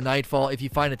matchmaking in the Nightfall. If you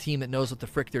find a team that knows what the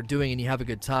frick they're doing and you have a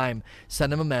good time,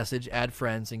 send them a message, add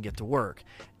friends, and get to work.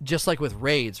 Just like with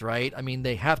raids, right? I mean,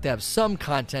 they have to have some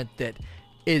content that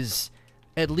is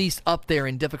at least up there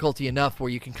in difficulty enough where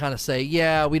you can kind of say,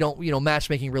 yeah, we don't,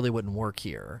 matchmaking really wouldn't work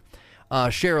here.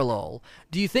 Cheryl,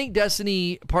 do you think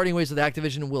Destiny parting ways with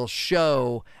Activision will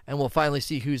show and we'll finally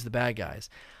see who's the bad guys?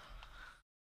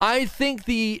 I think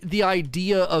the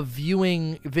idea of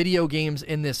viewing video games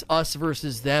in this us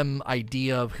versus them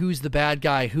idea of who's the bad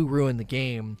guy, who ruined the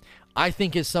game, I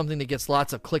think is something that gets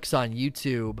lots of clicks on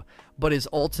YouTube, but is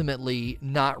ultimately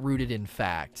not rooted in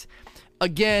fact.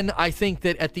 Again, I think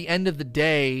that at the end of the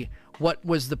day, what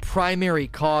was the primary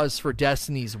cause for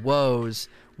Destiny's woes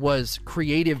was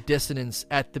creative dissonance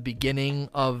at the beginning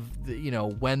of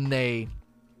when they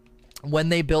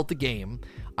built the game.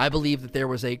 I believe that there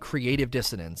was a creative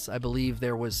dissonance. I believe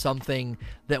there was something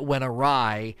that went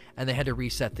awry and they had to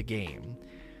reset the game.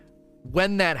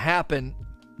 When that happened,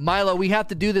 Milo, we have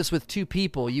to do this with 2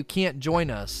 people. You can't join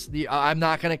us. I'm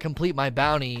not going to complete my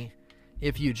bounty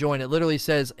if you join. It literally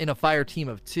says in a fire team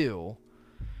of 2.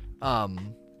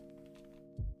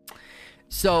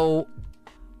 So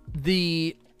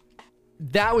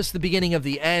that was the beginning of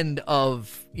the end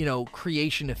of,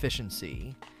 creation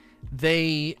efficiency.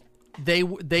 They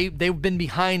they've been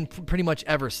behind pretty much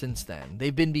ever since then.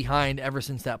 They've been behind ever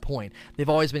since that point. They've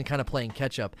always been kind of playing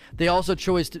catch up. They also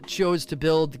chose to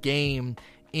build the game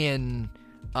in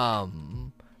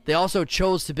they also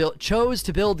chose to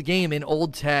build the game in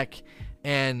old tech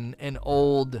and an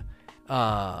old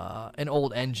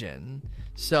engine.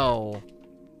 So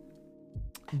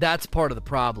that's part of the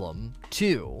problem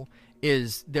too,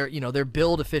 is their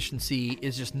build efficiency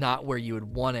is just not where you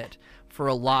would want it for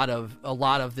a lot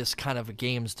of this kind of a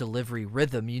game's delivery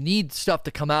rhythm. You need stuff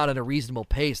to come out at a reasonable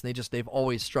pace, and they've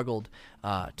always struggled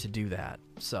to do that.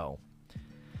 So,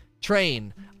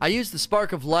 Train, I use the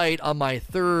Spark of Light on my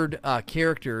third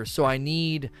character, so I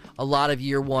need a lot of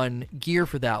year one gear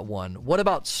for that one. What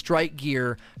about strike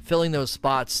gear, filling those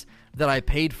spots that I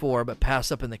paid for but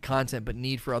pass up in the content but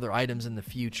need for other items in the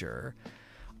future?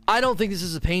 I don't think this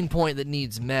is a pain point that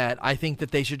needs met. I think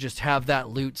that they should just have that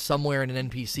loot somewhere in an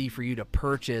NPC for you to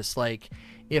purchase. Like,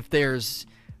 if there's,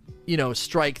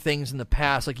 strike things in the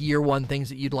past, like year one things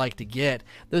that you'd like to get,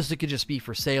 those could just be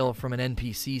for sale from an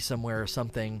NPC somewhere or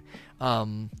something.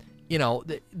 The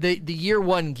year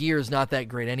one gear is not that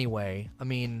great anyway. I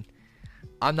mean,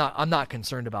 I'm not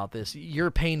concerned about this.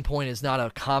 Your pain point is not a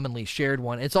commonly shared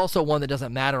one. It's also one that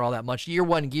doesn't matter all that much. Year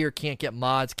one gear can't get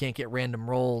mods, can't get random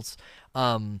rolls.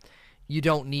 You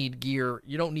don't need gear.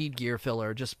 You don't need gear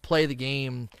filler. Just play the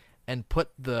game and put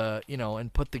the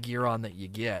gear on that you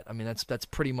get. I mean, that's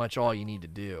pretty much all you need to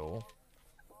do.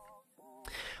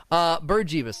 Bird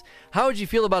Jeebus, how would you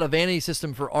feel about a vanity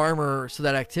system for armor so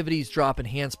that activities drop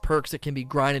enhanced perks that can be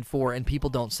grinded for and people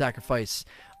don't sacrifice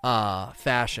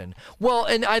fashion? Well,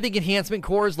 and I think enhancement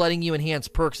cores letting you enhance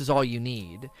perks is all you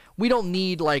need. We don't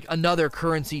need like another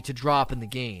currency to drop in the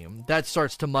game. That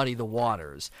starts to muddy the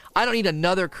waters. I don't need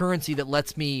another currency that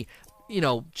lets me,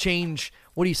 change,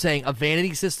 what are you saying, a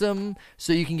vanity system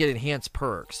so you can get enhanced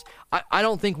perks. I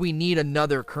don't think we need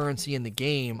another currency in the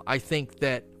game. I think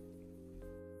you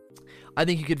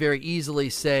could very easily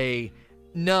say,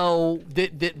 no,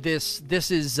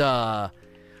 this is all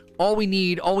we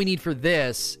need for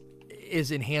this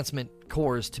is enhancement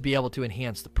cores to be able to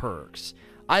enhance the perks.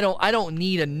 I don't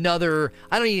need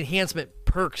enhancement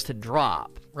perks to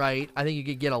drop, right? I think you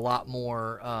could get a lot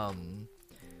more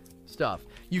stuff.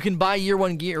 You can buy year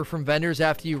one gear from vendors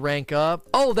after you rank up.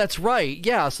 Oh, that's right.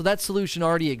 Yeah, so that solution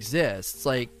already exists.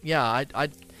 Like, yeah,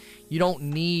 you don't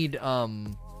need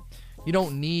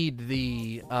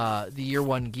the year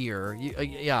one gear.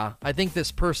 Yeah, I think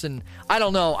this person, I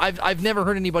don't know. I've never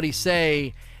heard anybody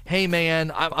say, "Hey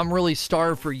man, I'm really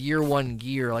starved for year one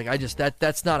gear." Like,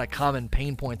 that's not a common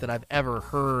pain point that I've ever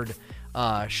heard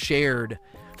shared.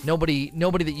 Nobody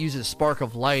that uses Spark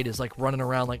of Light is like running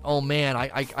around like, "Oh man,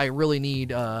 I really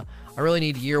need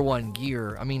year one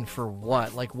gear." I mean, for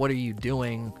what? Like, what are you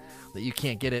doing that you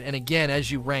can't get it? And again,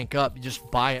 as you rank up, you just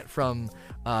buy it from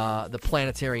the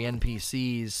planetary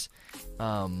NPCs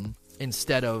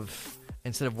instead of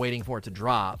waiting for it to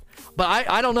drop. But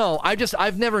I don't know.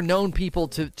 I've never known people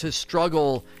to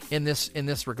struggle in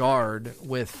this regard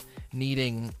with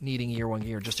needing year one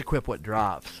gear. Just equip what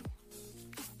drops.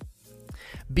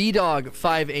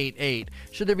 BDog588.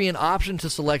 Should there be an option to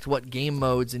select what game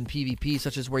modes in PvP,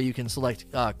 such as where you can select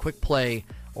quick play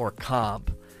or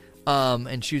comp,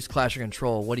 and choose Clash or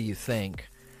Control? What do you think?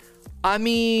 I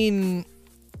mean,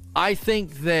 I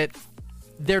think that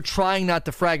they're trying not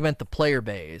to fragment the player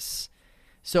base.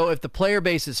 So if the player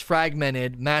base is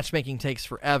fragmented, matchmaking takes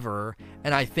forever,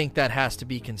 and I think that has to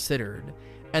be considered.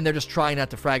 And they're just trying not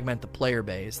to fragment the player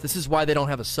base. This is why they don't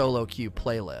have a solo queue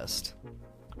playlist.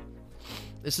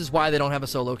 They don't have a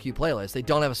solo queue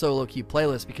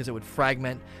playlist because it would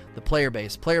fragment the player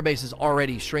base. Player base is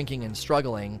already shrinking and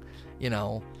struggling,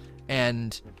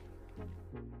 and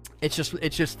it's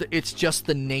just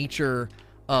the nature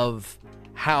of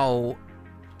how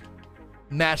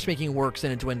matchmaking works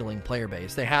in a dwindling player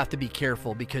base. They have to be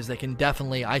careful because they can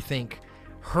definitely, I think,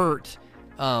 hurt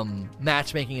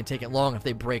matchmaking and take it long if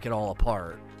they break it all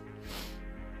apart.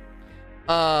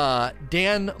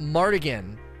 Dan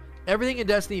Mardigan. Everything in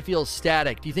Destiny feels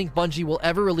static. Do you think Bungie will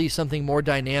ever release something more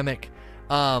dynamic,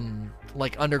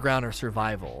 like Underground or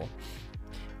Survival?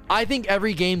 I think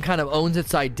every game kind of owns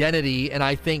its identity, and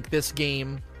I think this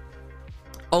game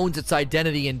owns its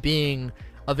identity in being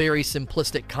a very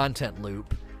simplistic content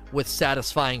loop with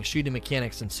satisfying shooting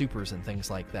mechanics and supers and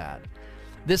things like that.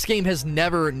 This game has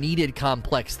never needed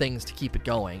complex things to keep it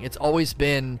going. It's always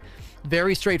been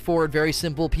very straightforward, very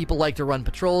simple. People like to run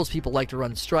patrols. People like to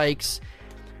run strikes.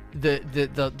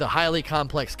 The highly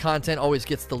complex content always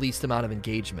gets the least amount of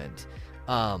engagement.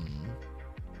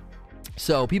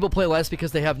 So people play less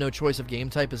because they have no choice of game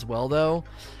type as well, though.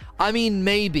 I mean,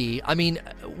 maybe. I mean,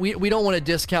 we don't want to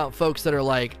discount folks that are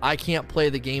like, I can't play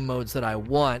the game modes that I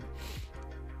want,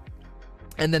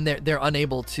 and then they're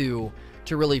unable to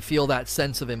really feel that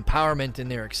sense of empowerment in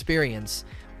their experience.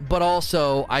 But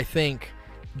also, I think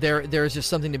there's just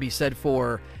something to be said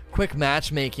for quick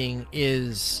matchmaking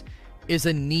is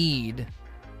a need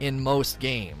in most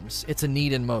games. It's a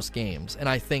need in most games, and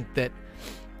I think that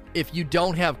if you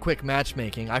don't have quick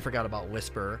matchmaking, I forgot about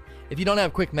Whisper. If you don't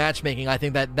have quick matchmaking, I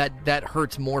think that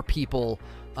hurts more people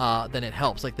than it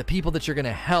helps. Like the people that you're going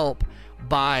to help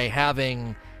by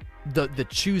having the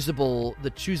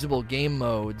choosable game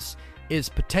modes is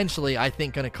potentially, I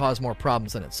think, going to cause more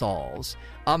problems than it solves.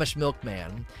 Amish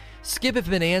Milkman. Skip if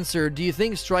been answered. Do you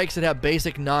think strikes that have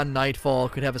basic non-Nightfall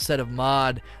could have a set of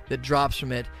mod that drops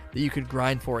from it that you could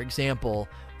grind? For example,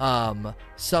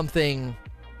 something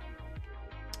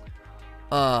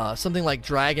like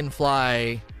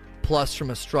Dragonfly plus from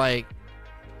a strike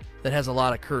that has a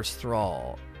lot of Curse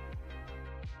Thrall.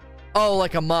 Oh,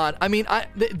 like a mod. I mean,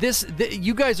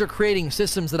 you guys are creating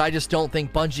systems that I just don't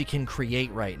think Bungie can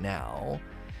create right now.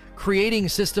 Creating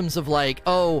systems of like,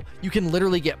 oh, you can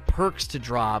literally get perks to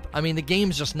drop. I mean, the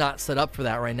game's just not set up for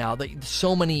that right now.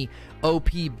 So many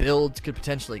OP builds could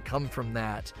potentially come from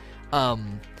that.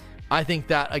 I think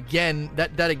that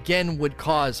again would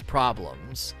cause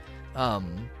problems.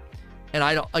 And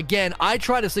I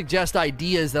try to suggest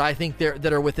ideas that I think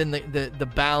that are within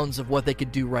the bounds of what they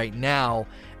could do right now.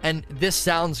 And this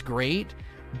sounds great,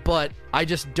 but I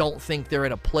just don't think they're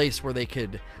at a place where they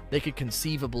could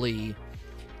conceivably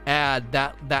add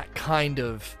that kind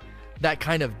of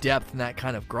depth and that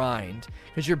kind of grind,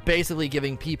 because you're basically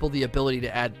giving people the ability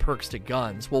to add perks to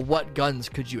guns. Well, what guns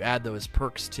could you add those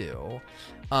perks to?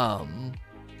 What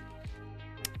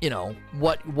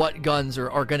guns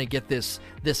are going to get this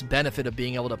benefit of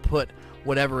being able to put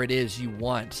whatever it is you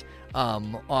want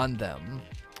on them?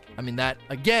 I mean, that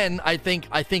again, I think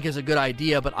is a good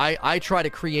idea, but I try to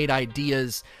create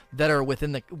ideas that are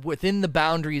within the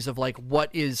boundaries of like what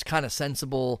is kind of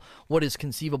sensible, what is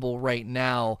conceivable right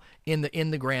now in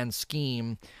the grand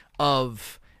scheme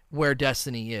of where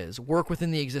Destiny is. Work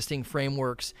within the existing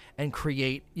frameworks and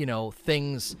create,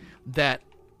 things that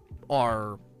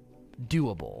are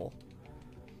doable.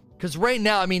 Because right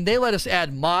now, I mean, they let us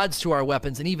add mods to our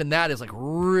weapons, and even that is like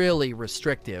really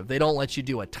restrictive. They don't let you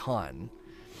do a ton.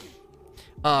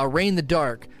 Rain the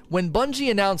Dark. When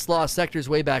Bungie announced Lost Sectors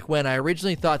way back when, I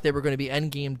originally thought they were going to be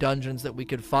endgame dungeons that we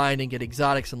could find and get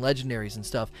exotics and legendaries and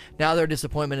stuff. Now they're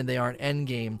disappointed and they aren't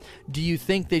endgame. Do you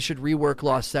think they should rework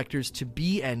Lost Sectors to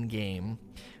be endgame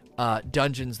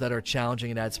dungeons that are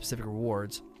challenging and add specific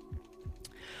rewards?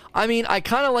 I mean, I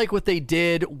kind of like what they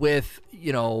did with,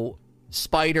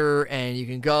 Spider, and you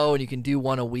can go and you can do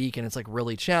one a week, and it's like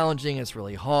really challenging, it's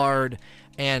really hard,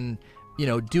 and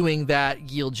doing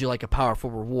that yields you like a powerful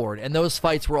reward. And those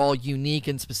fights were all unique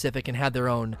and specific and had their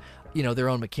own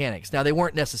mechanics. Now, they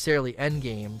weren't necessarily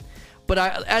endgame, but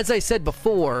as I said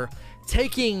before,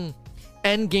 taking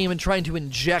endgame and trying to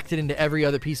inject it into every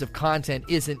other piece of content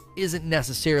isn't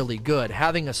necessarily good.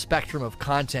 Having a spectrum of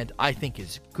content, I think,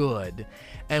 is good.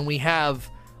 And we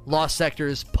have Lost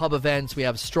Sectors, pub events, we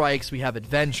have strikes, we have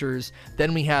adventures,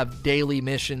 then we have daily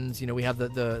missions. We have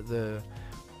the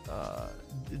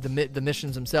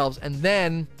missions themselves, and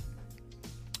then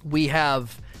we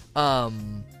have the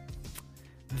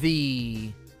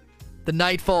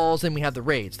Nightfalls, and we have the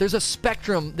raids. There's a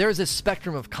spectrum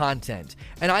of content,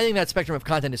 and I think that spectrum of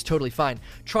content is totally fine.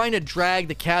 Trying to drag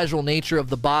the casual nature of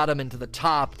the bottom into the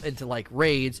top into like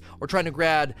raids, or trying to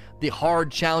grab the hard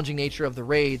challenging nature of the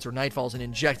raids or Nightfalls and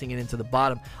injecting it into the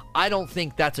bottom, I don't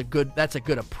think that's a good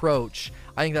approach.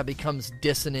 I think that becomes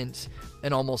dissonant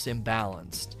and almost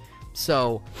imbalanced.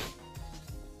 So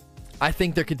I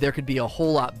think there could be a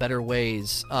whole lot better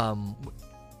ways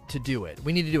to do it.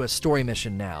 We need to do a story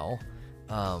mission now.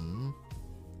 And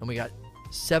we got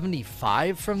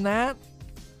 75 from that?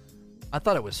 I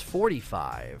thought it was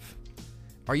 45.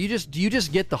 Do you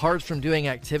just get the hearts from doing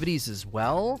activities as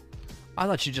well? I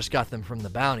thought you just got them from the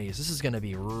bounties. This is going to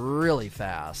be really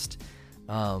fast.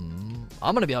 I'm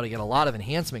going to be able to get a lot of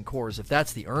enhancement cores if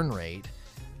that's the earn rate.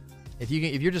 If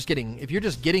you're just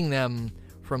getting them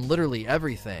from literally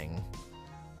everything.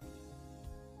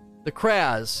 The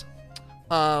Kraz.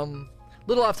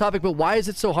 Little off topic, but why is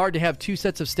it so hard to have two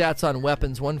sets of stats on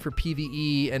weapons, one for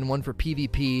PvE and one for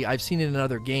PvP? I've seen it in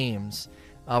other games.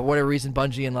 For whatever reason,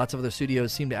 Bungie and lots of other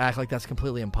studios seem to act like that's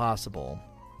completely impossible.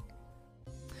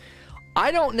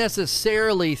 I don't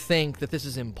necessarily think that this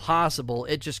is impossible.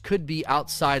 It just could be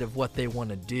outside of what they want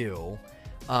to do.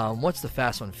 What's the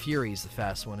fast one? Fury's the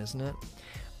fast one, isn't it?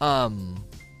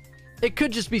 It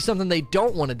could just be something they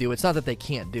don't want to do. It's not that they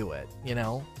can't do it, you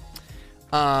know?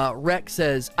 Rex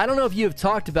says, I don't know if you have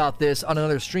talked about this on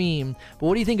another stream, but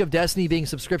what do you think of Destiny being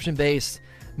subscription-based,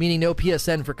 meaning no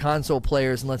PSN for console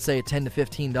players and let's say $10 to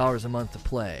 $15 a month to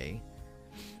play?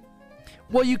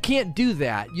 Well, you can't do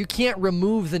that. You can't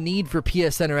remove the need for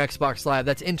PSN or Xbox Live.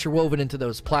 That's interwoven into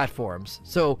those platforms.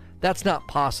 So that's not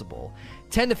possible.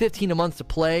 10 to 15 a month to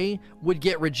play would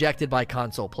get rejected by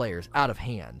console players out of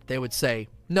hand. They would say,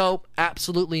 nope,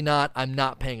 absolutely not. I'm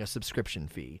not paying a subscription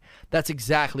fee. That's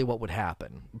exactly what would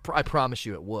happen. I promise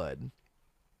you it would.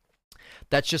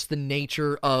 That's just the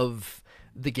nature of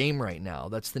the game right now.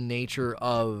 That's the nature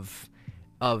of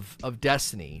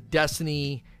Destiny.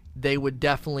 Destiny, they would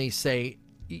definitely say,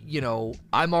 you know,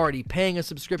 I'm already paying a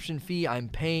subscription fee. I'm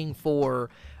paying for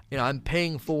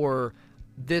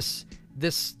this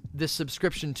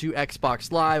subscription to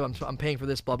Xbox Live. I'm paying for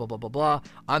this, blah, blah, blah, blah, blah.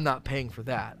 I'm not paying for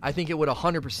that. I think it would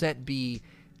 100% be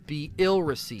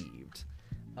ill-received.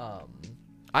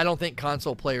 I don't think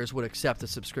console players would accept a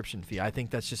subscription fee. I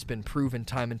think that's just been proven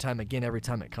time and time again every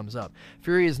time it comes up.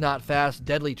 Fury is not fast.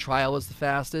 Deadly Trial is the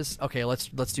fastest. Okay, let's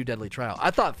do Deadly Trial.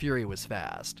 I thought Fury was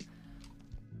fast.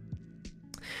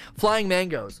 Flying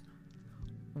Mangoes.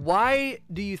 Why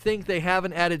do you think they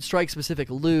haven't added strike-specific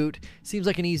loot? Seems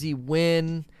like an easy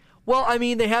win. Well, I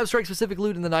mean, they have strike-specific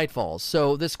loot in the Nightfalls,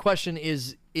 so this question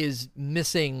is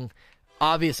missing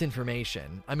obvious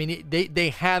information. I mean, they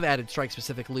have added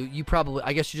strike-specific loot.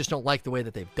 I guess you just don't like the way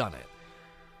that they've done it.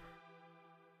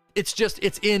 It's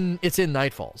in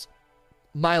Nightfalls.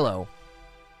 Milo.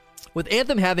 With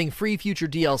Anthem having free future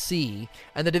DLC,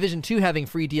 and the Division 2 having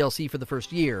free DLC for the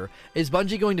first year, is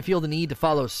Bungie going to feel the need to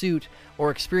follow suit or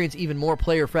experience even more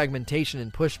player fragmentation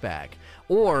and pushback?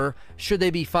 Or should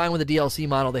they be fine with the DLC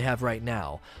model they have right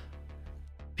now?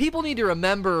 People need to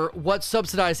remember what's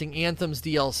subsidizing Anthem's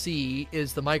DLC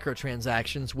is the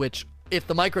microtransactions, which, if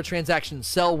the microtransactions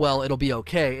sell well, it'll be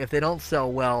okay. If they don't sell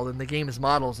well, then the game's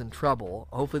model's in trouble.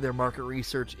 Hopefully their market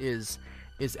research is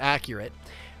accurate.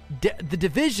 The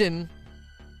Division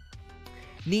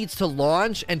needs to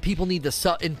launch, and people need to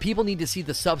see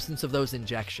the substance of those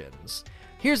injections.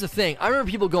 Here's the thing. I remember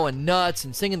people going nuts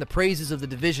and singing the praises of the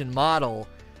Division model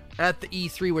at the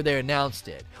E3 where they announced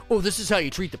it. Oh, this is how you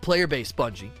treat the player base,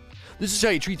 Bungie. This is how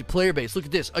you treat the player base. Look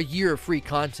at this. A year of free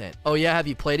content. Oh, yeah? Have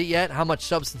you played it yet? How much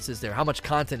substance is there? How much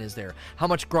content is there? How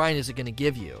much grind is it going to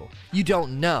give you? You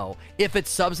don't know. If it's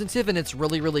substantive and it's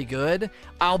really, really good,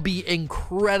 I'll be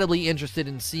incredibly interested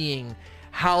in seeing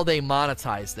how they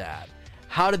monetize that.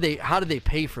 How do they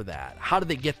pay for that? How do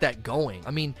they get that going? I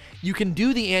mean, you can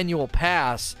do the annual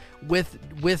pass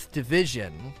with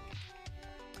Division,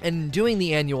 and in doing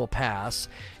the annual pass,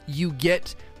 you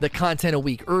get the content a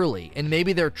week early, and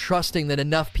maybe they're trusting that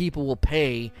enough people will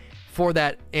pay for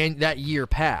that year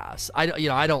pass. I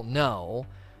don't know.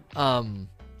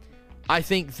 I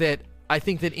think that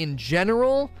in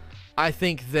general, I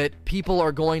think that people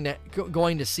are going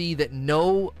to see that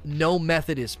no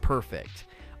method is perfect.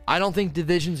 I don't think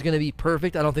Division's going to be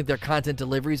perfect. I don't think their content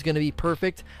delivery is going to be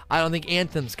perfect. I don't think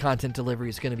Anthem's content delivery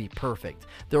is going to be perfect.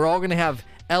 They're all going to have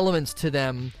elements to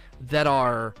them that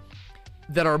are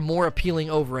more appealing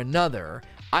over another.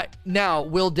 Now,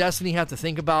 will Destiny have to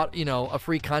think about, a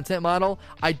free content model?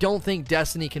 I don't think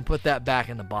Destiny can put that back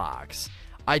in the box.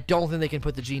 I don't think they can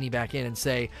put the genie back in and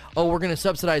say, oh, we're going to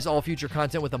subsidize all future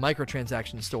content with a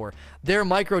microtransaction store. Their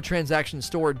microtransaction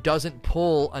store doesn't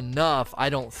pull enough, I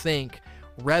don't think,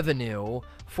 revenue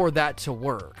for that to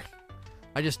work.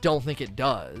 I just don't think it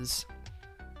does.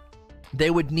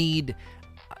 They would need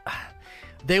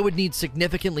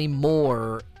significantly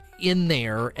more in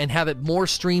there and have it more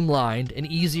streamlined and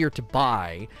easier to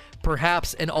buy,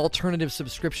 perhaps an alternative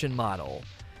subscription model.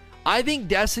 I think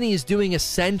Destiny is doing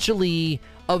essentially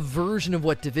a version of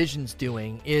what Division's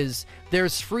doing. Is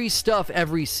there's free stuff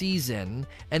every season,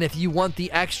 and if you want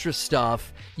the extra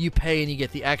stuff, you pay and you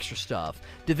get the extra stuff.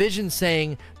 Division's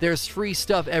saying there's free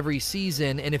stuff every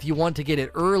season, and if you want to get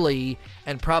it early,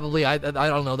 and probably, I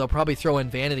don't know, they'll probably throw in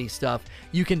vanity stuff,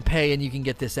 you can pay and you can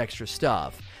get this extra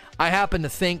stuff. I happen to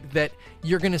think that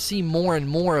you're going to see more and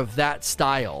more of that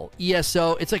style.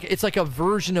 ESO, it's like a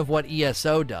version of what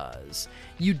ESO does.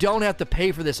 You don't have to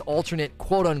pay for this alternate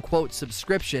quote-unquote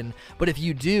subscription, but if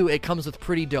you do, it comes with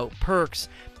pretty dope perks,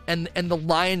 and the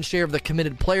lion's share of the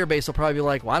committed player base will probably be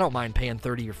like, well, I don't mind paying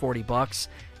 $30 or $40,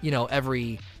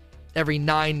 every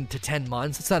 9 to 10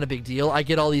 months. It's not a big deal. I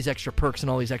get all these extra perks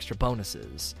and all these extra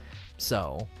bonuses.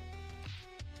 So...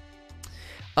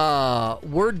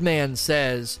 Wordman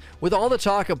says, with all the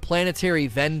talk of planetary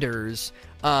vendors,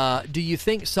 do you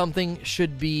think something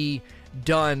should be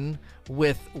done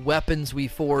with weapons we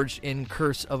forged in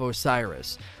Curse of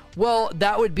Osiris? Well,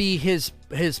 that would be his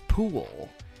pool,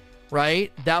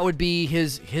 right? That would be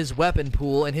his weapon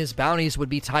pool, and his bounties would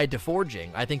be tied to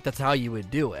forging. I think that's how you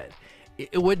would do it.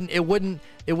 It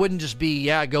wouldn't just be,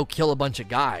 yeah, go kill a bunch of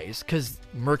guys, because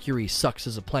Mercury sucks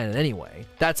as a planet anyway.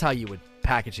 That's how you would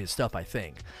package his stuff, I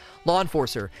think. Law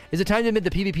Enforcer, is it time to admit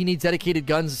that PvP needs dedicated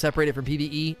guns to separate it from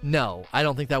PvE? No, I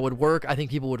don't think that would work. I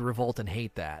think people would revolt and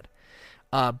hate that.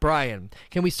 Brian,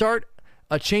 can we start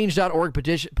a change.org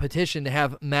petition to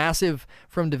have Massive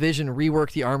from Division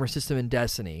rework the armor system in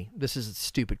Destiny? This is a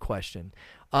stupid question.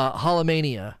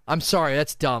 Holomania, I'm sorry,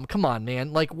 that's dumb. Come on,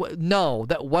 man. Like, no.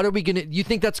 What are we gonna? You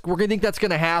think we're gonna think that's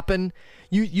gonna happen?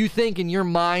 You think in your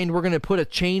mind we're gonna put a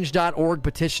change.org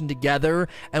petition together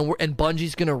and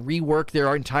Bungie's gonna rework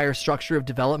their entire structure of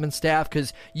development staff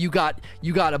because you got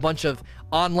a bunch of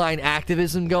online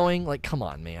activism going? Like, come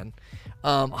on, man.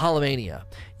 Holomania,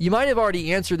 you might have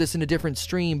already answered this in a different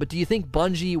stream, but do you think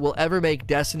Bungie will ever make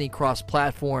Destiny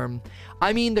cross-platform?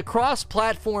 I mean, the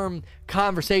cross-platform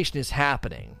conversation is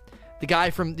happening. The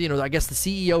guy from, I guess the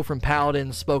CEO from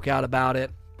Paladin spoke out about it.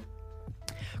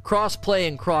 Cross-play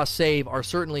and cross-save are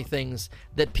certainly things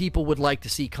that people would like to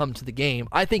see come to the game.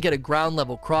 I think at a ground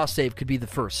level, cross-save could be the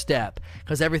first step,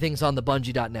 because everything's on the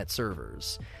Bungie.net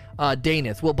servers.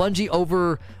 Daneth, will Bungie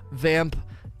overvamp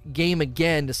game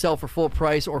again to sell for full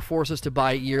price or force us to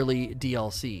buy yearly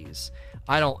DLCs?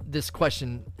 This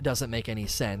question doesn't make any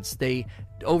sense.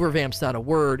 Overvamp's not a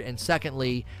word, and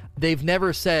secondly, they've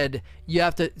never said you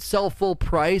have to sell full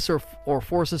price or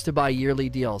force us to buy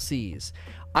yearly DLCs.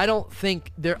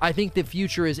 I think the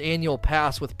future is annual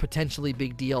pass with potentially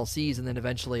big DLCs and then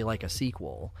eventually like a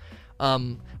sequel.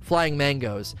 Flying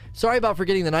Mangoes, sorry about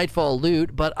forgetting the Nightfall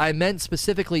loot, but I meant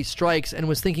specifically strikes and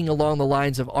was thinking along the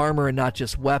lines of armor and not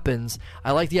just weapons.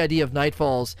 I like the idea of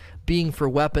Nightfalls being for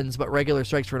weapons, but regular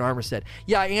strikes for an armor set.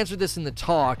 Yeah, I answered this in the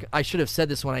talk. I should have said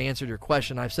this when I answered your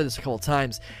question. I've said this a couple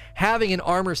times. Having an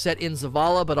armor set in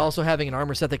Zavala, but also having an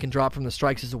armor set that can drop from the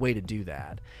strikes is a way to do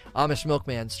that. Amish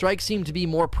Milkman, strikes seem to be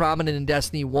more prominent in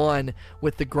Destiny 1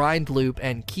 with the grind loop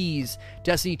and keys.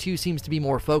 Destiny 2 seems to be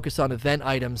more focused on event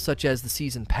items such as the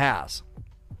season pass.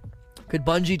 Could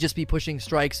Bungie just be pushing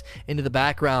strikes into the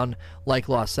background like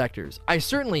Lost Sectors? I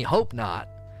certainly hope not,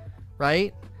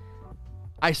 right?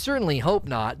 I certainly hope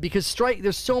not, because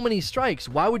there's so many strikes.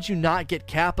 Why would you not get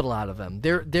capital out of them?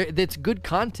 It's good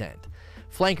content.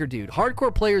 Flanker Dude,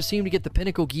 hardcore players seem to get the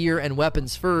pinnacle gear and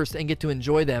weapons first and get to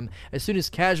enjoy them. As soon as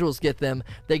casuals get them,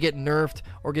 they get nerfed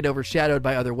or get overshadowed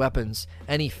by other weapons.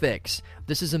 Any fix?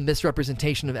 This is a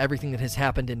misrepresentation of everything that has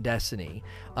happened in Destiny.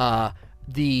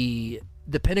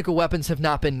 The pinnacle weapons have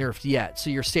not been nerfed yet, so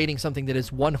you're stating something that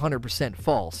is 100%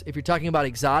 false. If you're talking about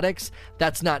exotics,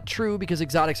 that's not true because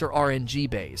exotics are RNG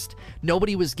based.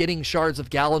 Nobody was getting Shards of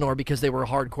Galanor because they were a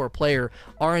hardcore player.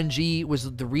 RNG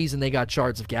was the reason they got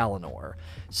Shards of Galanor.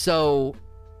 So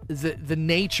the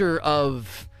nature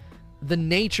of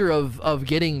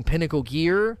getting pinnacle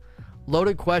gear,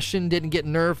 Loaded Question didn't get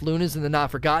nerfed. Luna's and the Not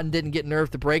Forgotten didn't get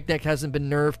nerfed. The Breakneck hasn't been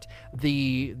nerfed.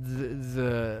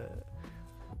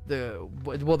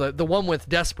 The one with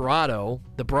Desperado,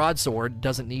 the broadsword,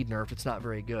 doesn't need nerfed. It's not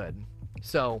very good.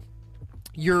 So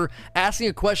you're asking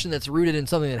a question that's rooted in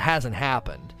something that hasn't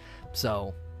happened.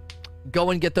 So go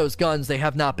and get those guns. They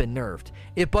have not been nerfed.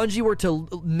 If Bungie were to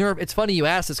nerf, it's funny you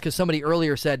asked this because somebody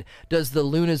earlier said, does the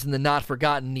Lunas and the Not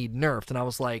Forgotten need nerfed? And I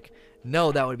was like,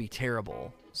 no, that would be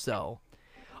terrible. So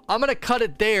I'm going to cut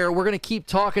it there. We're going to keep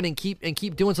talking and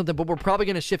keep doing something, but we're probably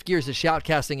going to shift gears to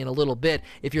shoutcasting in a little bit.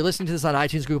 If you're listening to this on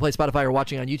iTunes, Google Play, Spotify, or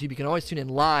watching on YouTube, you can always tune in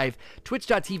live.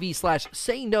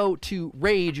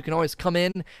 Twitch.tv/SayNoToRage. You can always come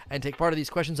in and take part of these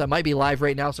questions. I might be live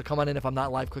right now, so come on in. If I'm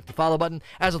not live, click the follow button.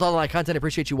 As with all of my content, I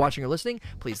appreciate you watching or listening.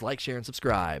 Please like, share, and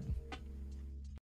subscribe.